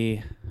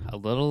movie a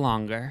little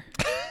longer.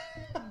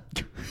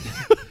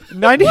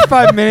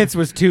 95 minutes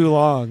was too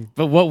long.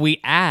 But what we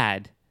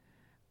add,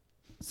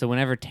 so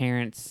whenever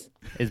Terrence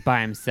is by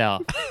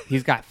himself,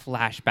 he's got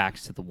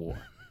flashbacks to the war.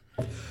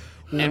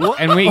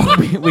 And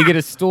we get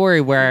a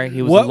story where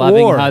he was What a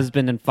loving war?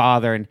 husband and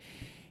father,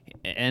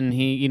 and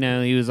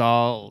he was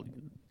all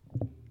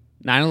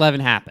 9/11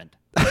 happened.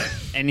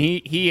 And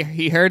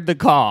he heard the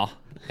call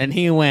and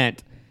he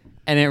went,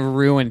 and it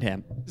ruined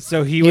him.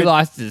 So He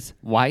lost his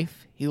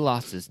wife, he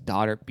lost his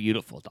daughter,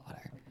 beautiful daughter.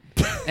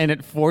 And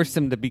it forced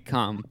him to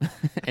become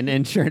an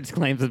insurance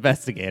claims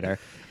investigator.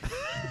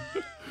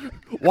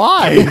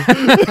 Why?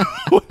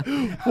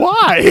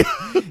 Why?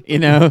 You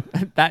know,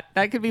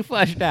 that could be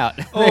fleshed out.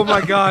 Oh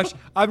my gosh.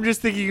 I'm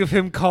just thinking of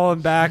him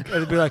calling back and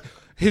it'd be like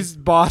his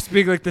boss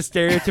being like the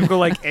stereotypical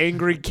like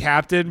angry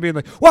captain being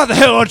like, why the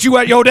hell aren't you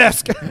at your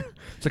desk?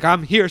 It's like,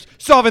 I'm here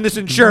solving this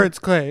insurance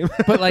claim.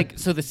 But like,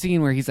 so the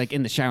scene where he's like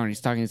in the shower and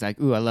he's talking, he's like,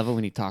 ooh, I love it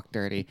when he talk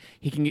dirty.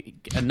 He can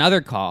get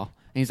another call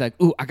and he's like,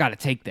 ooh, I got to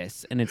take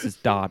this. And it's his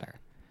daughter.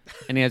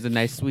 And he has a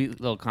nice,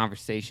 sweet little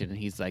conversation. And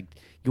he's like,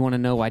 you want to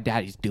know why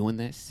daddy's doing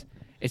this?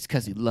 It's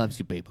because he loves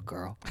you, baby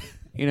girl.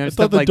 You know, I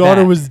stuff thought the like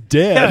daughter that. was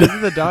dead.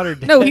 Isn't the daughter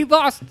dead? No, he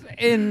lost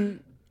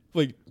in...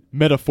 Like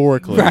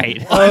metaphorically.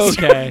 Right.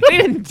 Okay. He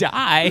didn't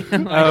die.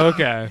 Like, Oh,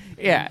 okay.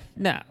 yeah,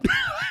 no.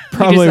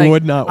 Probably Just like-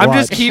 would not I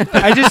watch.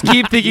 just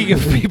keep thinking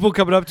of people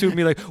coming up to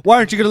me like, why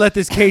aren't you going to let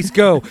this case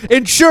go?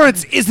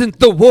 Insurance isn't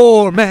the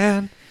war,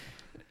 man.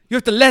 You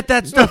have to let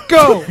that stuff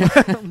go.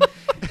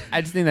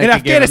 I just think that In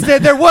could give him-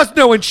 Afghanistan, there was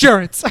no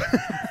insurance.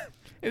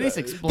 At least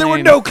explain. There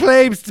were no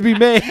claims to be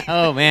made.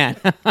 Oh man.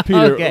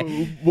 Peter,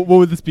 Okay. what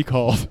would this be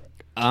called?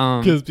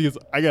 Um, Because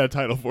I got a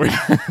title for you.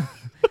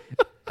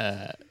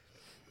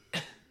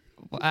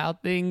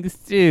 Wild Things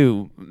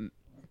 2.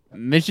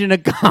 Mission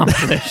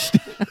accomplished.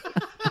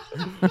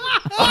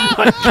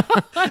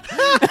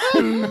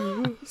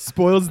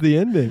 Spoils the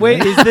ending.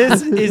 Wait, right?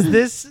 is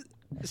this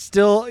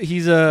still?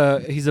 He's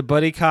a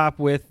buddy cop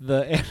with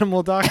the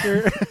animal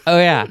doctor. Oh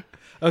yeah.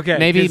 Okay,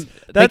 Maybe 'cause they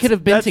that's- could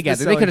have been that's the together.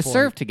 They selling could have point.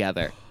 served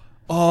together.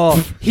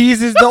 Oh, he's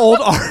the old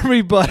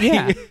army buddy.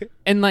 Yeah.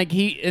 And like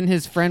he and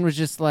his friend was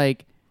just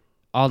like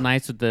all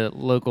nice with the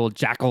local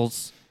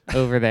jackals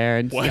over there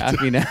and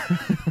stuff, you know.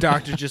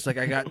 Doctor's just like,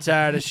 I got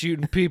tired of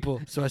shooting people,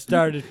 so I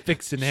started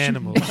fixing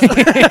animals.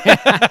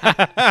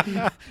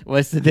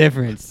 What's the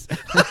difference?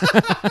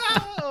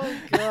 Oh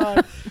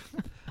God.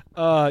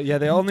 Yeah,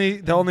 the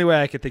only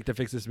way I could think to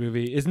fix this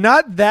movie is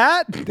not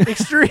that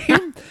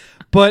extreme,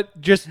 but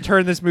just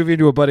turn this movie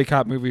into a buddy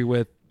cop movie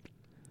with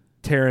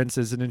Terrence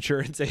as an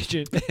insurance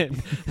agent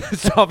and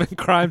solving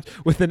crimes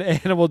with an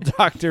animal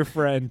doctor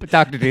friend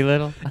Dr.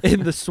 Dolittle.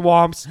 in the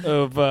swamps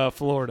of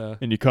Florida.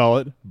 And you call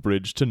it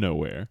Bridge to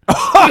Nowhere. Oh.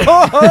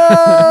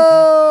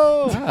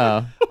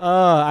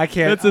 I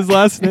can't. That's his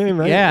last name,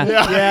 right? Yeah.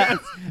 Yeah.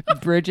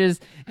 Bridges,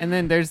 and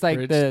then there's like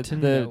Bridge the to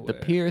the nowhere.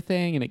 pier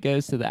thing, and it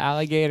goes to the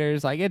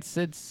alligators. Like it's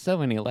so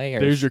many layers.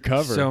 There's your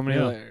cover. So many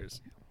Yeah.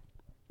 layers.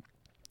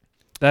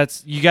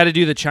 That's you got to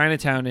do the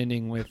Chinatown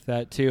ending with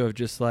that too, of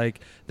just like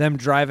them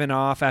driving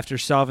off after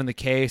solving the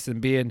case and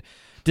being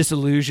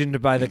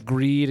disillusioned by the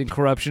greed and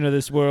corruption of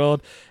this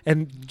world,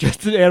 and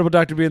just the animal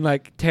doctor being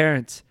like,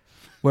 Terrence,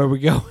 where are we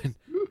going?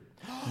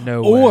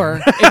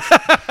 Nowhere.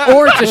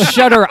 or it's a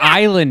Shutter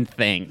Island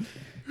thing.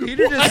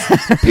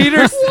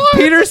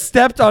 Peter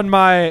stepped on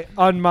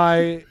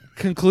my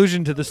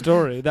conclusion to the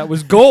story. That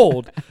was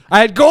gold. I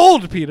had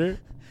gold, Peter.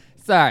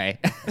 Sorry.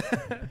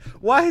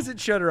 Why is it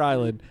Shutter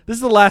Island? This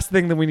is the last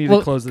thing that we need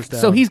to close this down.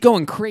 So he's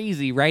going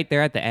crazy right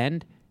there at the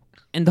end,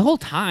 and the whole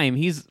time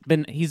he's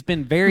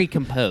been very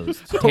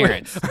composed.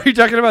 Terrence. Are you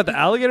talking about the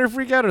alligator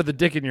freak out or the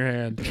dick in your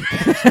hand?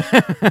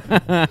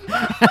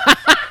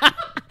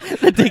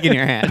 The dick in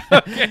your hand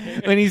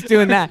when he's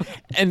doing that,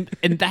 and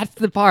that's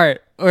the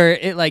part where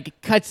it like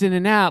cuts in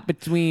and out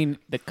between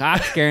the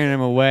cop scaring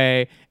him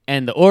away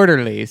and the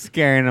orderly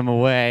scaring him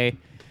away.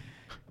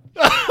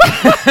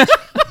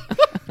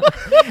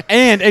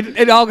 And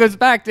it all goes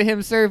back to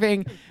him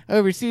serving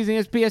overseas in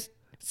his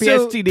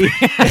PSTD.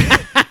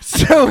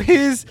 So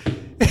his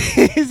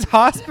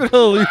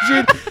hospital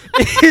illusion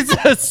is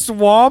a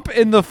swamp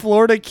in the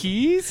Florida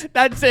Keys?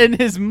 That's in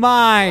his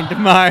mind,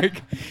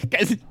 Mark,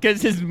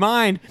 because his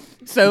mind.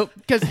 So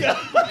because the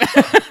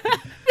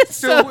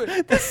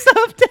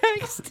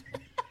subtext.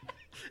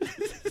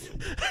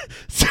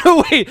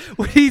 So wait,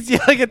 when he's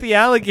yelling at the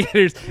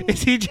alligators,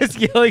 is he just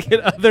yelling at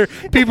other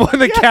people in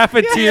the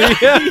cafeteria?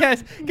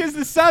 Yes, because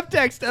the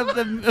subtext of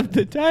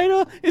the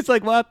title is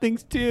like Wild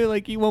Things 2,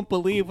 like you won't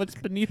believe what's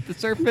beneath the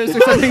surface or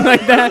something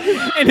like that,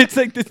 and it's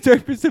like the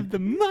surface of the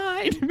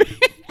mind.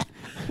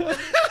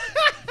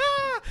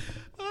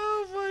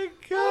 Oh my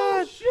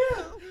god!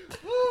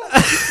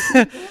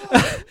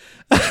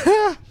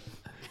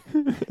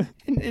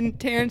 and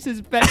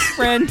Terrence's best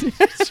friend.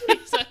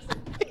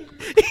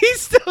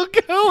 He's still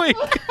going.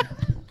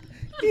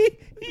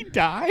 he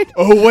died.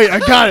 Oh wait, I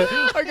got it.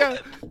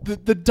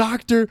 The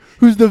doctor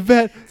who's the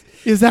vet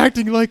is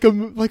acting like a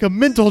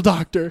mental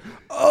doctor,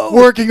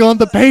 working on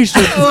the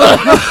patient.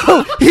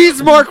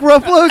 He's Mark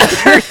Ruffalo's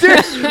character,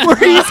 where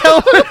he's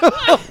helping him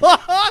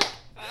along.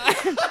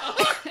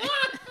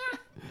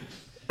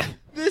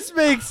 This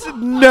makes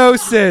no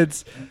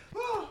sense.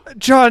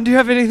 John, do you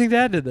have anything to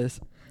add to this?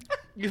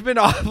 You've been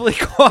awfully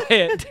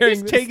quiet during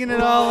He's this. taking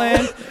it all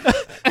in.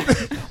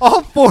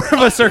 All four of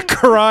us are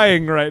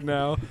crying right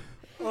now.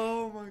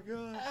 Oh my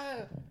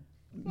god.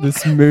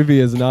 This movie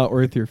is not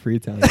worth your free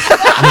time.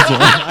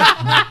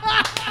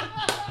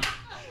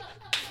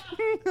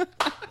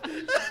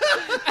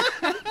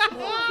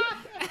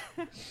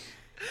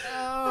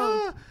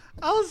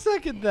 I'll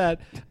second that.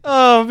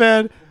 Oh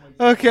man.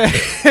 Okay.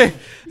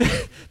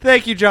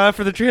 Thank you, John,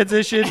 for the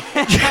transition.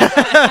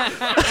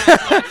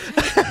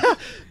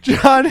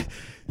 John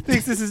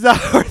thinks this is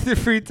not worth your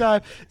free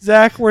time.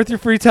 Zach, worth your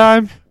free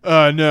time?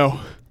 No.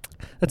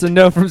 That's a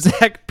no from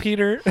Zach.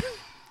 Peter.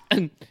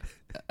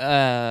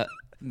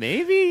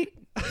 Maybe.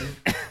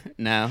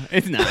 No,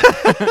 it's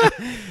not.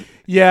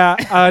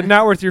 Yeah,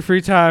 not worth your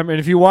free time. And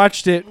if you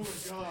watched it,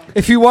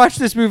 if you watched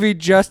this movie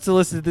just to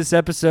listen to this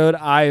episode,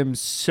 I am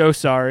so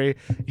sorry.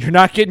 You're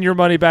not getting your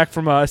money back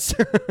from us.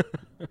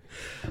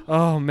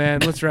 Oh man,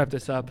 let's wrap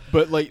this up.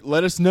 But like,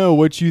 let us know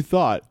what you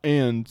thought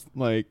and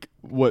like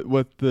what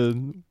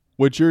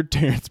your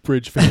Terrence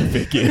Bridge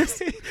fanfic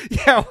is.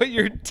 Yeah, what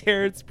your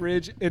Terrence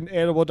Bridge and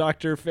Animal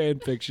Doctor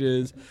fanfic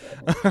is.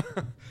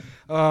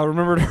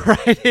 Remember to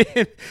write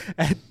in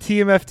at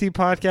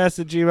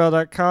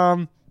tmftpodcast@gmail.com.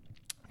 You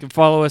can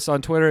follow us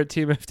on Twitter at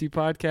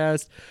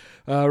tmftpodcast.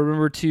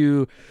 Remember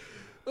to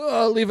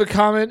leave a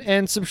comment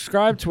and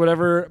subscribe to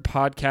whatever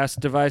podcast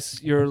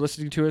device you're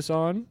listening to us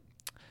on.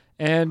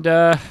 And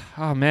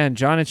oh man,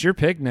 John, it's your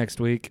pick next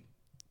week,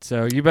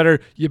 so you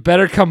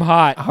better come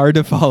hot. Hard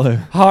to follow.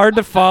 Hard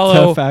to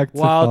follow. Tough act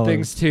to Wild follow.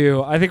 Things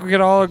 2. I think we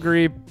can all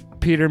agree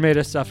Peter made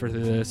us suffer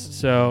through this.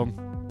 So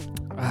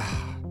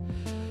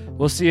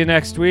we'll see you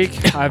next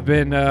week. I've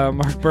been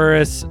Mark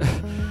Burris.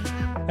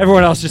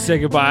 Everyone else just say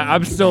goodbye.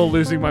 I'm still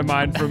losing my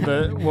mind from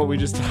what we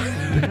just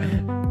talked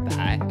about.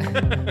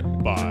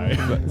 Bye. Bye.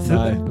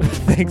 Bye.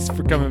 Thanks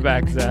for coming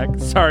back, Zach.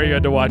 Sorry you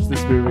had to watch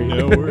this movie.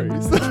 No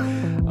worries.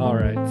 All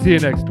right. See you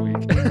next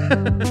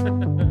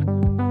week.